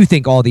 I do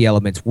think all the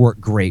elements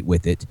work great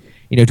with it.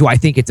 Do I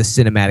think it's a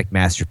cinematic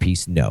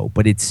masterpiece? No,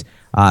 but it's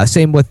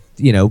same with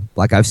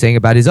like I was saying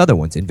about his other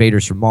ones,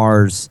 Invaders from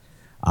Mars.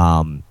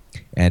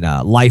 And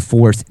Life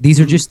Force. These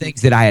are just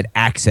things that I had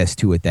access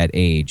to at that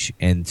age,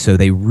 and so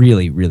they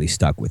really, really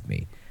stuck with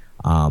me.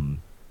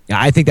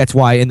 I think that's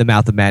why In the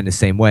Mouth of Madness,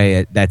 same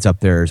way, that's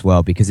up there as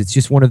well, because it's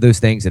just one of those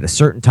things at a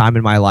certain time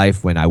in my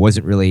life when I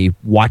wasn't really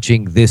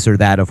watching this or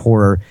that of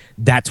horror,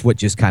 that's what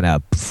just kind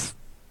of,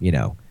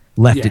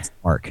 left its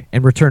mark.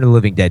 And Return of the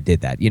Living Dead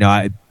did that.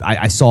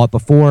 I saw it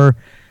before.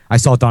 I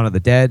saw Dawn of the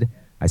Dead.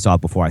 I saw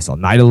it before I saw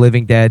Night of the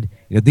Living Dead.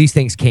 These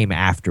things came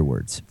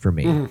afterwards for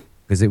me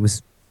because it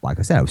was, like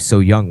I said, I was so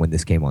young when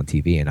this came on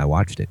TV and I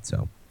watched it.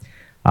 So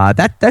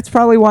that's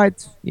probably why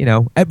it's,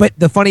 But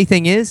the funny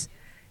thing is,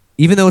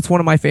 even though it's one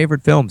of my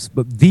favorite films,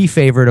 but the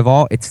favorite of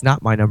all, it's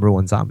not my number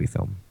 1 zombie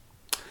film.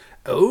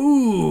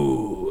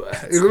 Oh,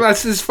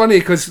 that's just funny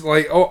because,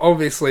 like,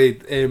 obviously,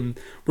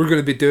 we're going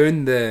to be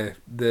doing the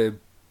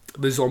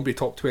zombie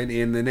top 20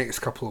 in the next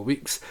couple of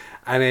weeks,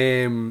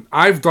 and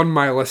I've done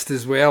my list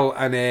as well.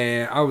 And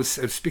I was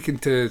speaking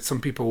to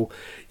some people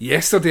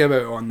yesterday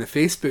about it on the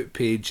Facebook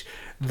page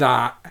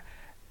that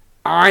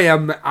I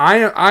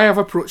have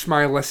approached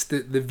my list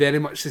the very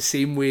much the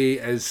same way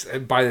as,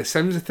 by the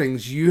sounds of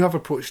things, you have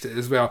approached it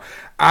as well.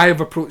 I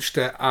have approached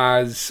it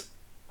as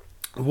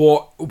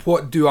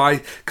what do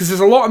I, because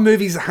there's a lot of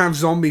movies that have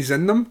zombies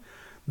in them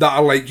that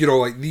are like,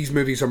 like these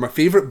movies are my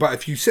favourite, but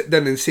if you sit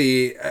down and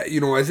say,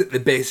 is it the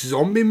best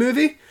zombie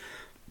movie?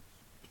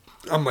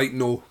 I'm like,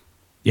 no.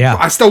 Yeah.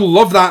 But I still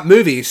love that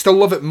movie. Still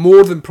love it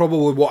more than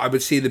probably what I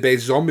would say the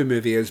best zombie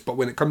movie is. But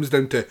when it comes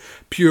down to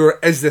pure,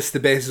 is this the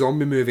best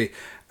zombie movie?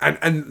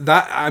 And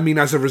that, I mean,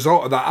 as a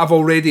result of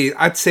that,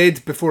 I'd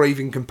said before I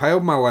even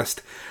compiled my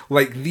list,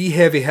 like the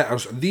heavy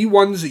hitters, the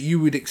ones that you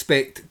would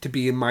expect to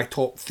be in my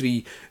top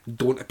 3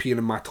 don't appear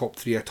in my top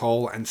 3 at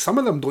all. And some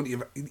of them don't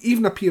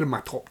even appear in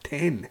my top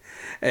 10.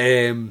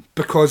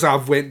 Because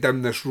I've went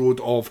down this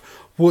road of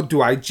what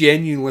do I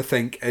genuinely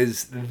think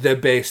is the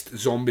best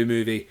zombie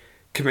movie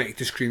committed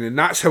to screen, and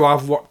that's how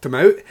I've worked them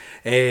out.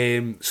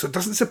 So it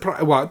doesn't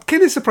surprise. Well, it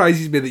kind of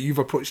surprises me that you've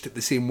approached it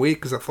the same way,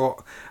 because I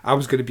thought I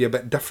was going to be a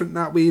bit different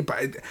that way.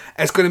 But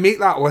it's going to make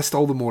that list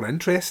all the more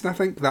interesting. I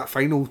think that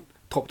final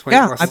top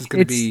 20 list is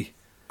going to be.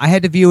 I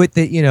had to view it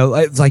that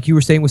it's like you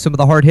were saying with some of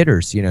the hard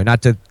hitters.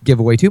 Not to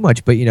give away too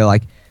much, but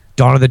like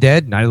Dawn of the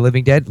Dead, Night of the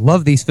Living Dead.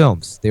 Love these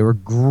films. They were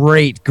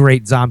great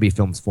zombie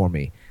films for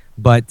me.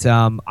 But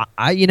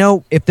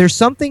if there's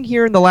something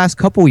here in the last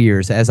couple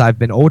years as I've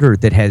been older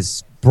that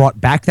has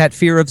brought back that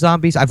fear of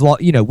zombies,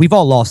 we've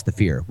all lost the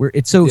fear.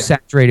 It's so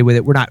saturated with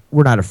it.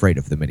 We're not afraid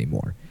of them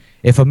anymore.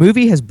 If a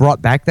movie has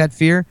brought back that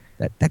fear,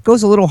 that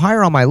goes a little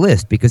higher on my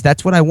list because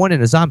that's what I want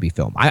in a zombie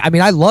film. I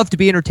mean, I love to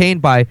be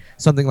entertained by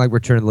something like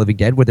Return of the Living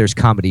Dead where there's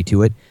comedy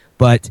to it,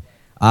 but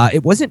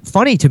it wasn't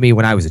funny to me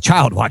when I was a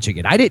child watching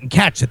it. I didn't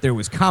catch that there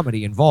was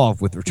comedy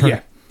involved with Return of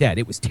the Dead.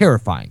 It was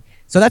terrifying.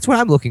 So that's what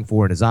I'm looking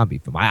for in a zombie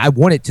film. I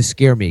want it to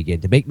scare me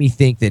again, to make me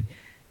think that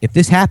if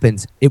this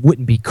happens, it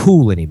wouldn't be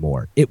cool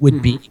anymore. It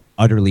would be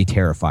utterly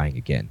terrifying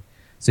again.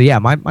 So yeah,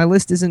 my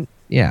list isn't,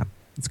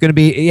 it's going to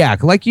be,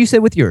 like you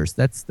said with yours.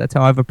 That's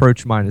how I've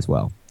approached mine as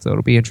well. So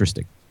it'll be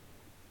interesting.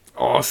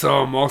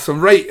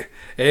 Awesome. Right.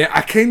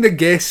 I kind of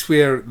guess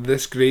where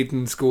this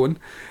grading's going.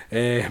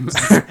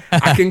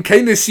 I can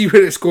kind of see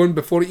where it's going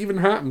before it even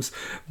happens.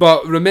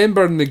 But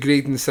remembering the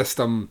grading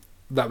system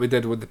that we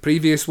did with the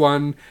previous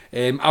one,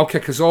 I'll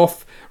kick us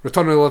off.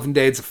 Return of the Living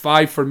Dead's a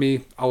 5 for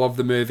me. I love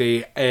the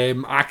movie.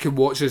 I could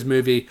watch this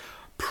movie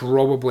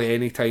probably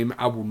anytime.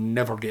 I will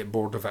never get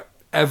bored of it.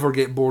 Ever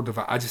get bored of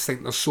it. I just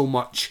think there's so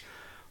much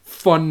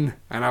fun,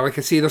 and like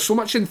I say, there's so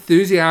much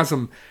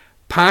enthusiasm,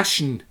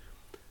 passion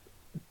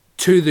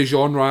to the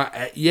genre.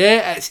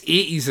 It's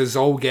 80s as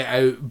all get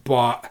out,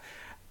 but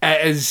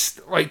it is,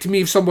 like, to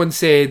me, if someone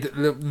said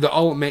the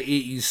ultimate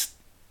 80s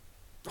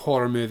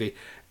horror movie,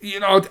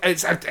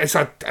 it's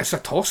a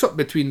toss-up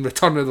between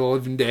Return of the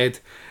Living Dead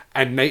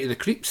and Night of the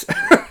Creeps.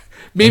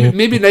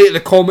 maybe Night of the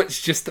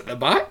Comet's just at the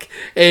back.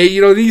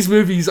 These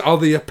movies are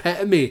the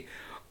epitome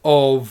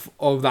of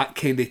that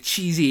kind of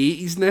cheesy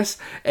 80s-ness.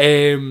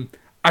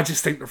 I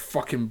just think they're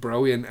fucking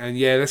brilliant, and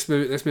this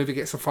movie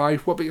gets a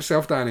 5. What about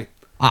yourself, Danny?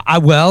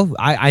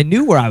 I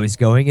knew where I was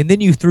going, and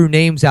then you threw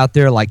names out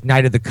there like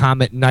Night of the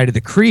Comet and Night of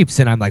the Creeps,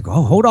 and I'm like,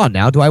 oh, hold on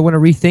now. Do I want to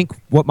rethink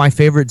what my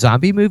favorite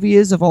zombie movie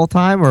is of all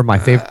time, or my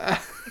favorite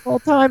of all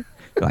time?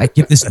 Do I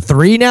give this a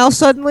 3 now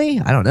suddenly?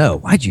 I don't know.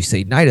 Why'd you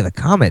say Night of the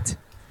Comet?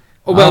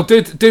 Oh, well,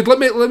 dude, let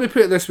me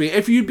put it this way.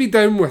 If you'd be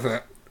down with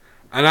it,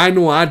 and I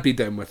know I'd be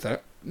down with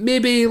it,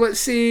 maybe, let's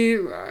say,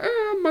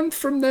 a month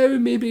from now,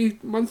 maybe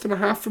a month and a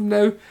half from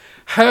now,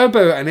 how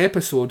about an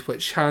episode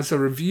which has a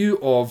review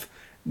of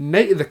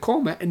Night of the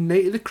Comet and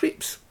Night of the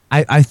Creeps?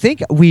 I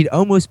think we'd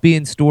almost be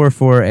in store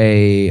for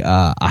a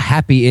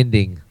happy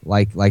ending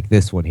like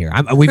this one here.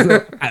 We've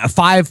a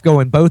 5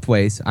 going both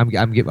ways. I'm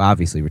getting,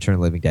 obviously, Return of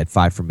the Living Dead,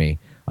 5 for me.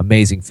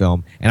 Amazing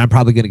film. And I'm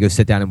probably going to go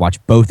sit down and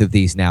watch both of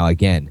these now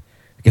again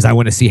because I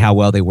want to see how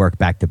well they work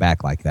back to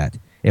back like that.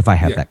 If I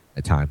have that kind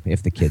of time,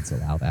 if the kids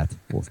allow that.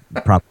 Well,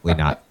 probably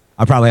not.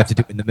 I'll probably have to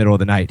do it in the middle of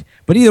the night.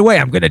 But either way,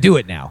 I'm going to do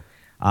it now.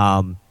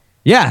 I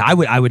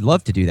would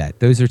love to do that.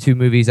 Those are 2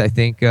 movies I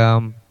think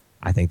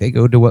they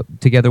go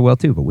together well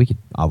too, but we could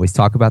always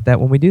talk about that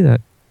when we do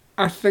that.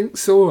 I think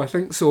so.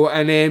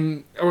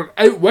 And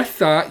out with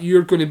that,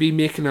 you're going to be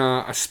making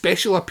a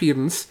special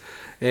appearance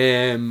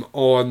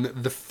on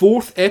the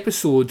 4th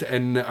episode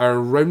in our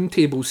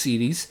Roundtable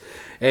series,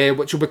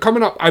 which will be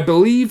coming up, I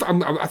believe,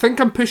 I think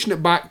I'm pushing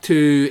it back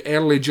to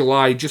early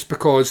July just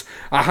because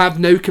I have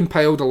now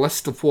compiled a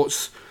list of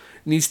what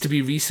needs to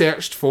be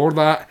researched for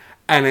that,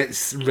 and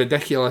it's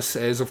ridiculous.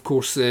 It is, of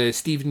course, the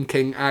Stephen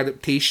King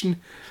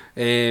adaptation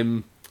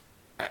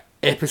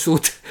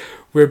episode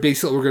where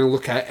basically we're going to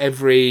look at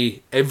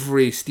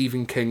every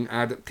Stephen King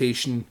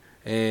adaptation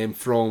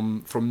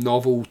from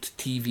novel to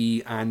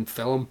TV and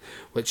film,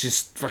 which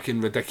is fucking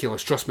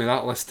ridiculous. Trust me,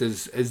 that list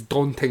is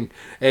daunting.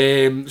 So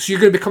you're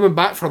going to be coming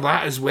back for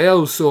that as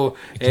well. So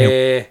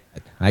I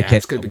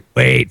can't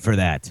wait for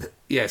that.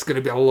 Yeah, it's going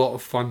to be a lot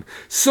of fun.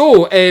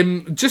 So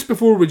just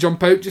before we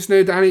jump out just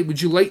now, Danny,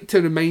 would you like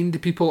to remind the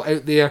people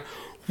out there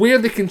where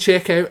they can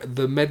check out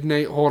the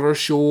Midnight Horror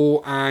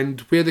Show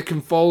and where they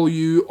can follow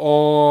you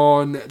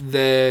on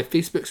the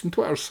Facebooks and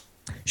Twitters?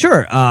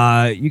 Sure.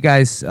 You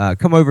guys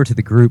come over to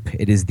the group.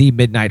 It is the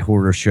Midnight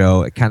Horror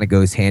Show. It kind of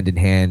goes hand in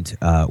hand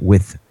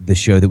with the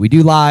show that we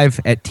do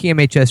live at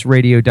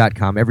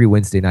tmhsradio.com every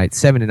Wednesday night,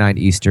 7 to 9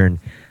 Eastern.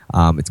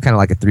 It's kind of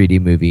like a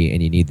 3D movie,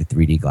 and you need the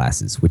 3D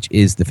glasses, which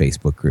is the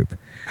Facebook group.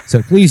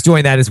 So please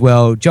join that as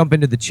well. Jump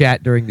into the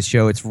chat during the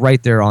show. It's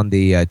right there on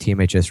the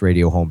TMHS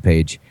Radio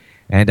homepage.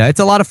 And it's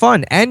a lot of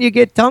fun. And you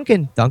get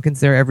Duncan. Duncan's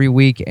there every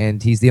week,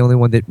 and he's the only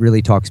one that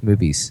really talks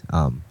movies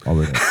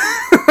over there.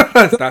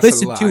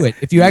 Listen to it.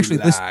 If you actually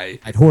listen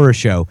at Horror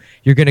Show,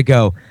 you're going to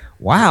go,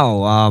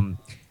 wow,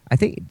 I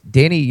think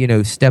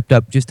Danny, stepped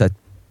up just a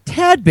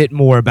tad bit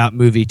more about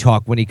movie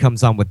talk when he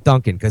comes on with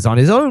Duncan, because on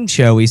his own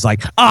show, he's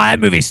like, oh, that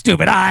movie's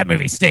stupid. That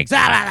movie stinks.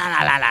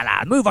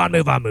 Move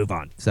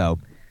on. So,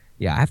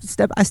 yeah,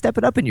 I step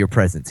it up in your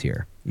presence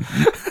here.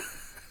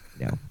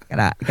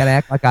 Gotta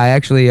act like I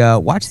actually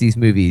watch these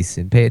movies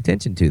and pay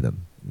attention to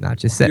them, not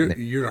just sitting there.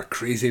 You're a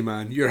crazy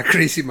man.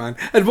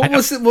 And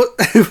what's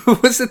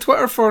the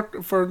Twitter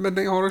for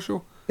Midnight Horror Show?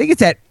 I think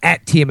it's at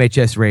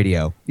TMHS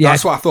Radio. Yeah,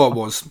 that's what I thought it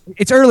was.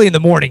 It's early in the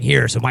morning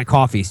here, so my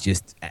coffee's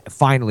just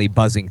finally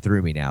buzzing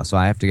through me now. So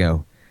I have to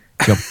go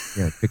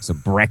pick some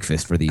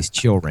breakfast for these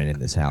children in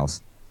this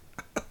house.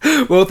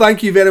 Well,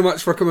 thank you very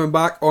much for coming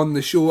back on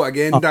the show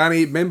again,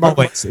 Danny. Remember,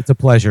 it's a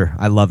pleasure.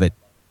 I love it.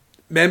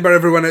 Remember,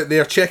 everyone out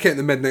there, check out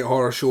the Midnight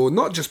Horror Show,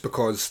 not just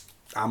because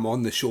I'm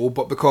on the show,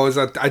 but because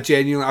I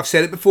genuinely, I've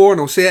said it before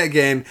and I'll say it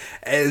again,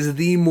 it is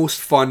the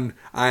most fun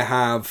I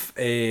have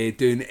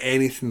doing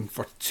anything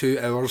for 2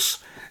 hours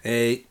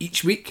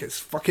each week.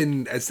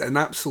 It's an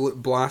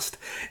absolute blast.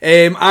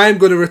 I'm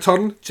going to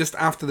return just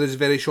after this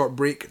very short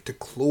break to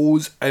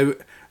close out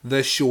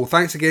this show.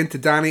 Thanks again to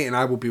Danny, and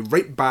I will be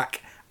right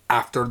back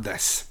after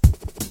this.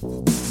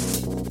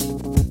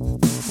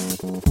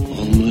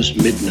 Almost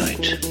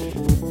midnight.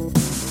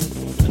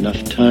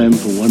 Enough time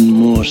for one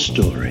more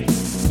story.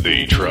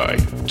 They tried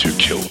to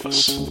kill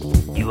us.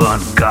 You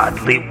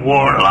ungodly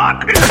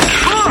warlock.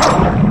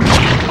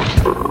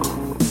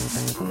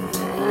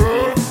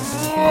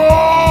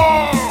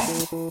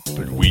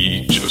 But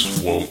we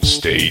just won't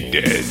stay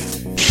dead.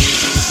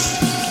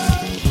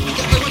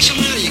 What's the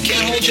matter? You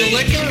can't hold your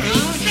liquor,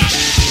 huh?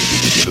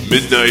 The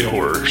Midnight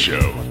Horror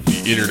Show,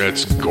 the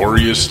internet's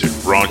goriest and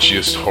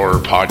raunchiest horror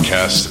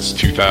podcast since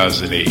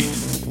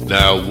 2008.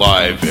 Now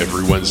live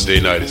every Wednesday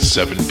night at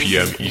 7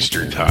 p.m.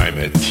 Eastern Time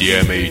at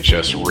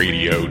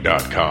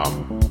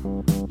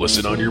tmhsradio.com.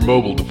 Listen on your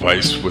mobile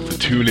device with the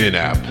TuneIn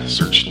app.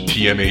 Search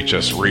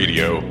TMHS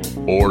Radio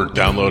or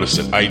download us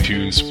at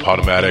iTunes,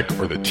 Podomatic,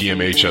 or the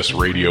TMHS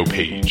Radio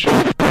page.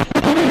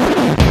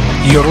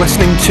 You're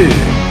listening to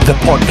the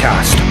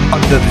podcast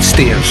Under the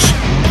Stairs.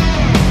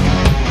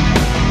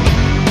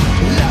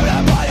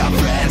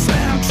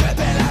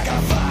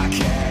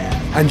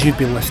 And you've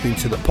been listening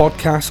to the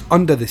podcast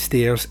Under the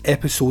Stairs,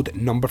 episode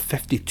number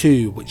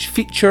 52, which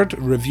featured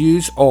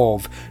reviews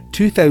of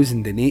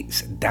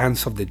 2008's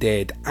Dance of the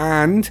Dead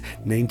and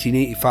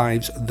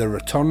 1985's The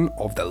Return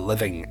of the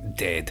Living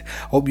Dead.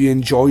 Hope you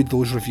enjoyed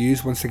those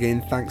reviews. Once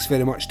again, thanks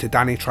very much to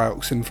Danny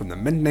Trioxson from the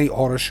Midnight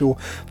Horror Show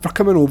for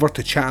coming over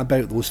to chat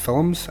about those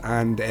films.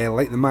 And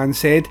like the man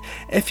said,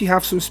 if you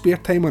have some spare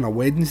time on a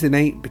Wednesday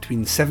night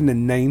between 7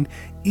 and 9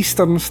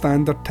 Eastern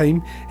Standard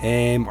Time,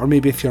 or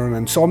maybe if you're an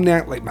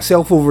insomniac like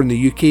myself over in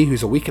the UK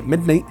who's awake at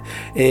midnight,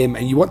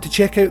 and you want to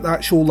check out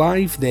that show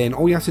live, then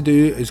all you have to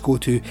do is go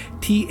to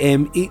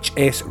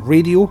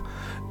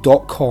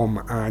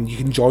tmhsradio.com and you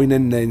can join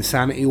in the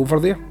insanity over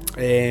there.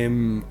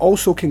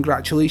 Also,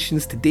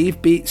 congratulations to Dave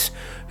Bates,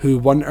 who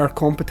won our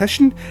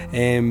competition.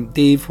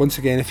 Dave, once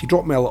again, if you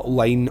drop me a little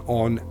line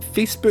on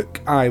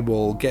Facebook, I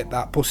will get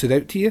that posted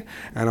out to you,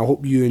 and I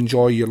hope you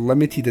enjoy your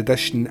limited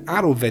edition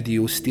Arrow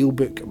Video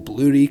Steelbook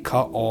Blu-ray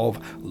cut of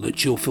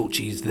Lucio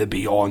Fulci's The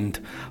Beyond.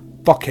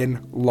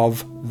 Fucking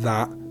love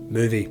that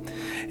movie.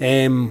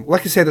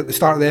 Like I said at the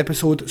start of the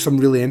episode, some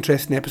really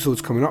interesting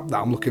episodes coming up that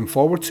I'm looking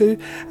forward to,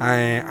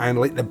 and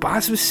like the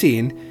Baz was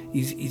saying,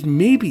 he's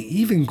maybe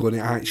even going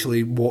to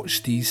actually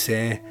watch these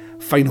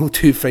final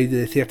 2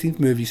 Friday the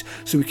 13th movies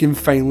so we can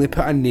finally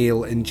put a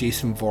nail in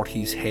Jason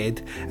Voorhees'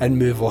 head and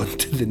move on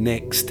to the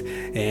next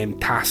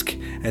task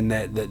in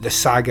the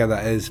saga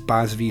that is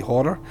Baz v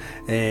Horror.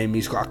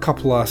 He's got a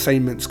couple of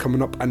assignments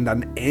coming up and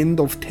an end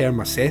of term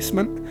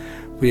assessment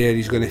where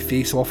he's going to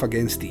face off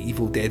against the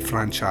Evil Dead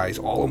franchise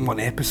all in one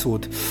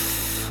episode.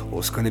 Oh,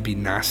 it's going to be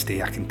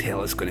nasty. I can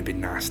tell it's going to be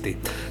nasty.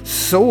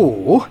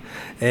 So,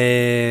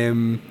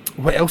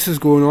 what else is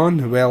going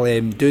on? Well,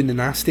 Doing the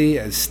Nasty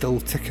is still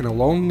ticking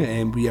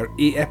along. We are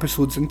 8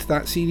 episodes into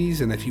that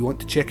series, and if you want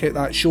to check out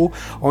that show,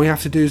 all you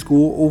have to do is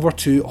go over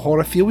to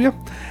Horophilia.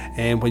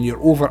 And when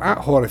you're over at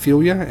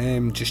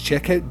Horophilia, just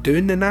check out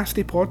Doing the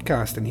Nasty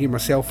podcast and hear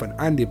myself and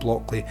Andy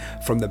Blockley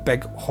from the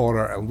Big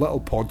Horror and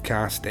Little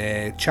podcast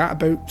chat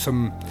about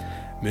some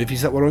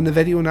movies that were on the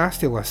Video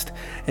Nasty list.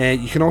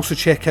 You can also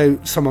check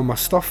out some of my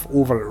stuff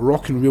over at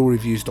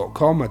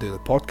rockandreelreviews.com. I do the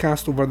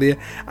podcast over there.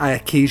 I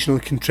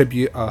occasionally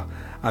contribute a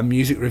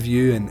music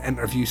review and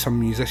interview some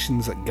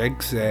musicians at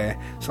gigs.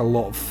 It's a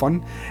lot of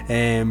fun.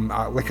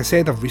 Like I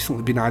said, I've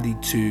recently been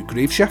added to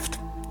Graveshift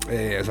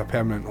as a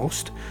permanent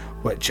host,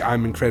 which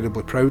I'm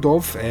incredibly proud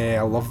of. I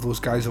love those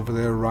guys over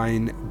there.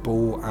 Ryan,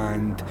 Bo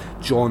and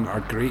John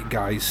are great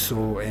guys,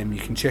 so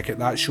you can check out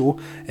that show.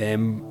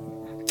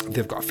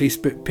 They've got a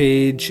Facebook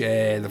page,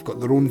 they've got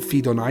their own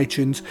feed on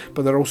iTunes,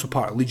 but they're also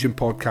part of Legion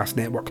Podcast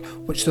Network,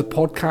 which the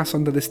podcast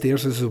Under the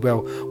Stairs is as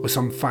well, with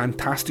some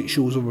fantastic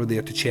shows over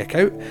there to check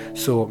out,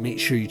 so make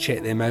sure you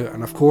check them out.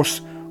 And of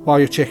course, while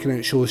you're checking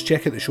out shows,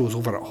 check out the shows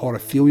over at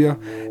Horophilia.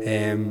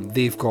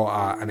 They've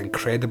got an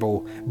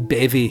incredible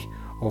bevy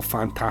of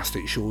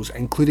fantastic shows,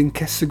 including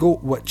Kiss the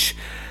Goat, which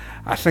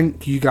I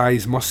think you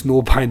guys must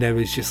know by now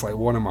is just like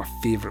one of my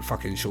favourite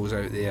fucking shows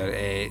out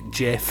there.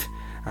 Jeff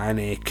and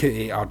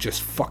Cootie are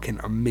just fucking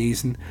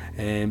amazing.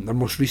 Their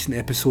most recent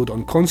episode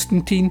on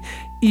Constantine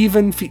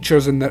even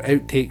features in their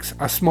outtakes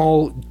a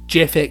small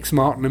Jeff X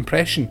Martin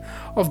impression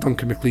of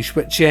Duncan McLeish,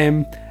 which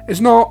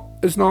is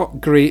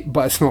not great,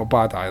 but it's not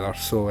bad either.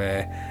 So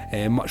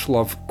much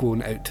love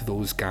going out to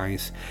those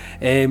guys.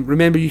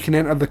 Remember, you can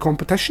enter the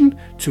competition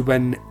to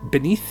win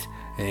Beneath,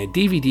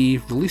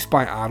 DVD released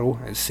by Arrow.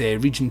 It's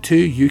Region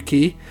 2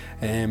 UK.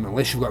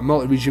 Unless you've got a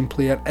multi-region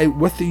player out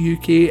with the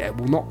UK, it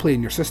will not play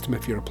in your system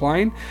if you're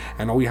applying,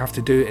 and all you have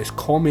to do is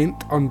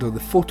comment under the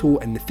photo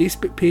in the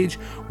Facebook page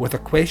with a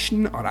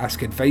question or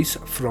ask advice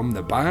from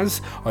the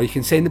Baz, or you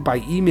can send it by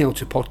email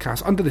to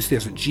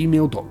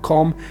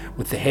podcastunderthestairs@gmail.com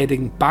with the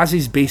heading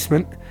Baz's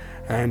Basement,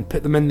 and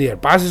put them in there.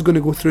 Baz is going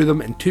to go through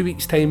them in 2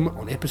 weeks' time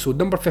on episode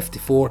number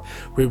 54,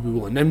 where we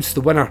will announce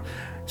the winner.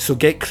 So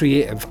get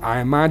creative. I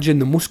imagine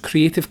the most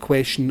creative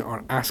question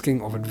or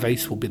asking of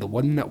advice will be the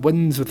one that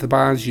wins with the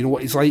Baz. You know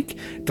what he's like.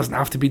 It doesn't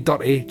have to be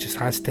dirty, just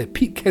has to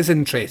pique his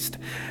interest.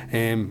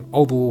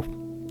 Although,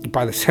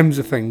 by the sounds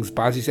of things,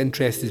 Baz's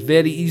interest is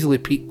very easily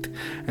piqued,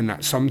 and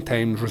that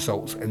sometimes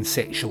results in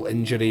sexual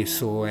injury.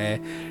 So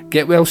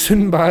get well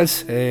soon,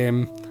 Baz.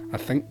 I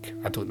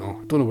don't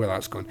know where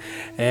that's gone.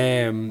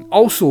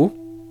 Also,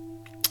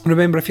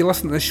 remember, if you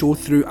listen to this show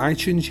through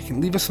iTunes, you can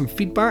leave us some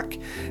feedback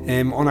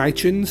on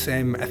iTunes.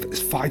 If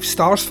it's 5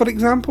 stars, for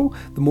example,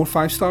 the more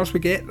 5 stars we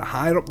get, the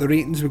higher up the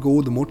ratings we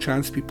go, the more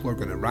chance people are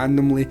going to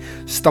randomly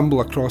stumble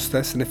across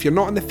this. And if you're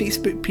not on the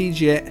Facebook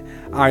page yet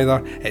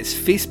either, it's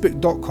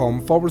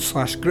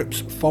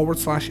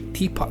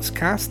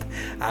facebook.com/groups/teaputscast,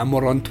 and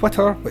we're on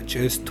Twitter, which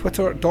is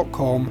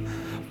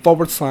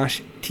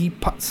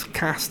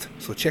twitter.com/teaputscast.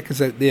 So check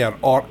us out there,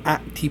 or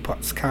at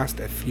teaputscast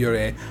if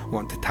you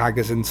want to tag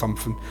us in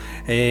something.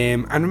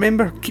 And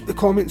remember, keep the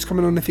comments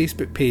coming on the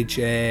Facebook page.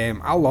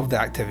 I love the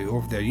activity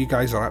over there. You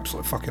guys are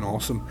absolutely fucking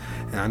awesome.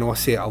 And I know I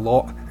say it a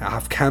lot. I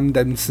have calmed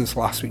down since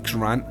last week's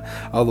rant,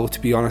 although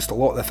to be honest, a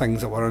lot of the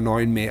things that were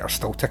annoying me are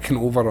still ticking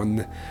over on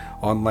the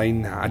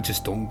online. I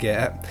just don't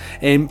get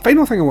it.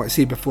 Final thing I want to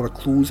say before I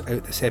close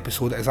out this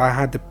episode is I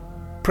had the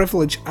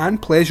privilege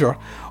and pleasure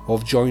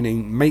of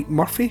joining Mike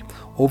Murphy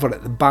over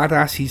at the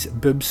Badasses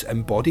Boobs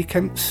and Body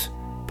Counts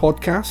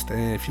podcast.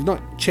 If you've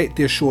not checked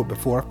their show out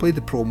before, I've played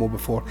the promo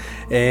before.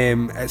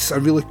 It's a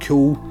really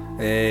cool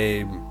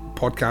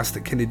podcast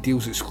that kind of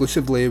deals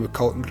exclusively with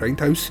cult and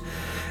grindhouse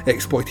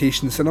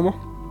exploitation cinema.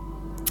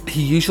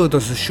 He usually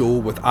does the show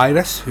with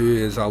Iris, who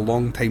is a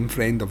long-time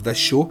friend of this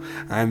show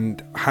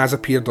and has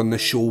appeared on this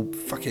show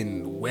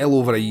fucking well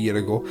over a year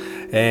ago.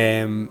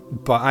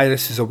 But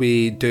Iris is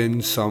away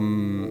doing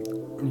some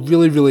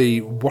really,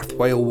 really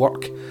worthwhile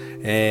work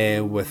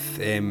with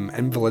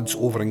invalids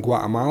over in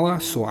Guatemala,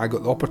 so I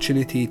got the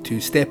opportunity to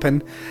step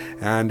in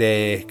and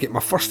get my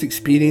first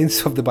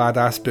experience of the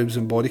Badass Boobs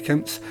and Body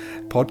Counts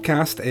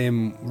podcast,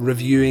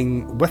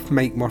 reviewing with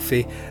Mike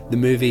Murphy the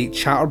movie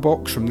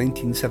Chatterbox from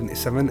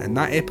 1977, and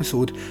that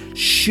episode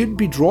should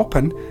be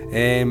dropping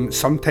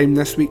sometime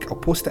this week. I'll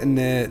post it in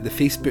the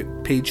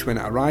Facebook page when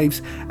it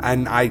arrives,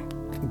 and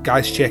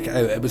guys, check it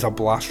out. It was a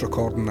blast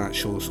recording that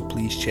show, so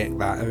please check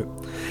that out.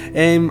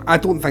 I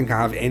don't think I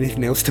have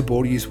anything else to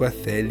bore you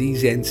with.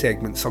 These end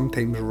segments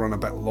sometimes run a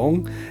bit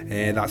long.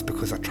 That's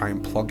because I try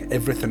and plug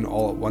everything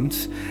all at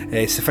once.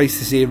 Suffice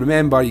to say,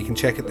 remember, you can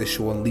check out the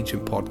show on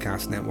Legion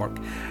Podcast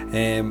Network.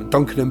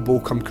 Duncan and Bo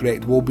Come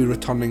Correct will be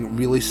returning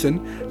really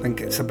soon. I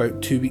think it's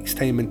about 2 weeks'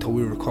 time until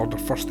we record our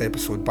first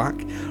episode back.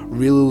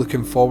 Really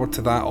looking forward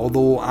to that,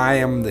 although I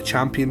am the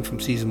champion from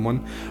season 1,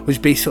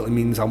 which basically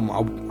means I'm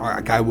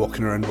a guy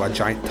walking around with a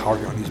giant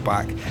target on his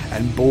back,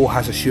 and Bo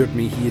has assured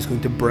me he is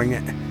going to bring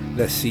it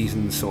this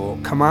season, so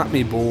come at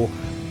me, Bo,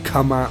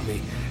 come at me.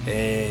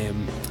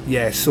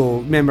 So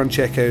remember and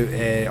check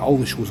out all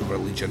the shows over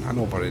at Legion. I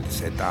know I've already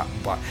said that,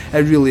 but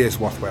it really is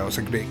worthwhile. It's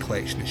a great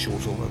collection of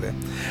shows over there.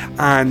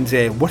 And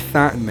with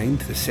that in mind,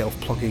 the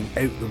self-plugging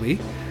out the way,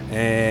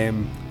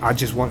 I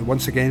just want to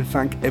once again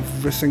thank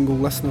every single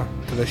listener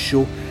to this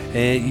show.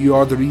 You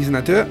are the reason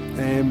I do it.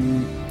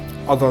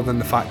 Other than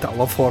the fact that I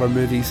love horror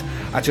movies,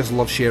 I just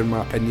love sharing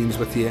my opinions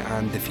with you,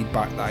 and the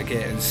feedback that I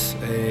get is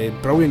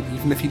brilliant.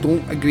 Even if you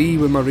don't agree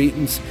with my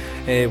ratings,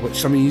 which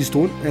some of you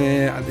don't,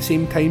 at the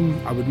same time,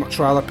 I would much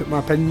rather put my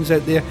opinions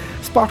out there,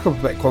 spark up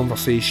a bit of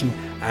conversation,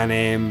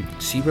 and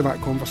see where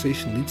that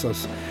conversation leads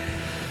us.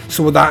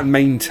 So with that in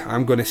mind,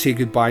 I'm going to say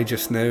goodbye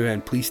just now,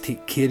 and please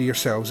take care of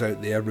yourselves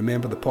out there.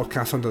 Remember, the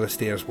podcast Under the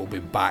Stairs will be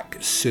back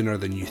sooner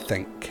than you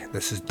think.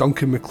 This is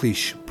Duncan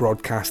McLeish,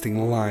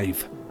 broadcasting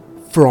live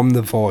from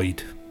the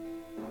void,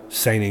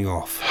 signing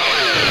off.